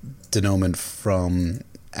denouement from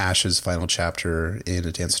Asha's final chapter in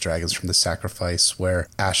A Dance of Dragons, from the Sacrifice, where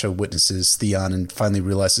Asha witnesses Theon and finally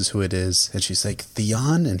realizes who it is. And she's like,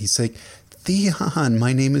 Theon? And he's like, Theon,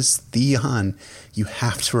 my name is Theon. You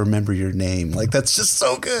have to remember your name. Like, that's just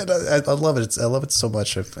so good. I love it. I love it so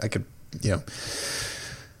much. I could,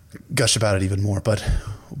 gush about it even more. But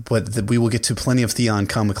we will get to plenty of Theon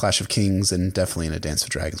come A Clash of Kings, and definitely in A Dance of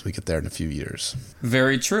Dragons. We get there in a few years.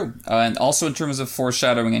 Very true. And also in terms of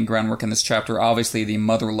foreshadowing and groundwork in this chapter, obviously the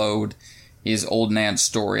mother lode is Old Nan's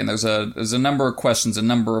story. And there's a number of questions, a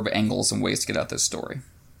number of angles and ways to get at this story.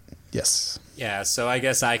 Yes. Yeah, so I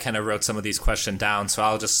guess I kind of wrote some of these questions down, so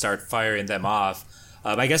I'll just start firing them off.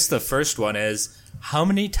 I guess the first one is, how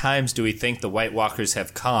many times do we think the White Walkers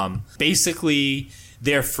have come? Basically,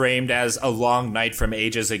 they're framed as a long night from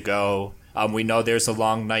ages ago. We know there's a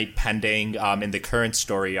long night pending in the current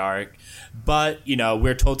story arc. But,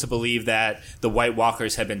 we're told to believe that the White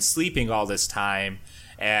Walkers have been sleeping all this time.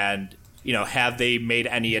 And, have they made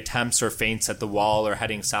any attempts or feints at the wall or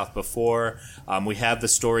heading south before? We have the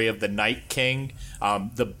story of the Night King,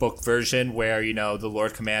 the book version where, the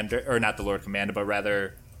Lord Commander, or not the Lord Commander, but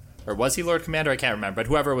rather, or was he Lord Commander? I can't remember. But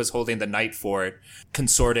whoever was holding the Night Fort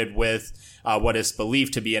consorted with what is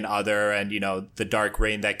believed to be an other, and, the dark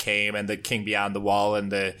rain that came, and the king beyond the wall,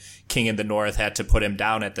 and the king in the north had to put him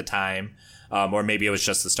down at the time. Or maybe it was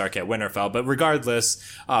just the Stark at Winterfell. But regardless,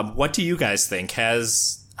 what do you guys think?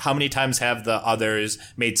 How many times have the others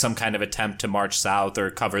made some kind of attempt to march south or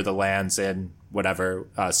cover the lands in whatever,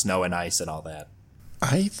 snow and ice and all that?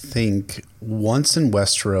 I think once in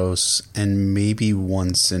Westeros and maybe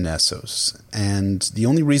once in Essos. And the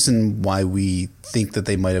only reason why we think that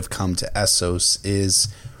they might have come to Essos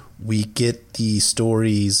is we get the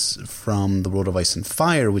stories from The World of Ice and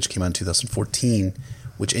Fire, which came out in 2014,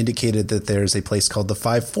 which indicated that there's a place called the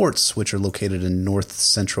Five Forts, which are located in north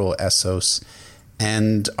central Essos,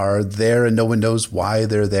 and are there, and no one knows why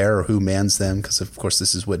they're there or who mans them, because of course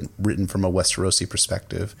this is written from a Westerosi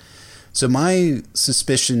perspective. So my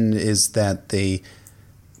suspicion is that they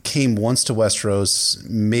came once to Westeros,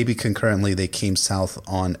 maybe concurrently they came south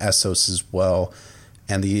on Essos as well,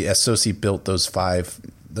 and the Essosi built those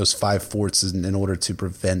five forts in order to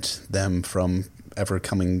prevent them from ever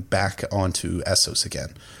coming back onto Essos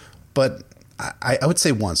again. But I would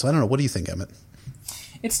say once. I don't know. What do you think, Emmett?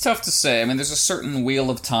 It's tough to say. I mean, there's a certain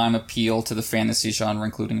Wheel of Time appeal to the fantasy genre,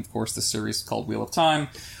 including, of course, the series called Wheel of Time,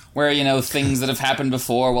 where, things that have happened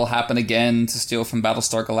before will happen again, to steal from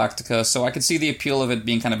Battlestar Galactica. So I could see the appeal of it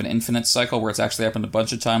being kind of an infinite cycle where it's actually happened a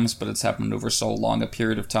bunch of times, but it's happened over so long a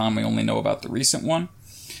period of time we only know about the recent one.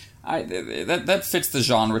 That fits the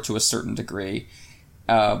genre to a certain degree.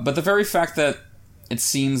 But the very fact that it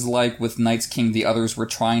seems like with Night's King the others were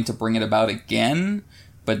trying to bring it about again,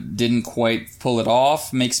 but didn't quite pull it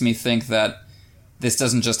off, makes me think that this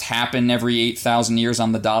doesn't just happen every 8,000 years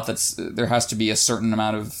on the dot. There has to be a certain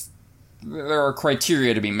amount of... There are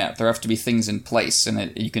criteria to be met. There have to be things in place,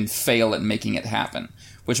 and you can fail at making it happen,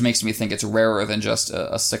 which makes me think it's rarer than just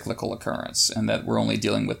a cyclical occurrence, and that we're only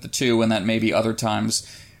dealing with the two, and that maybe other times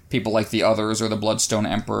people like the others or the Bloodstone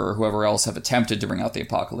Emperor or whoever else have attempted to bring out the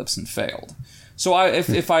apocalypse and failed. So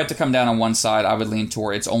if I had to come down on one side, I would lean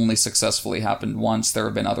toward it's only successfully happened once. There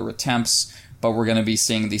have been other attempts, but we're going to be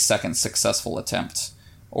seeing the second successful attempt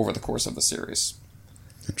over the course of the series.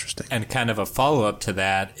 Interesting. And kind of a follow-up to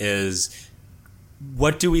that is,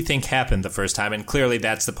 what do we think happened the first time? And clearly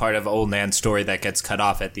that's the part of Old Nan's story that gets cut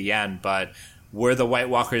off at the end, but were the White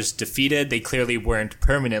Walkers defeated? They clearly weren't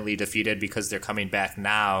permanently defeated because they're coming back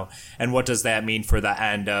now. And what does that mean for the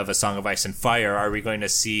end of A Song of Ice and Fire? Are we going to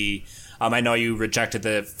see... I know you rejected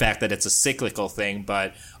the fact that it's a cyclical thing,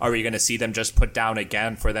 but are we going to see them just put down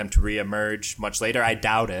again for them to reemerge much later? I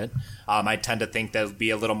doubt it. I tend to think there'll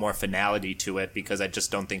be a little more finality to it because I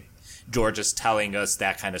just don't think George is telling us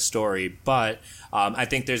that kind of story. But I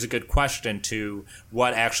think there's a good question to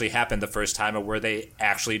what actually happened the first time, or were they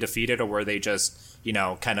actually defeated, or were they just,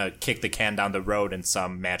 kind of kick the can down the road in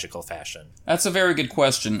some magical fashion? That's a very good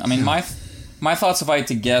question. I mean, my thoughts, if I had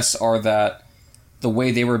to guess, are that the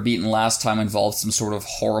way they were beaten last time involved some sort of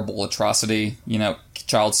horrible atrocity,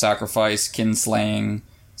 child sacrifice, kinslaying,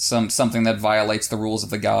 something that violates the rules of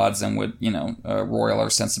the gods and would, roil our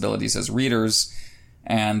sensibilities as readers,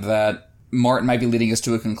 and that Martin might be leading us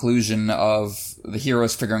to a conclusion of the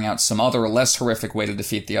heroes figuring out some other less horrific way to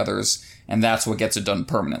defeat the others, and that's what gets it done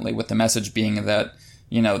permanently, with the message being that,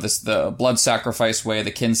 the blood sacrifice way,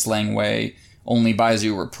 the kinslaying way, only buys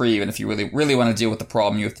you a reprieve, and if you really want to deal with the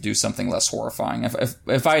problem, you have to do something less horrifying.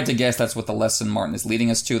 If I had to guess, that's what the lesson Martin is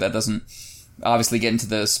leading us to. That doesn't obviously get into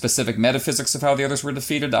the specific metaphysics of how the others were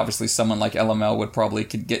defeated. Obviously, someone like LML would probably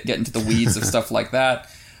could get into the weeds of stuff like that.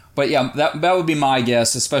 But yeah, that would be my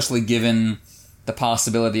guess, especially given the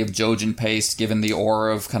possibility of Jojen paste, given the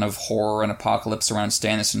aura of kind of horror and apocalypse around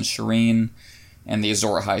Stannis and Shireen, and the Azor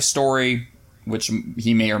Ahai story, which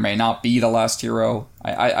he may or may not be the last hero.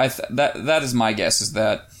 That is my guess, is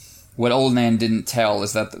that what Old Nan didn't tell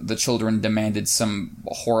is that the children demanded some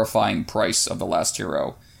horrifying price of the last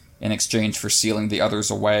hero in exchange for sealing the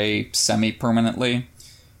others away semi-permanently,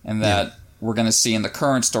 and that we're going to see in the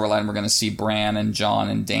current storyline, we're going to see Bran and Jon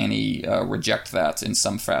and Dany reject that in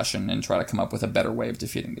some fashion and try to come up with a better way of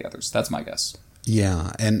defeating the others. That's my guess.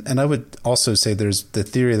 Yeah, and I would also say there's the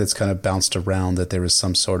theory that's kind of bounced around that there was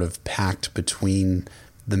some sort of pact between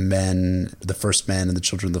the men, the first men and the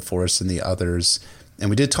children of the forest and the others. And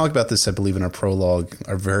we did talk about this, I believe, in our prologue,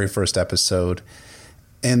 our very first episode,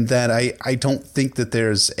 and that I don't think that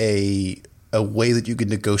there's a way that you could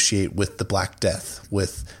negotiate with the Black Death,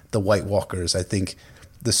 with the White Walkers. I think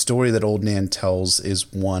the story that Old Nan tells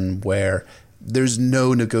is one where there's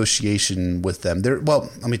no negotiation with them.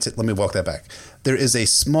 Let me walk that back. There is a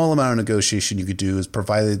small amount of negotiation you could do, is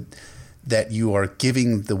provided that you are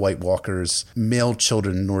giving the White Walkers male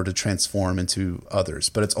children in order to transform into others,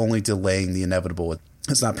 but it's only delaying the inevitable.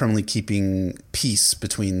 It's not permanently keeping peace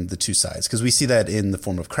between the two sides, because we see that in the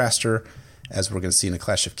form of Craster, as we're going to see in A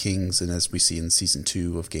Clash of Kings, and as we see in Season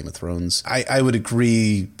 2 of Game of Thrones. I would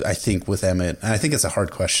agree, I think, with Emmett, and I think it's a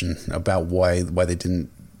hard question about why they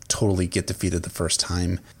didn't totally get defeated the first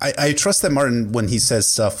time. I trust that Martin, when he says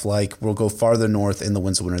stuff like, we'll go farther north in the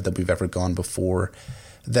Winds of Winter than we've ever gone before,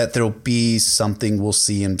 that there'll be something we'll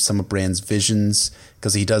see in some of Bran's visions,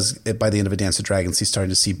 because he does, by the end of A Dance of Dragons, he's starting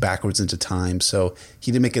to see backwards into time. So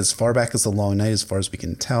he didn't make it as far back as the Long Night, as far as we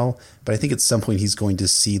can tell, but I think at some point he's going to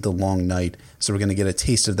see the Long Night, so we're going to get a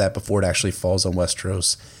taste of that before it actually falls on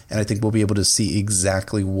Westeros, and I think we'll be able to see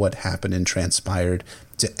exactly what happened and transpired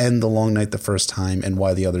to end the Long Night the first time, and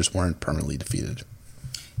why the others weren't permanently defeated.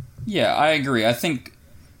 Yeah, I agree. I think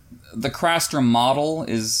the Craster model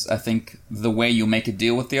is, I think, the way you make a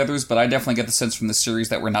deal with the others, but I definitely get the sense from the series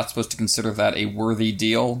that we're not supposed to consider that a worthy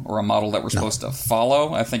deal or a model that we're supposed to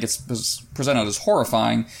follow. I think it's presented as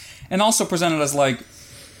horrifying, and also presented as like,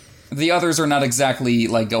 the others are not exactly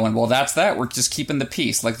like going, well, that's that, we're just keeping the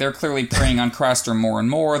peace. Like, they're clearly preying on Craster more and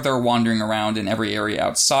more. They're wandering around in every area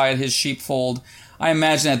outside his sheepfold. I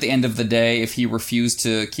imagine at the end of the day, if he refused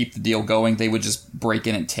to keep the deal going, they would just break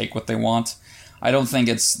in and take what they want. I don't think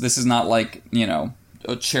this is not like,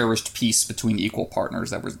 a cherished peace between equal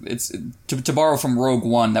partners. To borrow from Rogue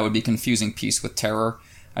One, that would be confusing peace with terror.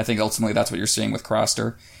 I think ultimately that's what you're seeing with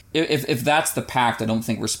Craster. If that's the pact, I don't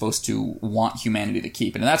think we're supposed to want humanity to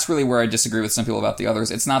keep it. And that's really where I disagree with some people about the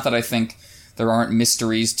others. It's not that I think there aren't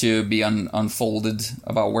mysteries to be unfolded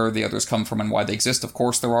about where the others come from and why they exist. Of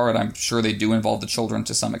course there are, and I'm sure they do involve the children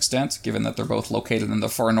to some extent, given that they're both located in the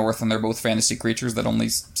far north and they're both fantasy creatures. That only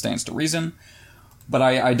stands to reason. But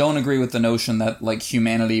I don't agree with the notion that, like,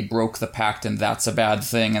 humanity broke the pact and that's a bad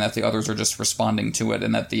thing, and that the others are just responding to it,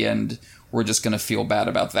 and at the end we're just going to feel bad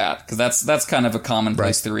about that. Because that's kind of a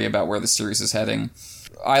commonplace theory about where the series is heading.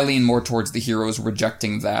 I lean more towards the heroes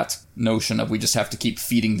rejecting that notion of we just have to keep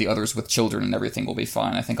feeding the others with children and everything will be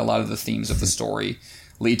fine. I think a lot of the themes of the story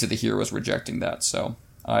lead to the heroes rejecting that. So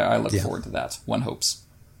I look forward to that. One hopes.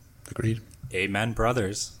 Agreed. Amen,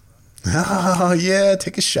 brothers. Oh, yeah.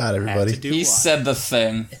 Take a shot, everybody. He said the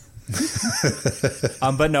thing.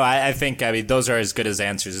 But no, I think, those are as good as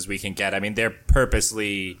answers as we can get. They're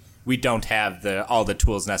purposely, we don't have all the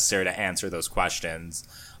tools necessary to answer those questions.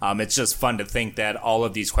 It's just fun to think that all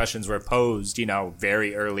of these questions were posed,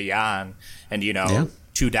 very early on. And,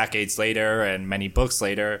 2 decades later and many books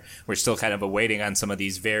later, we're still kind of awaiting on some of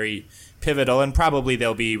these very pivotal, and probably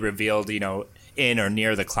they'll be revealed, in or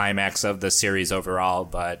near the climax of the series overall.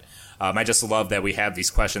 But I just love that we have these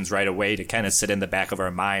questions right away to kind of sit in the back of our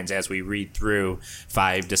minds as we read through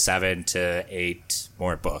 5 to 7 to 8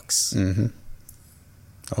 more books. Mm-hmm.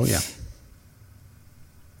 Oh, yeah.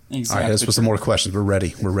 Exactly. All right, let's put some more questions. We're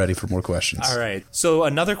ready. We're ready for more questions. All right. So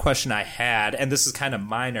another question I had, and this is kind of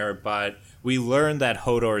minor, but we learn that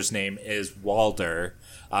Hodor's name is Walder,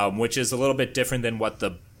 which is a little bit different than what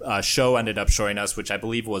the show ended up showing us, which I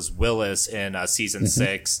believe was Willis in season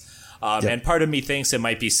 6. And part of me thinks it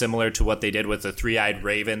might be similar to what they did with the Three-Eyed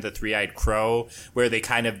Raven, the Three-Eyed Crow, where they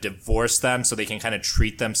kind of divorce them so they can kind of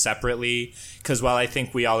treat them separately. Because while I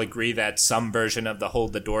think we all agree that some version of the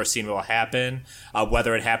Hold the Door scene will happen,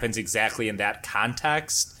 whether it happens exactly in that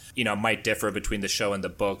context, might differ between the show and the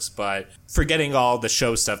books. But forgetting all the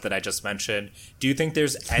show stuff that I just mentioned, do you think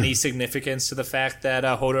there's any significance to the fact that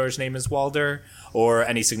Hodor's name is Walder, or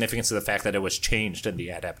any significance to the fact that it was changed in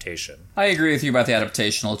the adaptation? I agree with you about the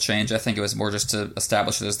adaptational change. I think it was more just to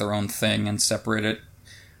establish it as their own thing and separate it,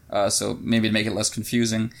 so maybe to make it less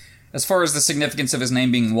confusing. As far as the significance of his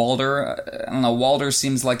name being Walder, I don't know, Walder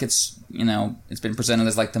seems like it's been presented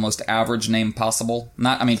as like the most average name possible.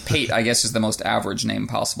 Pate, I guess, is the most average name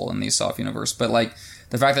possible in the Asav universe, but like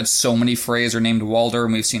the fact that so many Freys are named Walder,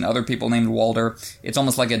 and we've seen other people named Walder, it's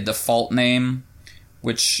almost like a default name,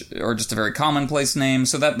 or just a very commonplace name,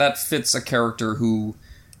 so that fits a character who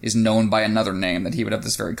is known by another name, that he would have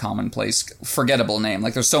this very commonplace, forgettable name.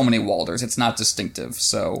 Like, there's so many Walders, it's not distinctive,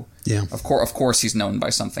 so yeah. Of course he's known by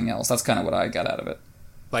something else. That's kind of what I got out of it.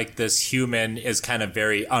 Like, this human is kind of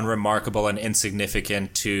very unremarkable and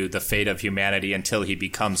insignificant to the fate of humanity until he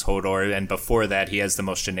becomes Hodor, and before that he has the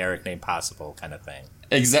most generic name possible, kind of thing.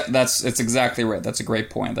 It's exactly right. That's a great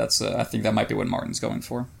point. I think that might be what Martin's going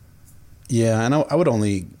for. Yeah, and I would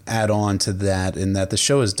only add on to that in that the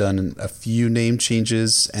show has done a few name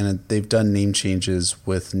changes, and they've done name changes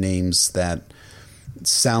with names that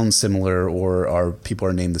sound similar or people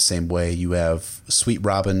are named the same way. You have Sweet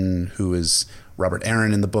Robin, who is Robert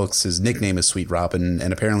Arryn in the books. His nickname is Sweet Robin,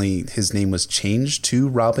 and apparently his name was changed to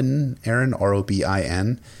Robin Arryn,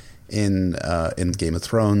 Robin, in Game of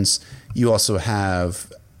Thrones. You also have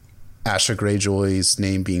Asha Greyjoy's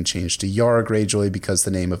name being changed to Yara Greyjoy because the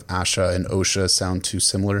name of Asha and Osha sound too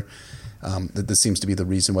similar. This seems to be the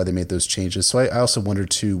reason why they made those changes. So I also wonder,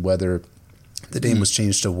 too, whether the name was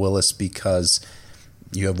changed to Willis because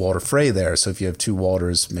you have Walder Frey there. So if you have two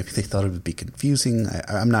Walders, maybe they thought it would be confusing.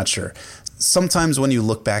 I'm not sure. Sometimes when you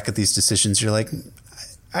look back at these decisions, you're like,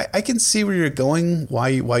 I can see where you're going, why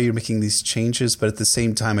you're making these changes, but at the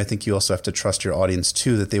same time, I think you also have to trust your audience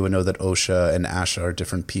too, that they would know that Osha and Asha are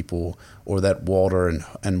different people, or that Walder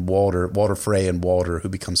Frey and Walder, who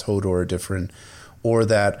becomes Hodor, are different, or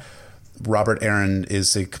that Robert Arryn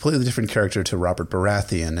is a completely different character to Robert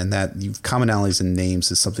Baratheon, and that commonalities in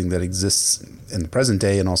names is something that exists in the present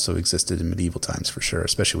day and also existed in medieval times for sure,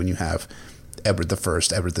 especially when you have Edward the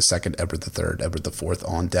First, Edward the Second, Edward the Third, Edward the Fourth,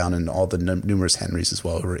 on down, and all the numerous Henrys as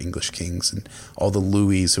well, who were English kings, and all the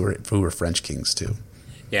Louis who were French kings too.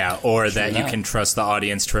 Yeah, or that you can trust the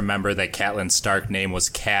audience to remember that Catelyn Stark's name was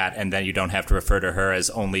Cat, and then you don't have to refer to her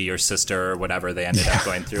as only your sister or whatever they ended up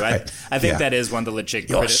going through. I think that is one of the legit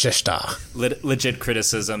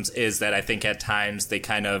criticisms, is that I think at times they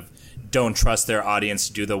kind of don't trust their audience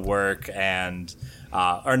to do the work and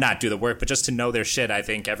or not do the work, but just to know their shit. I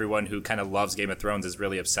think everyone who kind of loves Game of Thrones is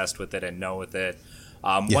really obsessed with it and know with it.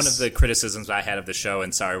 Yes. One of the criticisms I had of the show,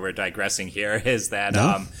 and sorry we're digressing here, is that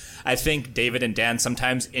I think David and Dan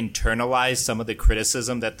sometimes internalize some of the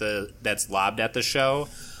criticism that's lobbed at the show.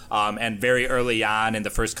 And very early on in the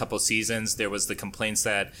first couple seasons, there was the complaints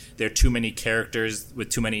that there are too many characters with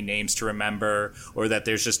too many names to remember, or that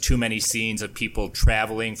there's just too many scenes of people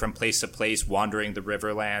traveling from place to place, wandering the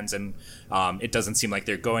Riverlands, and it doesn't seem like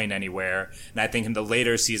they're going anywhere. And I think in the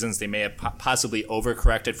later seasons, they may have possibly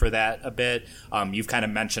overcorrected for that a bit. You've kind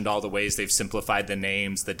of mentioned all the ways they've simplified the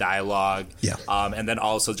names, the dialogue, and then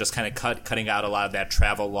also just kind of cutting out a lot of that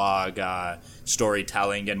travelogue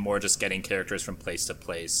storytelling and more just getting characters from place to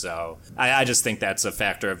place. So I just think that's a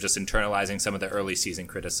factor of just internalizing some of the early season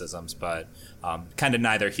criticisms, but kind of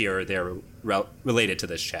neither here or there related to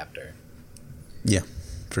this chapter. Yeah,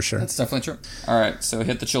 for sure. That's definitely true. All right, so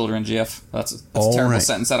hit the children, Jeff. That's a terrible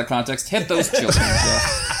sentence out of context. Hit those children,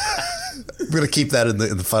 Jeff. We're going to keep that in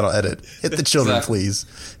the final edit. Hit the children, please.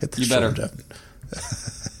 Hit the children, Jeff.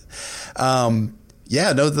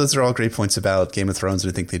 Yeah, no, those are all great points about Game of Thrones,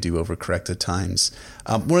 and I think they do overcorrect at times.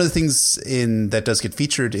 One of the things that does get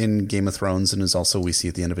featured in Game of Thrones, and is also we see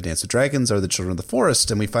at the end of A Dance with Dragons, are the Children of the Forest,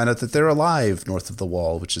 and we find out that they're alive north of the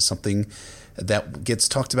Wall, which is something that gets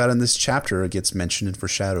talked about in this chapter, gets mentioned in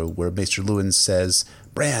Foreshadow, where Maester Luwin says,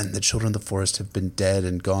 "Bran, the Children of the Forest have been dead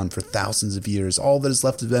and gone for thousands of years. All that is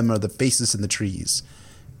left of them are the faces in the trees."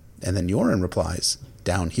 And then Yoren replies,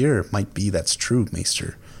 "Down here might be that's true,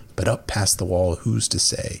 Maester. But up past the wall, who's to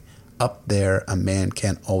say? up there, a man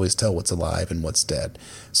can't always tell what's alive and what's dead.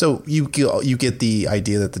 So you get the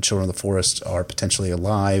idea that the children of the forest are potentially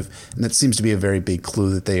alive, and that seems to be a very big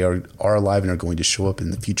clue that they are alive and are going to show up in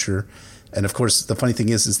the future. And of course, the funny thing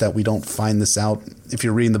is that we don't find this out if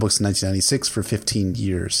you're reading the books in 1996 for 15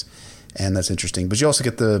 years, and that's interesting. But you also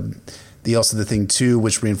get the thing too,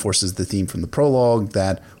 which reinforces the theme from the prologue,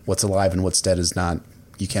 that what's alive and what's dead is not,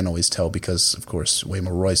 you can't always tell, because of course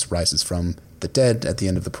Waymar Royce rises from the dead at the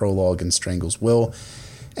end of the prologue and strangles Will.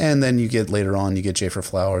 And then you get later on, you get Jafer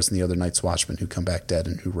Flowers and the other Night's Watchmen who come back dead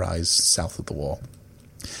and who rise south of the wall.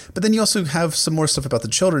 But then you also have some more stuff about the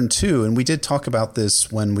children too, and we did talk about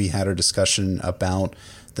this when we had our discussion about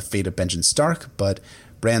the fate of Benjen Stark, but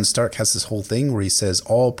Bran Stark has this whole thing where he says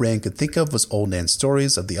all Bran could think of was old Nan's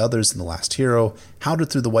stories of the others in The Last Hero,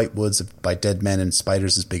 hounded through the white woods by dead men and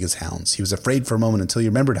spiders as big as hounds. He was afraid for a moment until he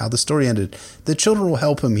remembered how the story ended. The children will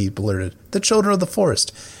help him, he blurted. The children of the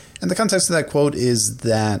forest. And the context of that quote is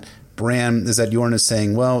that Yorn is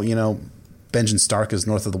saying, well, you know, Benjen Stark is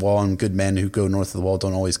north of the wall, and good men who go north of the wall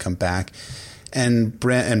don't always come back. And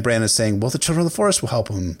Bran is saying, well, the children of the forest will help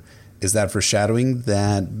him. Is that foreshadowing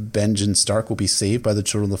that Benjen Stark will be saved by the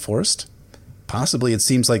children of the forest? Possibly. It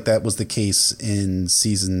seems like that was the case in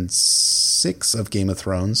season 6 of Game of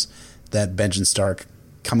Thrones, that Benjen Stark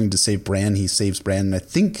coming to save Bran, he saves Bran. And I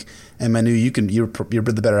think, and Manu, you're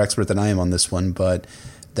the better expert than I am on this one, but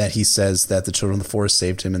that he says that the children of the forest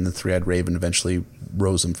saved him and the Three-Eyed Raven eventually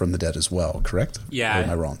rose him from the dead as well, correct? Yeah. Or am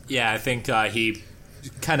I wrong? Yeah, I think he,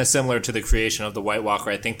 kind of similar to the creation of the White Walker,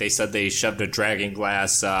 I think they said they shoved a dragon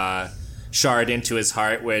glass shard into his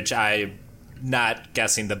heart, which I'm not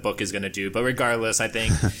guessing the book is going to do. But regardless, I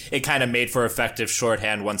think it kind of made for effective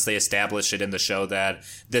shorthand once they established it in the show that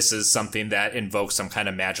this is something that invokes some kind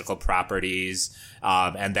of magical properties.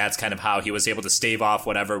 And that's kind of how he was able to stave off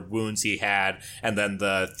whatever wounds he had. And then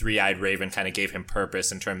the Three-Eyed Raven kind of gave him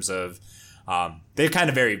purpose in terms of they're kind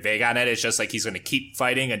of very vague on it. It's just like he's going to keep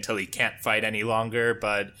fighting until he can't fight any longer,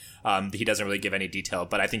 but he doesn't really give any detail.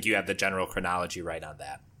 But I think you have the general chronology right on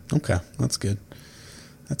that. Okay, that's good.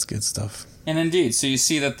 That's good stuff. And indeed, so you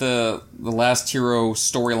see that the Last Hero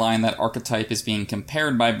storyline, that archetype, is being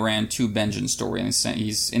compared by Bran to Benjen's story, and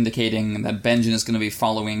he's indicating that Benjen is going to be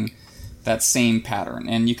following that same pattern.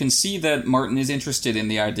 And you can see that Martin is interested in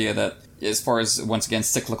the idea that, as far as, once again,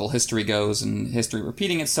 cyclical history goes and history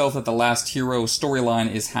repeating itself, that the Last Hero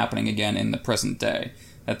storyline is happening again in the present day.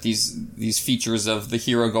 That these features of the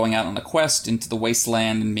hero going out on a quest into the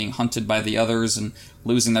wasteland and being hunted by the others and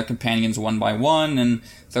losing their companions one by one, and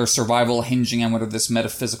their survival hinging on whether this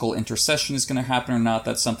metaphysical intercession is going to happen or not,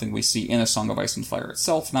 that's something we see in A Song of Ice and Fire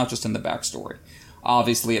itself, not just in the backstory.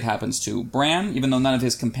 Obviously, it happens to Bran, even though none of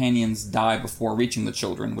his companions die before reaching the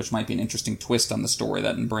children, which might be an interesting twist on the story,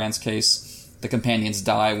 that in Bran's case, the companions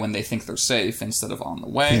die when they think they're safe instead of on the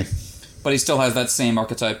way. But he still has that same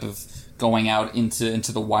archetype of going out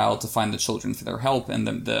into the wild to find the children for their help, and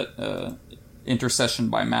the intercession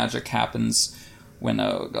by magic happens when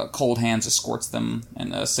Cold Hands escorts them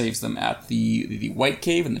and saves them at the White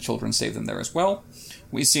Cave, and the children save them there as well.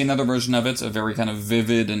 We see another version of it, a very kind of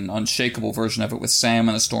vivid and unshakable version of it, with Sam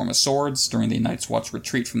and a Storm of Swords during the Night's Watch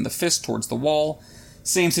retreat from the Fist towards the wall.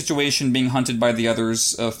 Same situation, being hunted by the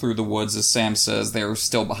others through the woods, as Sam says, they're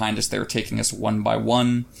still behind us, they're taking us one by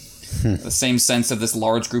one. The same sense of this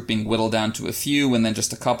large group being whittled down to a few, and then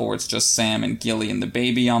just a couple where it's just Sam and Gilly and the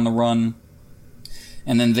baby on the run.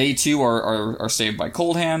 And then they too are saved by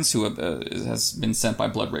Cold Hands, who has been sent by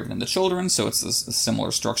Bloodraven and the children, so it's a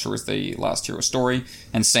similar structure as the Last Hero story.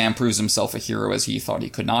 And Sam proves himself a hero as he thought he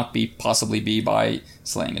could not be, possibly be, by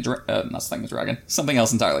slaying not slaying a dragon, something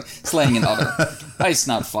else entirely, slaying an other. Ice,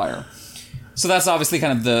 not fire. So that's obviously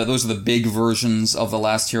kind of those are the big versions of the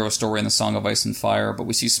Last Hero story in the Song of Ice and Fire, but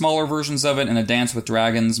we see smaller versions of it. In A Dance with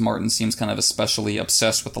Dragons, Martin seems kind of especially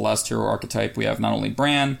obsessed with the Last Hero archetype. We have not only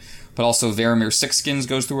Bran, but also Varamir Sixskins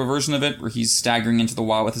goes through a version of it, where he's staggering into the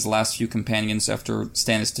wild with his last few companions after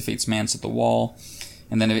Stannis defeats Mance at the wall.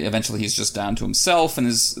 And then eventually he's just down to himself, and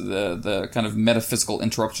the kind of metaphysical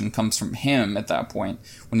interruption comes from him at that point,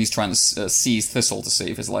 when he's trying to seize Thistle to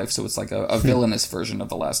save his life. So it's like a villainous version of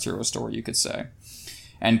the Last Hero story, you could say.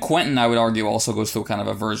 And Quentin, I would argue, also goes through kind of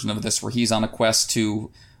a version of this, where he's on a quest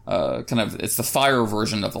to it's the fire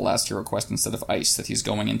version of the Last Hero quest instead of ice, that he's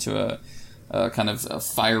going into a kind of a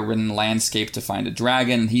fire-ridden landscape to find a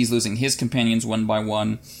dragon. He's losing his companions one by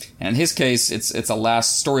one. And in his case, it's a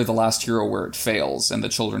story of the Last Hero where it fails, and the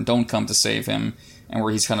children don't come to save him, and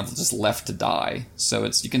where he's kind of just left to die. So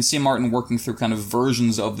you can see Martin working through kind of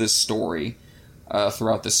versions of this story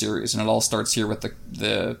throughout the series. And it all starts here with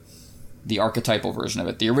the archetypal version of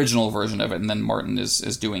it, the original version of it, and then Martin is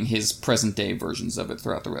doing his present-day versions of it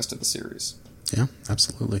throughout the rest of the series. Yeah,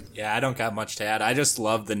 absolutely. Yeah, I don't got much to add. I just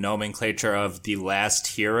love the nomenclature of the last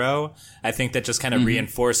hero. I think that just kind of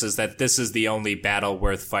reinforces that this is the only battle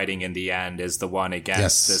worth fighting in the end, is the one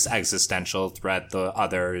against this existential threat, the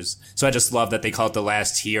others. So I just love that they call it the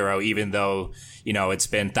last hero, even though, you know, it's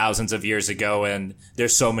been thousands of years ago and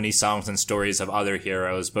there's so many songs and stories of other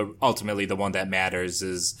heroes, but ultimately the one that matters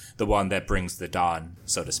is the one that brings the dawn,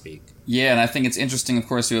 so to speak. Yeah, and I think it's interesting, of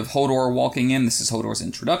course, you have Hodor walking in. This is Hodor's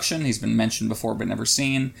introduction. He's been mentioned before but never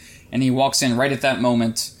seen. And he walks in right at that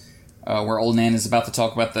moment where Old Nan is about to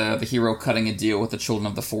talk about the hero cutting a deal with the Children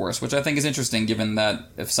of the Forest, which I think is interesting given that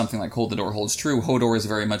if something like Hold the Door holds true, Hodor is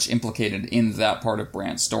very much implicated in that part of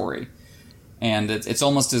Bran's story. And it's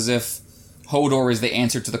almost as if Hodor is the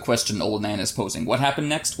answer to the question Old Nan is posing. What happened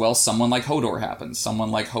next? Well, someone like Hodor happened.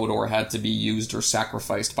 Someone like Hodor had to be used or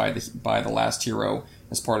sacrificed by the last hero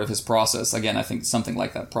as part of his process. Again, I think something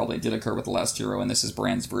like that probably did occur with the last hero, and this is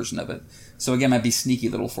Bran's version of it. So again, might be sneaky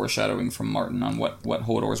little foreshadowing from Martin on what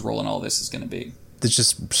Hodor's role in all this is going to be. This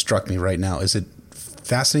just struck me right now. Is it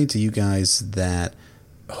fascinating to you guys that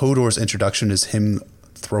Hodor's introduction is him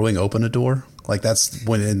throwing open a door? Like that's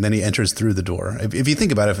when, and then he enters through the door. If you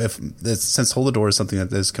think about it, since Hold the Door is something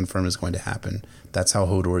that is confirmed is going to happen, that's how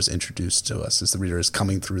Hodor is introduced to us, as the reader is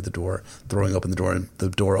coming through the door, throwing open the door, and the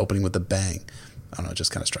door opening with a bang. I don't know, it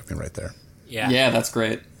just kind of struck me right there. Yeah, that's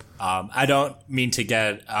great. I don't mean to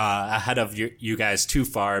get ahead of you guys too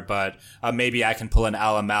far, but maybe I can pull an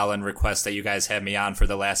Alan Malin request that you guys had me on for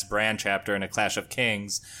the last Bran chapter in A Clash of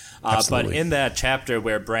Kings. But in that chapter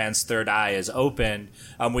where Bran's third eye is opened,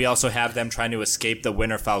 we also have them trying to escape the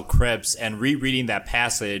Winterfell crypts, and rereading that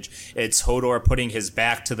passage, it's Hodor putting his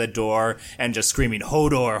back to the door and just screaming,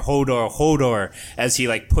 Hodor, Hodor, Hodor, as he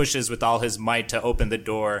like pushes with all his might to open the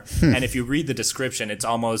door. And if you read the description, it's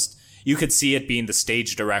almost... you could see it being the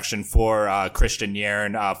stage direction for Christian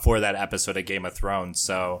Yearn for that episode of Game of Thrones.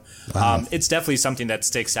 So it's definitely something that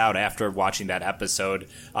sticks out after watching that episode,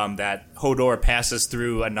 that Hodor passes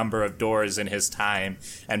through a number of doors in his time,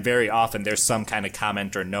 and very often there's some kind of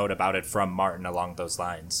comment or note about it from Martin along those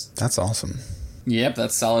lines. That's awesome. Yep,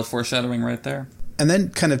 that's solid foreshadowing right there. And then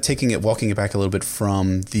kind of walking it back a little bit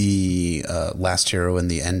from the last hero and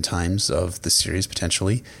the end times of the series,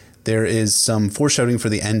 potentially, there is some foreshadowing for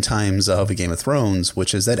the end times of A Game of Thrones,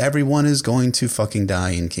 which is that everyone is going to fucking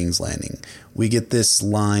die in King's Landing. We get this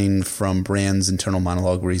line from Bran's internal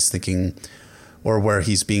monologue where he's thinking, or where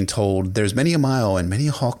he's being told, there's many a mile and many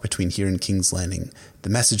a hawk between here and King's Landing.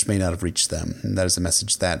 The message may not have reached them. And that is a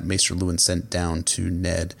message that Maester Luwin sent down to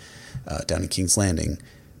Ned down in King's Landing.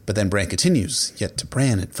 But then Bran continues, yet to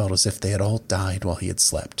Bran it felt as if they had all died while he had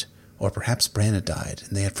slept. Or perhaps Bran had died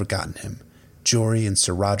and they had forgotten him. Jory and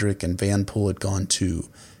Sir Roderick and Van Poel had gone too,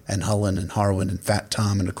 and Hullen and Harwin and Fat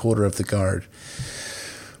Tom and a quarter of the guard.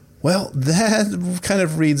 Well, that kind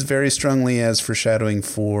of reads very strongly as foreshadowing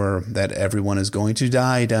for that everyone is going to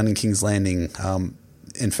die down in King's Landing.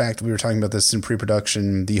 In fact, we were talking about this in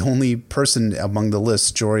pre-production. The only person among the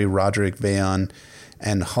list, Jory, Roderick, Van,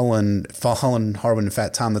 and Harwin, and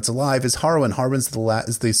Fat Tom, that's alive is Harwin. Harwin's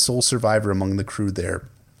is the sole survivor among the crew there.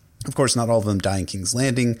 Of course, not all of them die in King's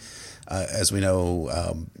Landing. As we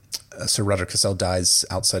know, Sir Roderick Cassel dies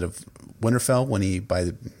outside of Winterfell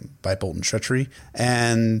by Bolton treachery,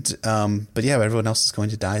 and but yeah, everyone else is going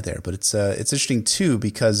to die there. But it's interesting too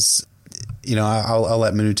because, you know, I'll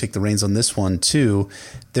let Manu take the reins on this one too.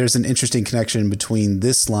 There's an interesting connection between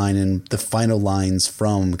this line and the final lines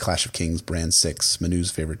from Clash of Kings, Bran 6,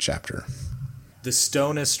 Manu's favorite chapter. The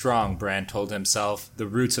stone is strong, Bran told himself. The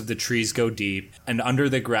roots of the trees go deep, and under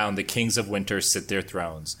the ground the kings of winter sit their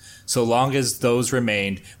thrones. So long as those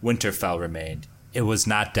remained, Winterfell remained. It was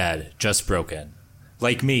not dead, just broken.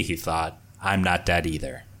 Like me, he thought, I'm not dead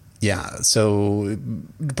either. Yeah, so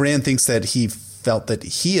Bran thinks that he felt that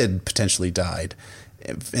he had potentially died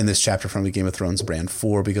in this chapter from the Game of Thrones, Bran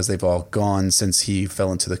 4, because they've all gone since he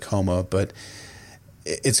fell into the coma, but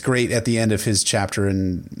it's great at the end of his chapter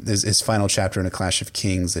and his final chapter in A Clash of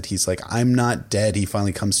Kings that he's like, I'm not dead. He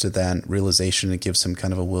finally comes to that realization. It gives him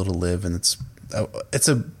kind of a will to live. And it's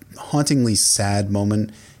a hauntingly sad moment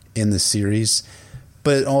in the series,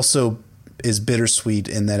 but it also is bittersweet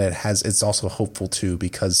in that it's also hopeful too,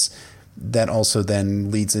 because that also then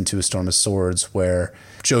leads into A Storm of Swords where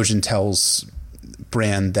Jojen tells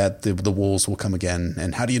Bran that the wolves will come again.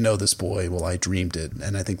 And how do you know this, boy? Well, I dreamed it.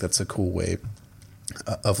 And I think that's a cool way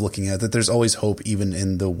of looking at it, that there's always hope even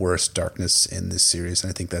in the worst darkness in this series. And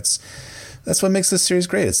I think that's what makes this series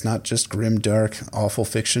great. It's not just grim, dark, awful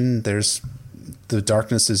fiction. The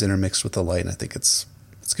darkness is intermixed with the light, and I think it's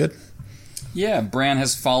good. Yeah, Bran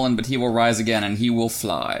has fallen, but he will rise again, and he will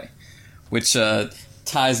fly. Which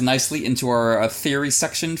ties nicely into our theory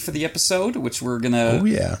section for the episode, which we're going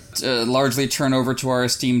to largely turn over to our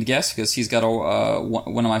esteemed guest, because he's got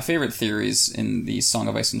one of my favorite theories in the Song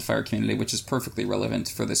of Ice and Fire community, which is perfectly relevant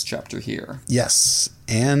for this chapter here. Yes,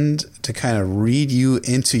 and to kind of read you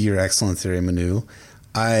into your excellent theory, Manu,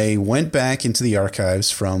 I went back into the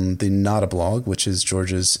archives from the Nada blog, which is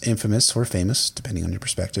George's infamous or famous, depending on your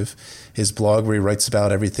perspective, his blog where he writes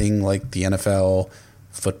about everything like the NFL,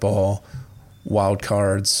 football, wild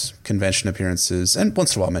cards, convention appearances, and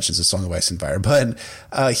once in a while mentions A Song of Ice and Fire. But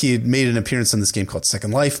he had made an appearance on this game called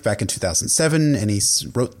Second Life back in 2007, and he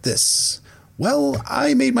wrote this. Well,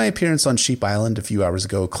 I made my appearance on Sheep Island a few hours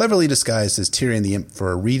ago, cleverly disguised as Tyrion the Imp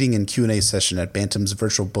for a reading and Q&A session at Bantam's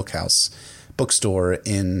Virtual Bookstore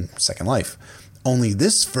in Second Life. Only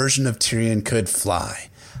this version of Tyrion could fly.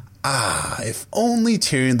 Ah, if only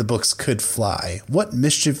Tyrion the Books could fly. What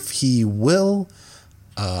mischief he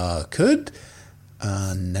could?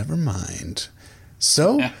 Never mind.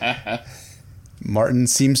 So, Martin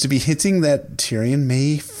seems to be hinting that Tyrion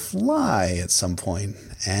may fly at some point,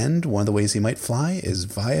 and one of the ways he might fly is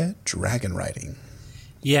via dragon riding.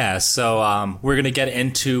 Yeah, so we're going to get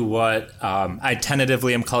into what I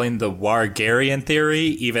tentatively am calling the Wargarian theory,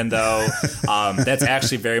 even though that's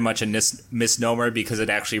actually very much a misnomer because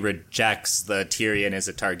it actually rejects the Tyrion as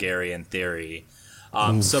a Targaryen theory.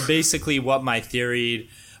 So basically what my theory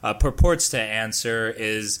purports to answer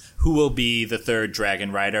is who will be the third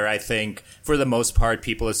dragon rider. I think for the most part,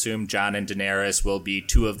 people assume Jon and Daenerys will be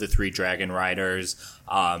two of the three dragon riders.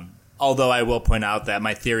 Although I will point out that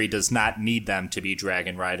my theory does not need them to be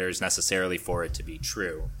dragon riders necessarily for it to be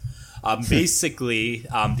true. Basically,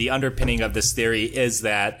 the underpinning of this theory is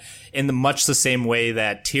that in much the same way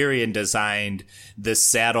that Tyrion designed this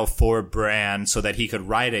saddle for Bran so that he could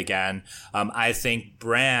ride again, I think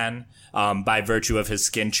Bran, by virtue of his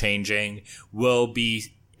skin changing, will be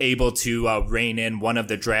able to rein in one of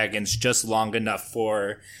the dragons just long enough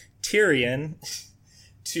for Tyrion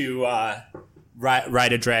to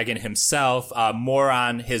ride a dragon himself, more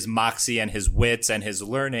on his moxie and his wits and his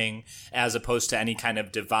learning, as opposed to any kind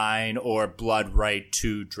of divine or blood right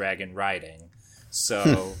to dragon riding.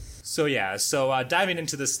 So diving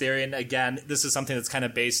into this theory, and again, this is something that's kind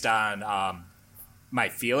of based on my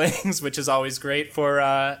feelings, which is always great for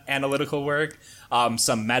analytical work,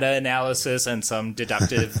 some meta-analysis and some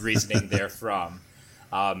deductive reasoning therefrom.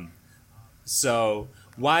 So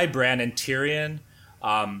why Bran and Tyrion?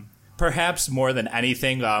 Perhaps more than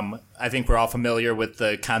anything, I think we're all familiar with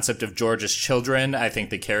the concept of George's children. I think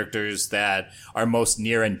the characters that are most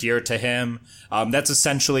near and dear to him, that's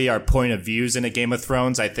essentially our point of views in a Game of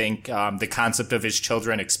Thrones. I think the concept of his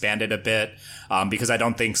children expanded a bit because I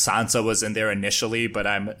don't think Sansa was in there initially, but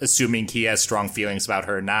I'm assuming he has strong feelings about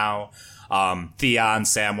her now. Theon,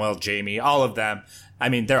 Samwell, Jaime, all of them. I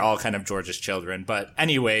mean, they're all kind of George's children. But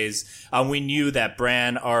anyways, we knew that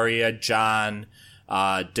Bran, Arya, Jon,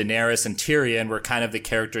 Daenerys and Tyrion were kind of the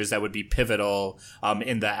characters that would be pivotal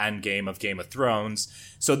in the end game of Game of Thrones.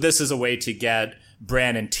 So this is a way to get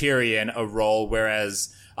Bran and Tyrion a role,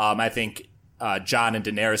 whereas I think Jon and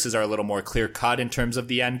Daenerys are a little more clear-cut in terms of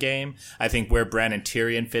the end game. I think where Bran and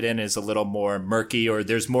Tyrion fit in is a little more murky, or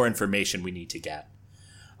there's more information we need to get.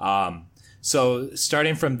 So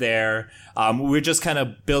starting from there, we're just kind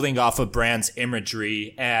of building off of Bran's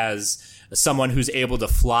imagery as someone who's able to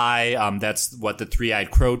fly. That's what the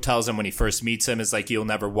three-eyed crow tells him when he first meets him, is like, you'll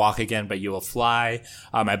never walk again, but you will fly.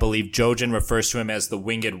 I believe Jojen refers to him as the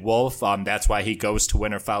winged wolf. That's why he goes to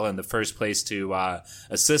Winterfell in the first place to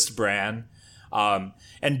assist Bran.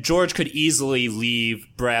 And George could easily leave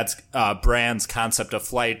Bran's concept of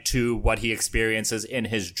flight to what he experiences in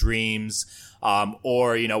his dreams,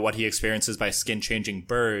 or, what he experiences by skin-changing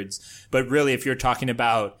birds. But really, if you're talking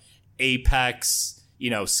about apex,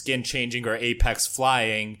 skin changing or apex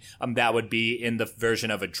flying, that would be in the version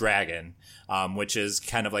of a dragon, which is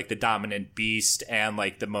kind of like the dominant beast and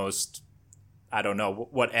like the most, I don't know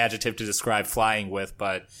what adjective to describe flying with,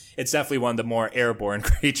 but it's definitely one of the more airborne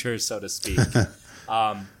creatures, so to speak.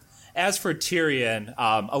 As for Tyrion,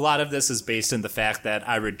 a lot of this is based in the fact that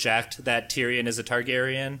I reject that Tyrion is a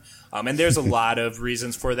Targaryen. And there's a lot of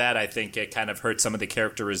reasons for that. I think it kind of hurts some of the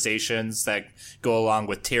characterizations that go along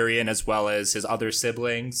with Tyrion as well as his other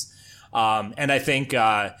siblings. And I think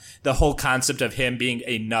the whole concept of him being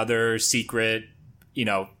another secret,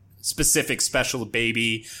 specific special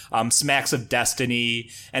baby, smacks of destiny,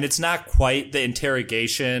 and it's not quite the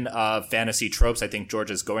interrogation of fantasy tropes I think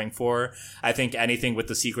George is going for. I think anything with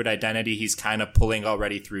the secret identity he's kind of pulling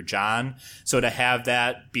already through Jon. So to have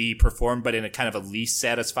that be performed, but in a kind of a least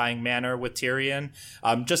satisfying manner with Tyrion,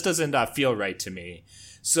 just doesn't feel right to me.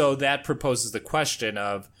 So that proposes the question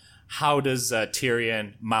of how does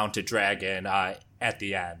Tyrion mount a dragon at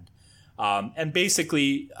the end? And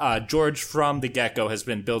basically, George from the get-go has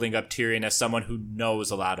been building up Tyrion as someone who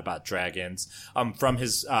knows a lot about dragons. From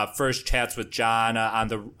his first chats with Jon on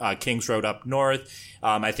the King's Road up north,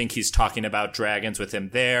 I think he's talking about dragons with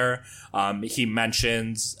him there. He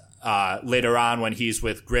mentions later on when he's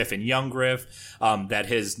with Griff and young Griff that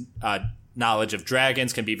his knowledge of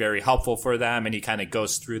dragons can be very helpful for them, and he kind of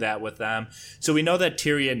goes through that with them. So we know that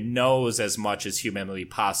Tyrion knows as much as humanly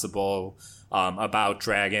possible about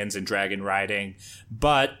dragons and dragon riding,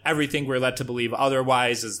 but everything we're led to believe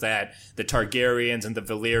otherwise is that the Targaryens and the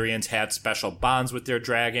Valyrians had special bonds with their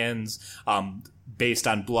dragons, based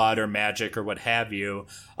on blood or magic or what have you.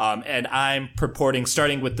 And I'm purporting,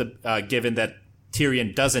 starting with the given that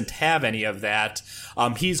Tyrion doesn't have any of that,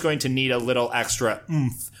 he's going to need a little extra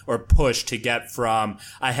oomph or push to get from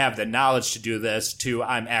I have the knowledge to do this to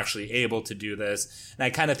I'm actually able to do this. And I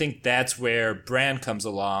kind of think that's where Bran comes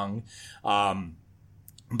along,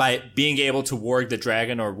 by being able to warg the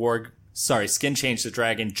dragon or skin change the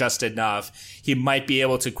dragon just enough. He might be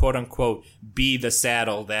able to quote unquote be the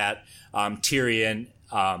saddle that Tyrion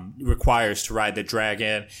requires to ride the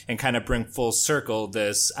dragon, and kind of bring full circle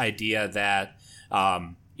this idea that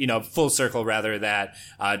that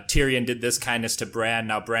Tyrion did this kindness to Bran.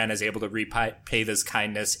 Now Bran is able to repay this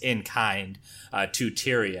kindness in kind to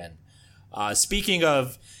Tyrion. Speaking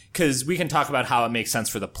of, because we can talk about how it makes sense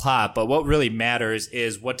for the plot, but what really matters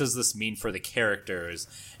is what does this mean for the characters?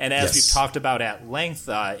 And as we've talked about at length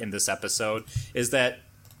in this episode, is that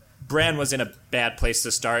Bran was in a bad place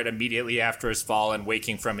to start immediately after his fall and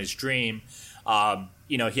waking from his dream.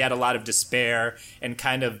 He had a lot of despair, and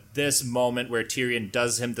kind of this moment where Tyrion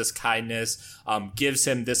does him this kindness, gives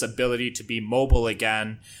him this ability to be mobile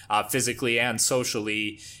again, physically and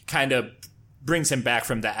socially, kind of brings him back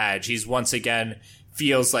from the edge. He's once again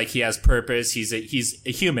feels like he has purpose. He's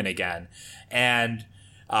a human again. And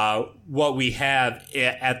what we have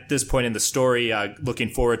at this point in the story, looking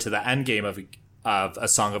forward to the endgame of A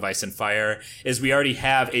Song of Ice and Fire, is we already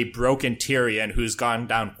have a broken Tyrion who's gone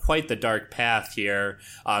down quite the dark path here,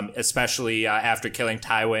 especially after killing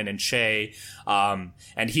Tywin and Shae.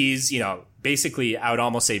 And he's, basically, I would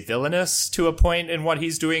almost say villainous to a point in what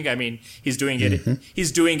he's doing. I mean, he's doing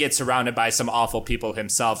it surrounded by some awful people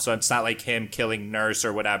himself. So it's not like him killing Nurse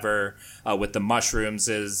or whatever with the mushrooms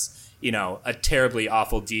is, a terribly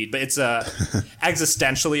awful deed, but it's a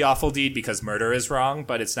existentially awful deed because murder is wrong,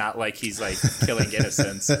 but it's not like he's like killing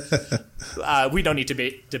innocents. We don't need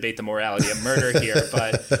to debate the morality of murder here,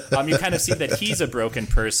 but you kind of see that he's a broken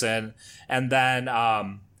person. And then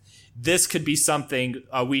this could be something,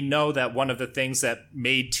 we know that one of the things that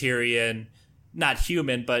made Tyrion not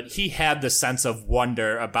human, but he had the sense of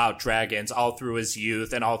wonder about dragons all through his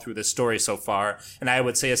youth and all through the story so far. And I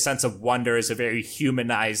would say a sense of wonder is a very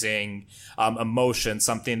humanizing emotion,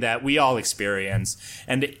 something that we all experience.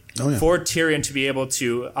 And for Tyrion to be able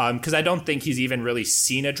to, because I don't think he's even really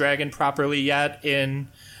seen a dragon properly yet in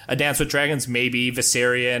A Dance with Dragons, maybe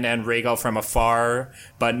Viserion and Rhaegal from afar,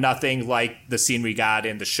 but nothing like the scene we got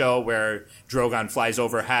in the show where Drogon flies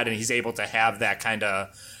overhead and he's able to have that kind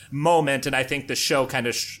of moment. And I think the show kind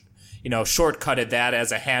of shortcutted that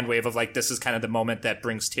as a hand wave of like, this is kind of the moment that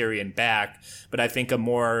brings Tyrion back. But I think a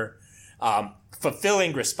more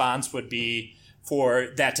fulfilling response would be for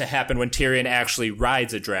that to happen when Tyrion actually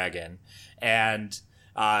rides a dragon, and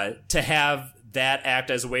to have that act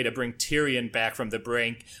as a way to bring Tyrion back from the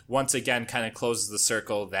brink once again kind of closes the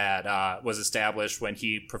circle that was established when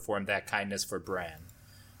he performed that kindness for Bran.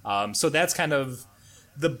 So that's kind of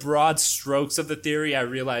the broad strokes of the theory. I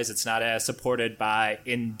realize it's not as supported by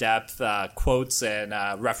in-depth quotes and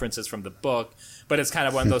references from the book, but it's kind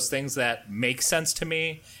of one of those things that makes sense to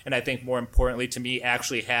me, and I think more importantly to me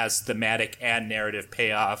actually has thematic and narrative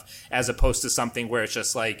payoff, as opposed to something where it's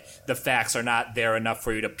just like the facts are not there enough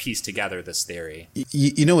for you to piece together this theory.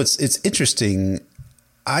 It's interesting.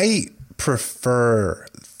 I prefer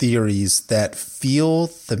theories that feel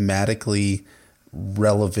thematically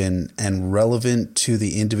relevant to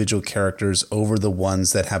the individual characters over the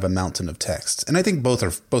ones that have a mountain of text. And I think both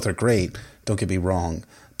are great, don't get me wrong,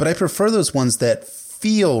 but I prefer those ones that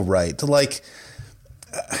feel right. Like,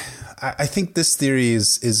 I think this theory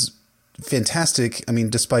is fantastic. I mean,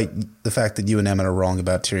 despite the fact that you and Emmett are wrong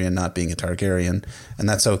about Tyrion not being a Targaryen, and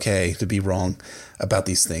that's okay to be wrong about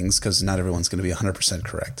these things because not everyone's going to be 100%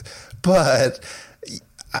 correct. But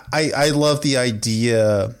I love the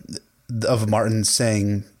idea of Martin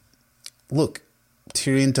saying, look,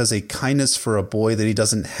 Tyrion does a kindness for a boy that he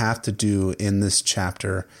doesn't have to do in this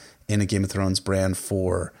chapter in a Game of Thrones Bran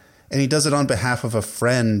 4. And he does it on behalf of a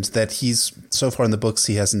friend that he's, so far in the books,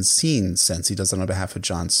 he hasn't seen since. He does it on behalf of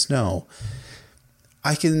Jon Snow.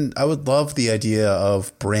 I would love the idea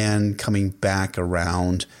of Bran coming back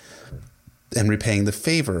around and repaying the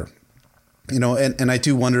favor. You know, and I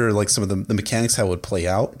do wonder, like, some of the mechanics, how it would play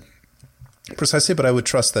out precisely, but I would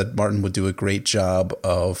trust that Martin would do a great job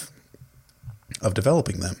of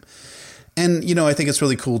developing them. And, you know, I think it's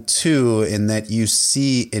really cool, too, in that you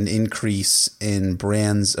see an increase in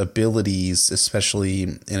Bran's abilities, especially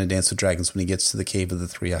in A Dance with Dragons when he gets to the Cave of the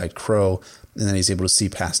Three-Eyed Crow, and then he's able to see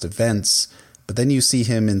past events. But then you see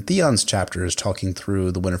him in Theon's chapters talking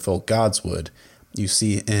through the Winterfell Godswood. You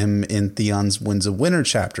see him in Theon's Winds of Winter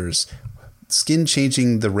chapters,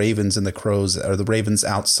 skin-changing the ravens and the crows, or the ravens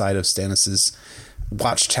outside of Stannis'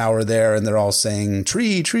 watchtower there, and they're all saying,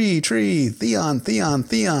 "Tree, tree, tree, Theon, Theon,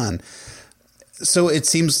 Theon." So it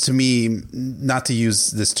seems to me, not to use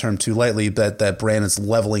this term too lightly, that Bran is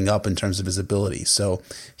leveling up in terms of his ability. So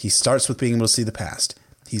he starts with being able to see the past.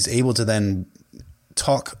 He's able to then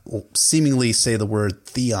seemingly say the word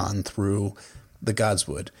Theon through the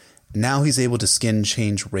Godswood. Now he's able to skin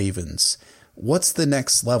change ravens. What's the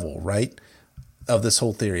next level, right, of this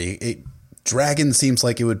whole theory? Dragon seems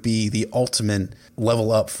like it would be the ultimate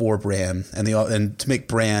level up for Bran, and to make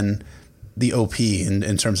Bran the OP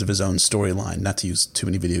in terms of his own storyline. Not to use too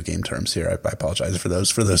many video game terms here. I apologize for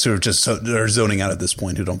those who are just are zoning out at this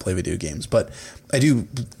point, who don't play video games. But I do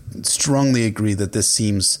strongly agree that this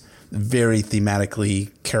seems very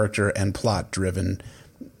thematically character and plot driven.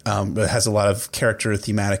 It has a lot of character,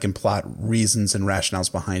 thematic, and plot reasons and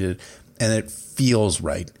rationales behind it, and it feels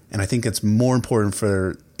right. And I think it's more important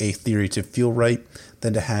for a theory to feel right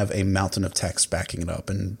than to have a mountain of text backing it up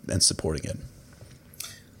and supporting it.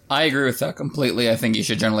 I agree with that completely. I think you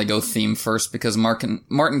should generally go theme first because Martin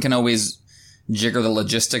can always jigger the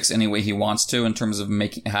logistics any way he wants to in terms of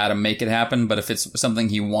how to make it happen. But if it's something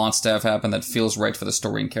he wants to have happen that feels right for the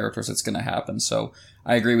story and characters, it's going to happen. So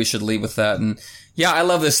I agree we should leave with that. And yeah, I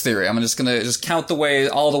love this theory. I'm just going to count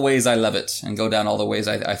all the ways I love it and go down all the ways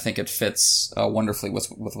I think it fits wonderfully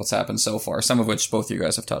with what's happened so far, some of which both of you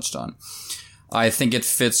guys have touched on. I think it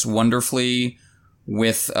fits wonderfully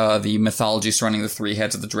with the mythology surrounding the three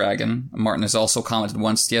heads of the dragon. Martin has also commented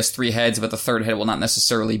once, yes, 3 heads, but the third head will not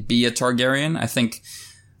necessarily be a Targaryen. I think,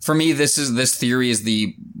 for me, this theory is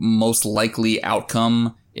the most likely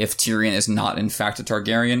outcome if Tyrion is not, in fact, a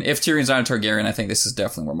Targaryen. If Tyrion's not a Targaryen, I think this is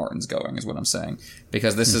definitely where Martin's going, is what I'm saying.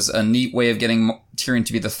 Because this is a neat way of getting Tyrion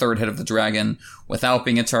to be the third head of the dragon without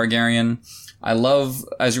being a Targaryen. I love,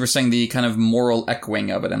 as you were saying, the kind of moral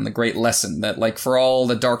echoing of it and the great lesson that, like, for all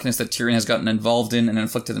the darkness that Tyrion has gotten involved in and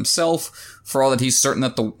inflicted himself, for all that he's certain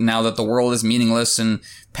that now that the world is meaningless and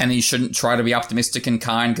Penny shouldn't try to be optimistic and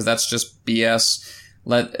kind because that's just BS,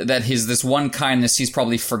 that this one kindness he's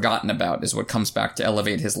probably forgotten about is what comes back to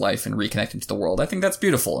elevate his life and reconnect him to the world. I think that's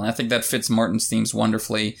beautiful, and I think that fits Martin's themes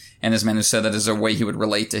wonderfully, and as Manu said, that is a way he would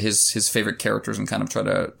relate to his favorite characters and kind of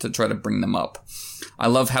try to bring them up. I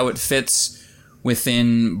love how it fits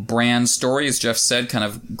within Bran's story, as Jeff said, kind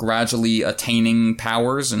of gradually attaining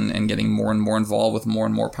powers and getting more and more involved with more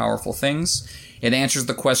and more powerful things. It answers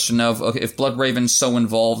the question of, okay, if Bloodraven's so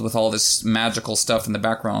involved with all this magical stuff in the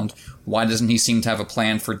background, why doesn't he seem to have a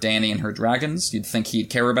plan for Dany and her dragons? You'd think he'd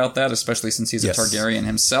care about that, especially since he's a Targaryen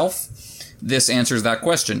himself. This answers that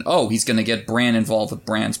question. Oh, he's going to get Bran involved with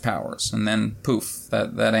Bran's powers. And then, poof,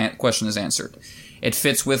 that question is answered. It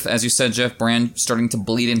fits with, as you said, Jeff, Bran starting to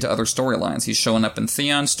bleed into other storylines. He's showing up in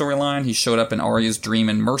Theon's storyline. He showed up in Arya's Dream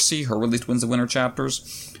and Mercy, her released Winds of Winter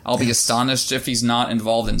chapters. I'll be astonished if he's not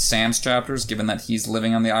involved in Sam's chapters, given that he's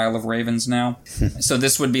living on the Isle of Ravens now. So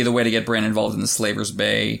this would be the way to get Bran involved in the Slaver's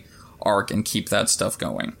Bay arc and keep that stuff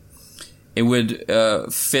going. It would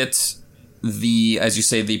fit as you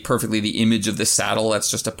say, the image of the saddle. That's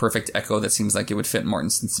just a perfect echo that seems like it would fit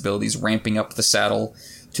Martin's sensibilities, ramping up the saddle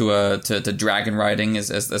to dragon riding is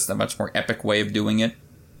that's a much more epic way of doing it.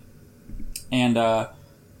 And I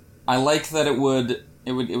like that it would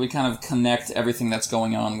kind of connect everything that's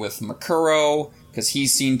going on with Makuro, because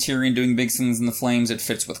he's seen Tyrion doing big things in the flames. It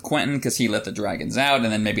fits with Quentyn because he let the dragons out,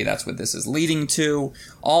 and then maybe that's what this is leading to.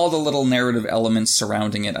 All the little narrative elements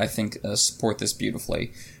surrounding it, I think, support this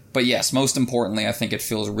beautifully. But yes, most importantly, I think it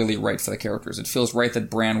feels really right for the characters. It feels right that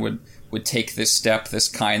Bran would take this step, this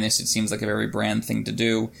kindness. It seems like a very Bran thing to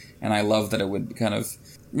do, and I love that it would kind of,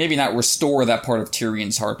 maybe not restore that part of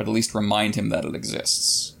Tyrion's heart, but at least remind him that it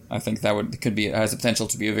exists. I think that has the potential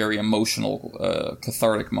to be a very emotional,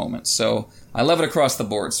 cathartic moment. So I love it across the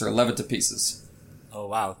board, sir. Love it to pieces. Oh,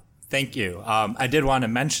 wow. Thank you. I did want to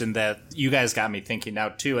mention that you guys got me thinking now,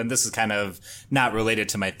 too, and this is kind of not related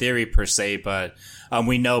to my theory per se, but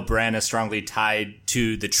we know Bran is strongly tied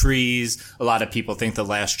to the trees. A lot of people think the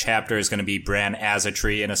last chapter is going to be Bran as a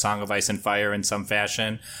tree in A Song of Ice and Fire in some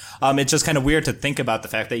fashion. It's just kind of weird to think about the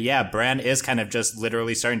fact that, yeah, Bran is kind of just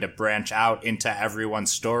literally starting to branch out into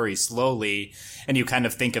everyone's story slowly, and you kind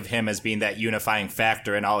of think of him as being that unifying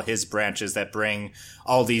factor in all his branches that bring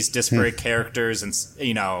all these disparate characters and,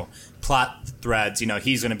 you know, plot threads. You know,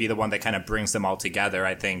 he's going to be the one that kind of brings them all together.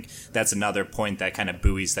 I think that's another point that kind of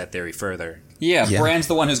buoys that theory further. Yeah, Bran's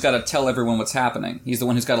the one who's got to tell everyone what's happening. He's the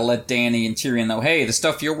one who's got to let Dany and Tyrion know, hey, the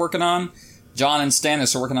stuff you're working on, Jon and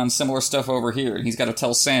Stannis are working on similar stuff over here. And he's got to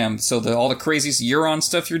tell Sam, so all the crazy Euron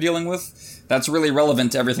stuff you're dealing with, that's really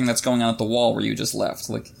relevant to everything that's going on at the Wall where you just left.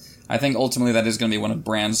 Like, I think ultimately that is going to be one of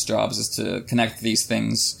Bran's jobs, is to connect these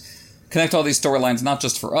things, connect all these storylines, not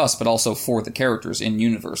just for us, but also for the characters in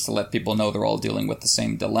universe, to let people know they're all dealing with the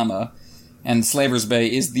same dilemma. And Slaver's Bay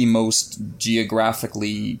is the most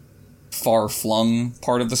geographically far-flung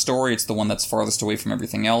part of the story. It's the one that's farthest away from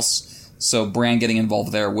everything else. So Bran getting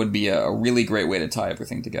involved there would be a really great way to tie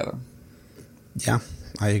everything together. Yeah,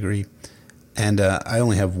 I agree. And I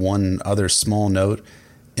only have one other small note,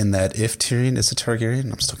 in that if Tyrion is a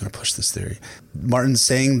Targaryen, I'm still going to push this theory. Martin's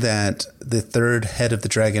saying that the third head of the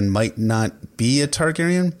dragon might not be a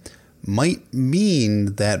Targaryen might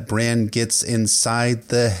mean that Bran gets inside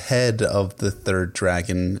the head of the third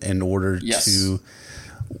dragon in order to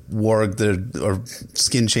warg or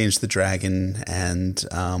skin change the dragon and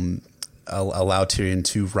allow Tyrion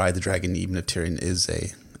to ride the dragon, even if Tyrion is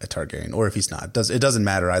a Targaryen, or if he's not. It doesn't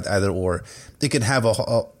matter either or. They could have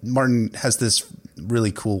Martin has this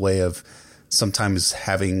really cool way of sometimes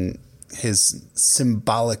having his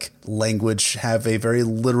symbolic language have a very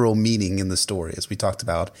literal meaning in the story, as we talked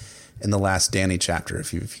about in the last Dany chapter,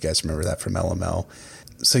 if you guys remember that from LML.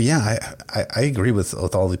 So yeah, I agree with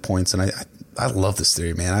all the points, and I love this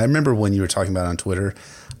theory, man. I remember when you were talking about it on Twitter,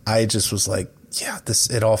 I just was like, yeah,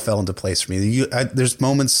 it all fell into place for me. There's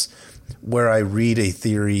moments where I read a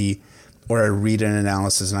theory or I read an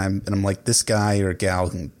analysis and I'm like, this guy or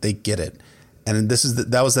gal, they get it. And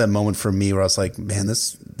that was that moment for me where I was like, man,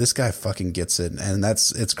 this guy fucking gets it. And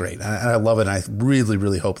it's great. I love it. And I really,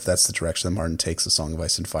 really hope that's the direction that Martin takes A Song of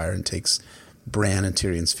Ice and Fire and takes Bran and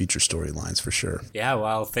Tyrion's future storylines for sure. Yeah,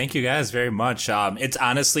 well, thank you guys very much.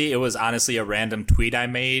 It was honestly a random tweet I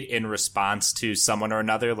made in response to someone or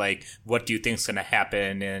another, like, what do you think's going to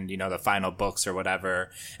happen in, the final books or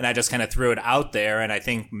whatever? And I just kind of threw it out there, and I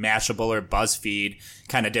think Mashable or BuzzFeed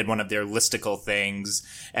kind of did one of their listicle things,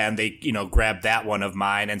 and they, grabbed that one of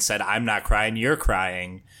mine and said, I'm not crying, you're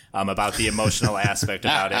crying. About the emotional aspect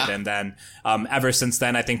about it. And then ever since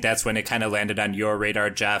then, I think that's when it kind of landed on your radar,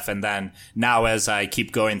 Jeff. And then now as I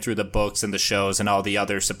keep going through the books and the shows and all the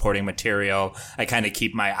other supporting material, I kind of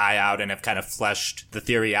keep my eye out and have kind of fleshed the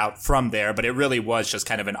theory out from there. But it really was just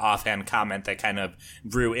kind of an offhand comment that kind of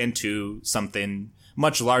grew into something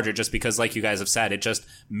much larger, just because, like you guys have said, it just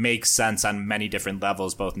makes sense on many different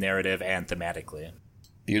levels, both narrative and thematically.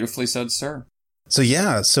 Beautifully said, sir.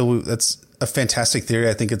 So that's a fantastic theory.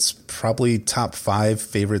 I think it's probably top 5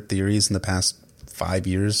 favorite theories in the past 5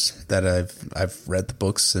 years that I've read the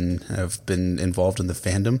books and have been involved in the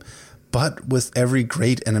fandom. But with every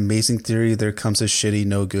great and amazing theory, there comes a shitty,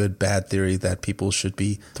 no good, bad theory that people should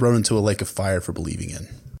be thrown into a lake of fire for believing in.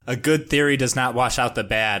 A good theory does not wash out the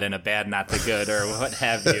bad, and a bad not the good, or what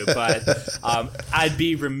have you. But I'd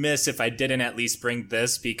be remiss if I didn't at least bring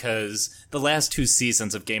this, because the last 2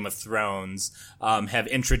 seasons of Game of Thrones have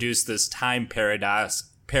introduced this time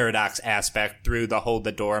paradox aspect through the hold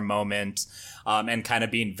the door moment, and kind of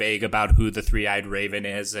being vague about who the three-eyed raven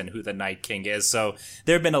is and who the Night King is. So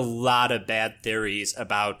there have been a lot of bad theories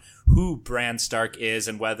about who Bran Stark is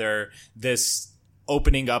and whether this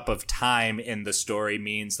opening up of time in the story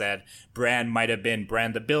means that Bran might have been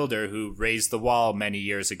Bran the Builder, who raised the wall many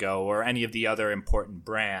years ago, or any of the other important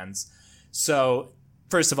Brans. So,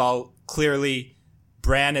 first of all, clearly,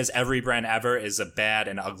 Bran is every Bran ever is a bad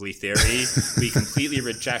and ugly theory. We completely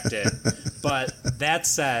reject it. But that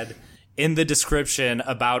said, in the description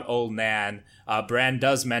about old Nan, Bran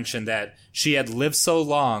does mention that she had lived so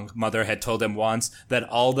long, Mother had told him once, that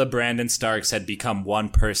all the Brandon Starks had become one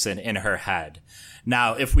person in her head.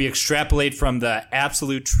 Now, if we extrapolate from the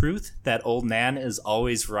absolute truth that old Nan is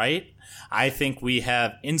always right, I think we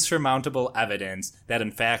have insurmountable evidence that,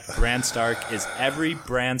 in fact, Bran Stark is every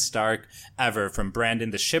Bran Stark ever, from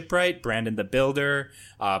Brandon the Shipwright, Brandon the Builder,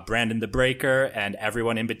 Brandon the Breaker, and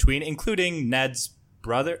everyone in between, including Ned's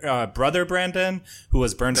brother Brandon, who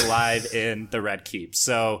was burned alive in the Red Keep.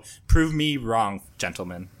 So prove me wrong,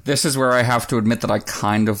 gentlemen. This is where I have to admit that I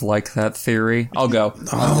kind of like that theory. I'll go.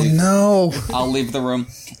 No. I'll leave the room.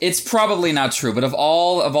 It's probably not true, but of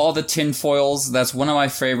all the tinfoils, that's one of my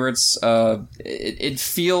favorites. It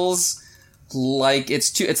feels like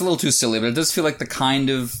it's a little too silly, but it does feel like the kind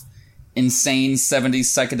of insane 70s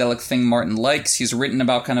psychedelic thing Martin likes. He's written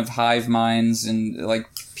about kind of hive minds and like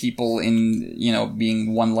people in,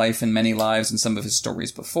 being one life in many lives in some of his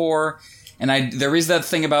stories before. And there is that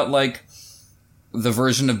thing about like the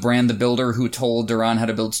version of Bran the Builder who told Duran how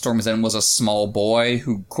to build Storm's End was a small boy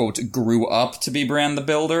who, quote, grew up to be Bran the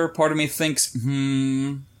Builder. Part of me thinks,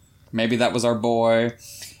 maybe that was our boy.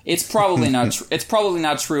 It's probably not it's probably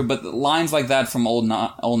not true, but lines like that from old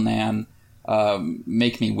Nan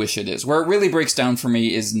make me wish it is. Where it really breaks down for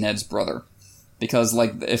me is Ned's brother. Because,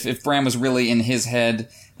 like, if Bran was really in his head,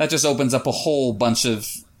 that just opens up a whole bunch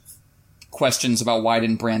of questions about why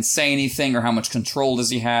didn't Bran say anything, or how much control does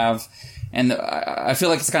he have. And I feel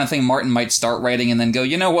like it's the kind of thing Martin might start writing and then go,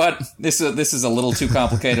 you know what, this is a little too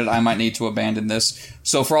complicated, I might need to abandon this.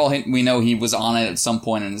 So for all we know, he was on it at some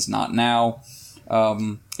point and is not now.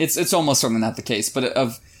 It's almost certainly not the case, but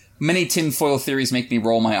of many tinfoil theories make me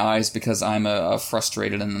roll my eyes because I'm a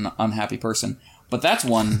frustrated and an unhappy person. But that's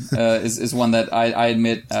one, is one that I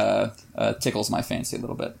admit tickles my fancy a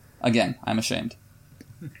little bit. Again, I'm ashamed.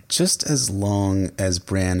 Just as long as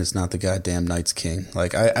Bran is not the goddamn Night's King.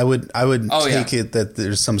 Like, I would take it that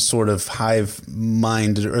there's some sort of hive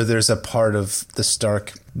mind, or there's a part of the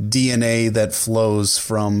Stark DNA that flows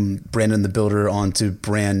from Brandon the Builder onto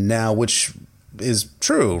Bran now, which is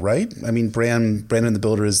true, right? I mean, Brandon the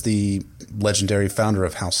Builder is the legendary founder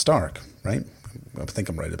of House Stark, right? I think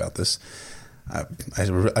I'm right about this. I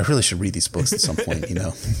really should read these books at some point,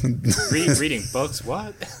 Reading books?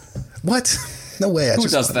 What? What? No way. Who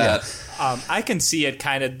does that? Yeah. I can see it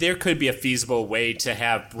kind of. There could be a feasible way to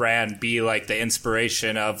have Bran be like the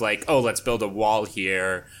inspiration of like, oh, let's build a wall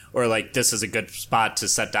here, or like this is a good spot to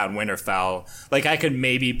set down Winterfell. Like I could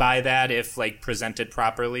maybe buy that if like presented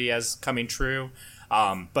properly as coming true.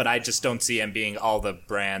 But I just don't see him being all the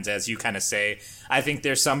brands, as you kind of say. I think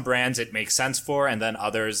there's some brands it makes sense for, and then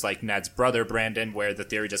others, like Ned's brother Brandon, where the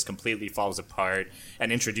theory just completely falls apart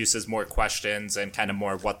and introduces more questions and kind of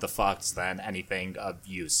more what the fucks than anything of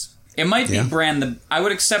use. It might be Bran I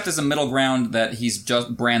would accept as a middle ground that he's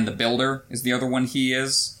just Bran the Builder is the other one he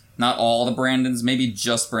is. Not all the Brandons, maybe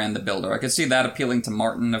just Bran the Builder. I could see that appealing to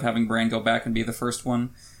Martin, of having Bran go back and be the first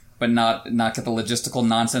one. But not get the logistical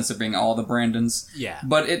nonsense of being all the Brandons. Yeah.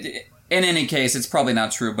 But in any case, it's probably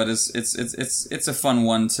not true. But it's a fun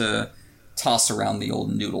one to toss around the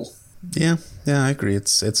old noodle. Yeah, I agree.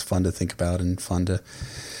 It's fun to think about and fun to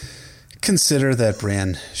consider that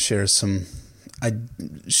Bran shares some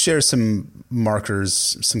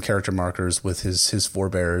markers, some character markers with his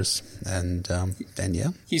forebears, and yeah.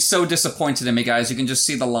 He's so disappointed in me, guys. You can just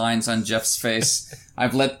see the lines on Jeff's face.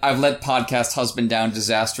 I've let podcast husband down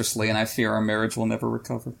disastrously, and I fear our marriage will never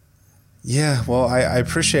recover. Yeah, well, I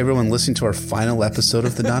appreciate everyone listening to our final episode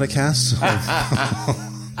of the Nauticast.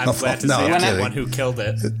 I'm glad to say I'm the one who killed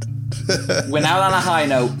it. Went out on a high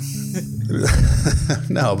note.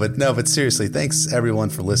 No, but seriously, thanks everyone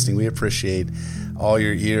for listening. We appreciate all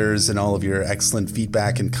your ears and all of your excellent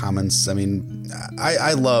feedback and comments. I mean,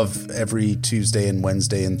 I love every Tuesday and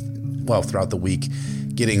Wednesday and, well, throughout the week,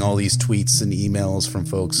 getting all these tweets and emails from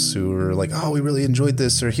folks who are like, oh, we really enjoyed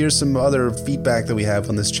this, or here's some other feedback that we have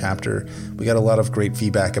on this chapter. We got a lot of great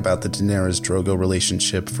feedback about the Daenerys-Drogo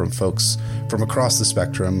relationship from folks from across the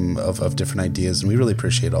spectrum of different ideas, and we really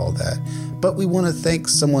appreciate all of that. But we want to thank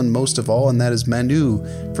someone most of all, and that is Manu,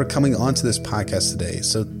 for coming onto this podcast today.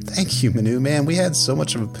 So thank you, Manu. Man, we had so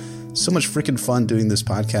much freaking fun doing this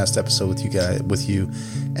podcast episode with you.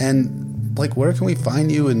 And like, where can we find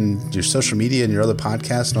you and your social media and your other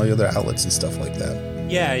podcasts and all your other outlets and stuff like that?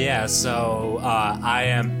 Yeah. So I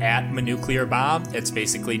am at Manuclear Bomb. It's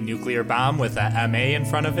basically nuclear bomb with a M-A in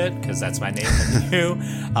front of it, because that's my name,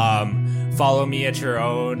 Manu. follow me at your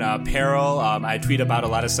own peril. I tweet about a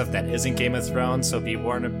lot of stuff that isn't Game of Thrones, so be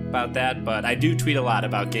warned about that. But I do tweet a lot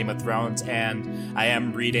about Game of Thrones, and I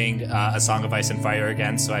am reading A Song of Ice and Fire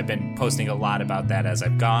again, so I've been posting a lot about that as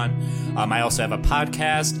I've gone. I also have a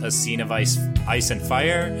podcast, A Scene of Ice and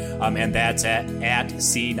Fire, and that's at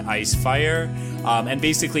Scene Ice Fire. And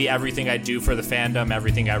basically everything I do for the fandom,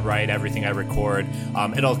 everything I write, everything I record,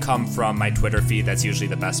 it'll come from my Twitter feed. That's usually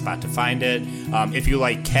the best spot to find it. If you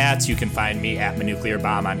like cats, you can find me at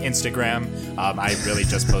MaNuclearBomb on Instagram. I really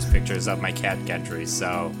just post pictures of my cat Gendry.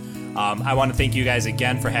 So I want to thank you guys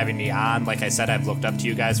again for having me on. Like I said, I've looked up to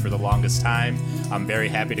you guys for the longest time. I'm very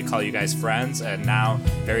happy to call you guys friends, and now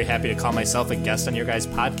very happy to call myself a guest on your guys'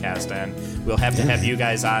 podcast. And we'll have to have you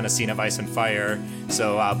guys on A Scene of Ice and Fire.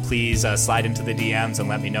 So please slide into the DMs and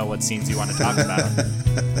let me know what scenes you want to talk about.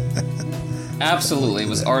 Absolutely. It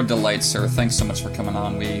was our delight, sir. Thanks so much for coming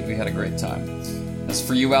on. We had a great time. As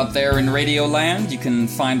for you out there in Radio Land, you can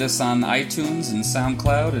find us on iTunes and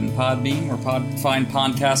SoundCloud and Podbean, where fine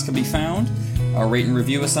podcasts can be found. Rate and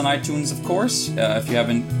review us on iTunes, of course. If you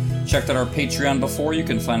haven't checked out our Patreon before, you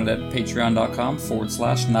can find it at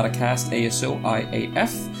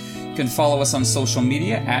patreon.com/NotaCastASOIAF. You can follow us on social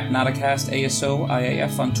media at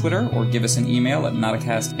NotaCastASOIAF on Twitter, or give us an email at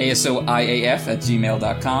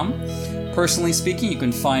NotaCastASOIAF@gmail.com. Personally speaking, you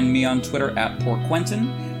can find me on Twitter at PoorQuentin,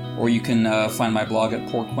 or you can find my blog at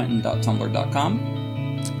poorquentin.tumblr.com.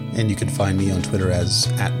 And you can find me on Twitter as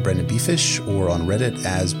 @BrendanBfish, or on Reddit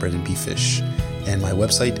as BrendanBfish. And my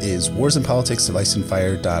website is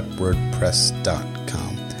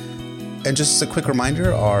warsandpoliticsofIceandfire.wordpress.com. And just as a quick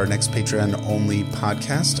reminder, our next Patreon-only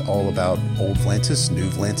podcast, all about Old Volantis, New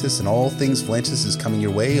Volantis, and all things Volantis, is coming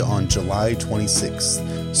your way on July 26th.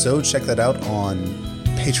 So check that out on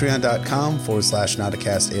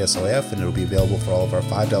patreon.com/NotaCastASOIF, and it'll be available for all of our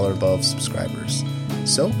 $5 above subscribers.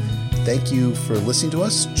 So, thank you for listening to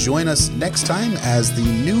us. Join us next time as the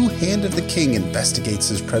new Hand of the King investigates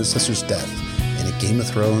his predecessor's death in a Game of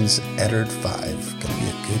Thrones Eddard 5. Gonna be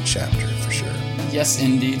a good chapter for sure. Yes,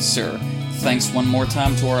 indeed, sir. Thanks one more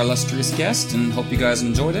time to our illustrious guest, and hope you guys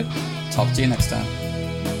enjoyed it. Talk to you next time.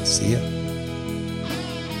 See ya.